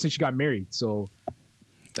haven't seen her since she got married, so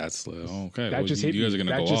that's okay. That just hit you guys are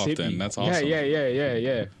gonna go off then. That's awesome.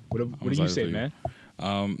 Yeah. What do you say, man?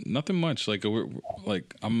 Nothing much. Like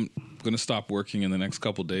I'm gonna stop working in the next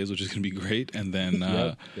couple days, which is gonna be great. And then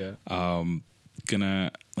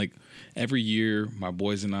gonna like every year, my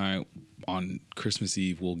boys and I on Christmas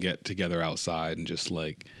Eve will get together outside and just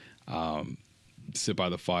like sit by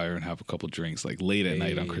the fire and have a couple drinks like late at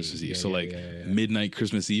night on Christmas Eve. Midnight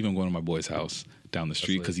Christmas Eve, I'm going to my boy's house down the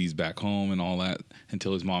street because he's back home and all that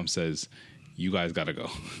until his mom says, you guys got to go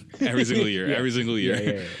every single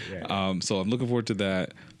year. So I'm looking forward to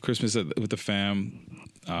that. Christmas with the fam,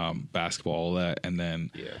 basketball, all that. And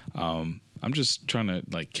then I'm just trying to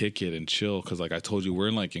like kick it and chill because like I told you, we're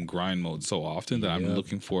in grind mode so often that I'm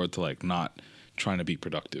looking forward to like not trying to be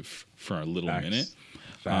productive for a little minute.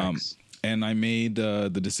 And I made the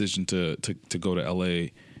decision to go to LA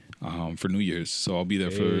for New Year's. So I'll be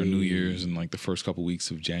there for New Year's and like the first couple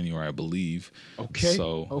weeks of January, I believe. Okay.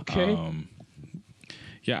 So,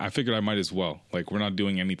 I figured I might as well. Like, we're not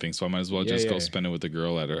doing anything, so I might as well just go spend it with the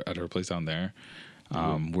girl at her place down there,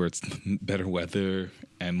 where it's better weather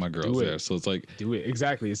and my girl's there. So it's like... Do it.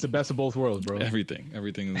 Exactly. It's the best of both worlds, bro. Everything,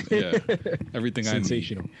 everything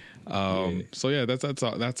Sensational. I need. So,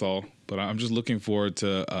 that's all. But I'm just looking forward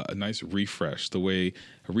to a nice refresh, a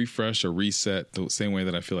reset, the same way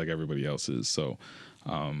that I feel like everybody else is. So,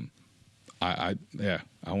 I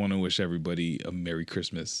want to wish everybody a Merry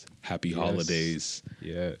Christmas, Happy Holidays,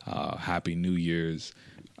 Happy New Year's.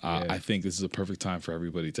 I think this is a perfect time for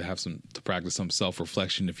everybody to practice some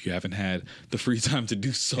self-reflection if you haven't had the free time to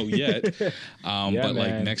do so yet. But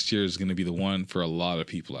like next year is going to be the one for a lot of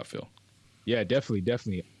people, I feel. Yeah,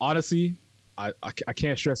 definitely. Honestly, I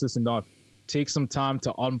can't stress this enough. Take some time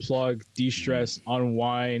to unplug, de-stress,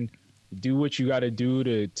 unwind, do what you got to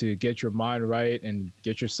do to get your mind right and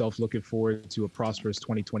get yourself looking forward to a prosperous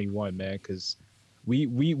 2021, man. Because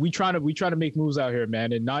we try to make moves out here,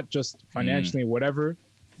 man, and not just financially, whatever.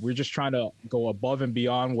 We're just trying to go above and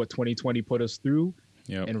beyond what 2020 put us through,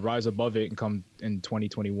 and rise above it and come in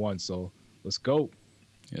 2021. So let's go.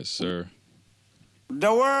 Yes, sir.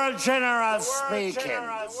 The world general speaking.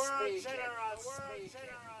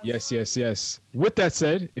 Yes. With that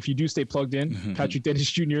said, if you do stay plugged in, Patrick Dennis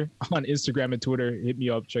Jr. on Instagram and Twitter, hit me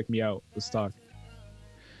up, check me out. Let's talk.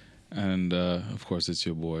 And of course, it's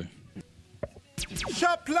your boy.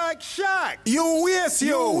 Shop like Shaq. You waste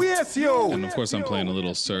you. And of course, I'm playing a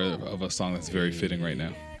little Sir of a song that's very fitting right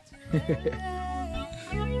now.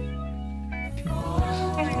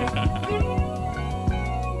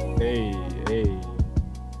 Hey.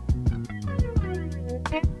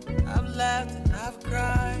 I've laughed and I've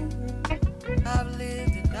cried, I've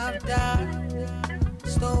lived and I've died,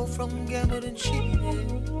 stole from, gambled and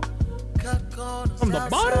cheated, cut corners from the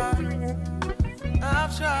bottom.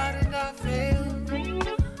 I've tried and I failed,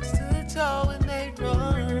 stood tall when they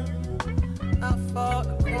run. I fought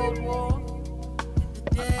a cold war in the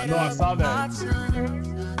I know I saw that.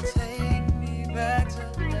 Take me back to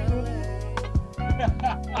LA.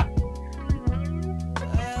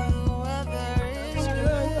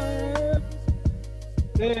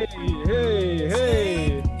 Hey, hey,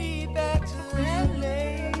 hey. Take me back to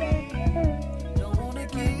LA. Don't wanna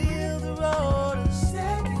give the road a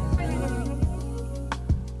second look.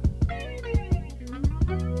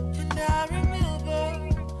 And I remember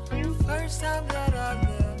the first time that I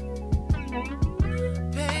left.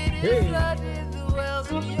 Pain and flooded the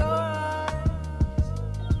wells of your eyes.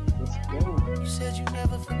 Let's go. You said you'd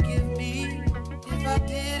never forgive me if I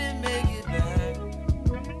didn't make it back.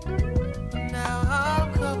 Now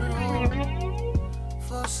I'm coming home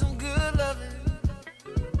for some good loving.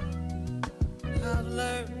 I've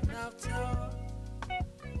learned, I've taught.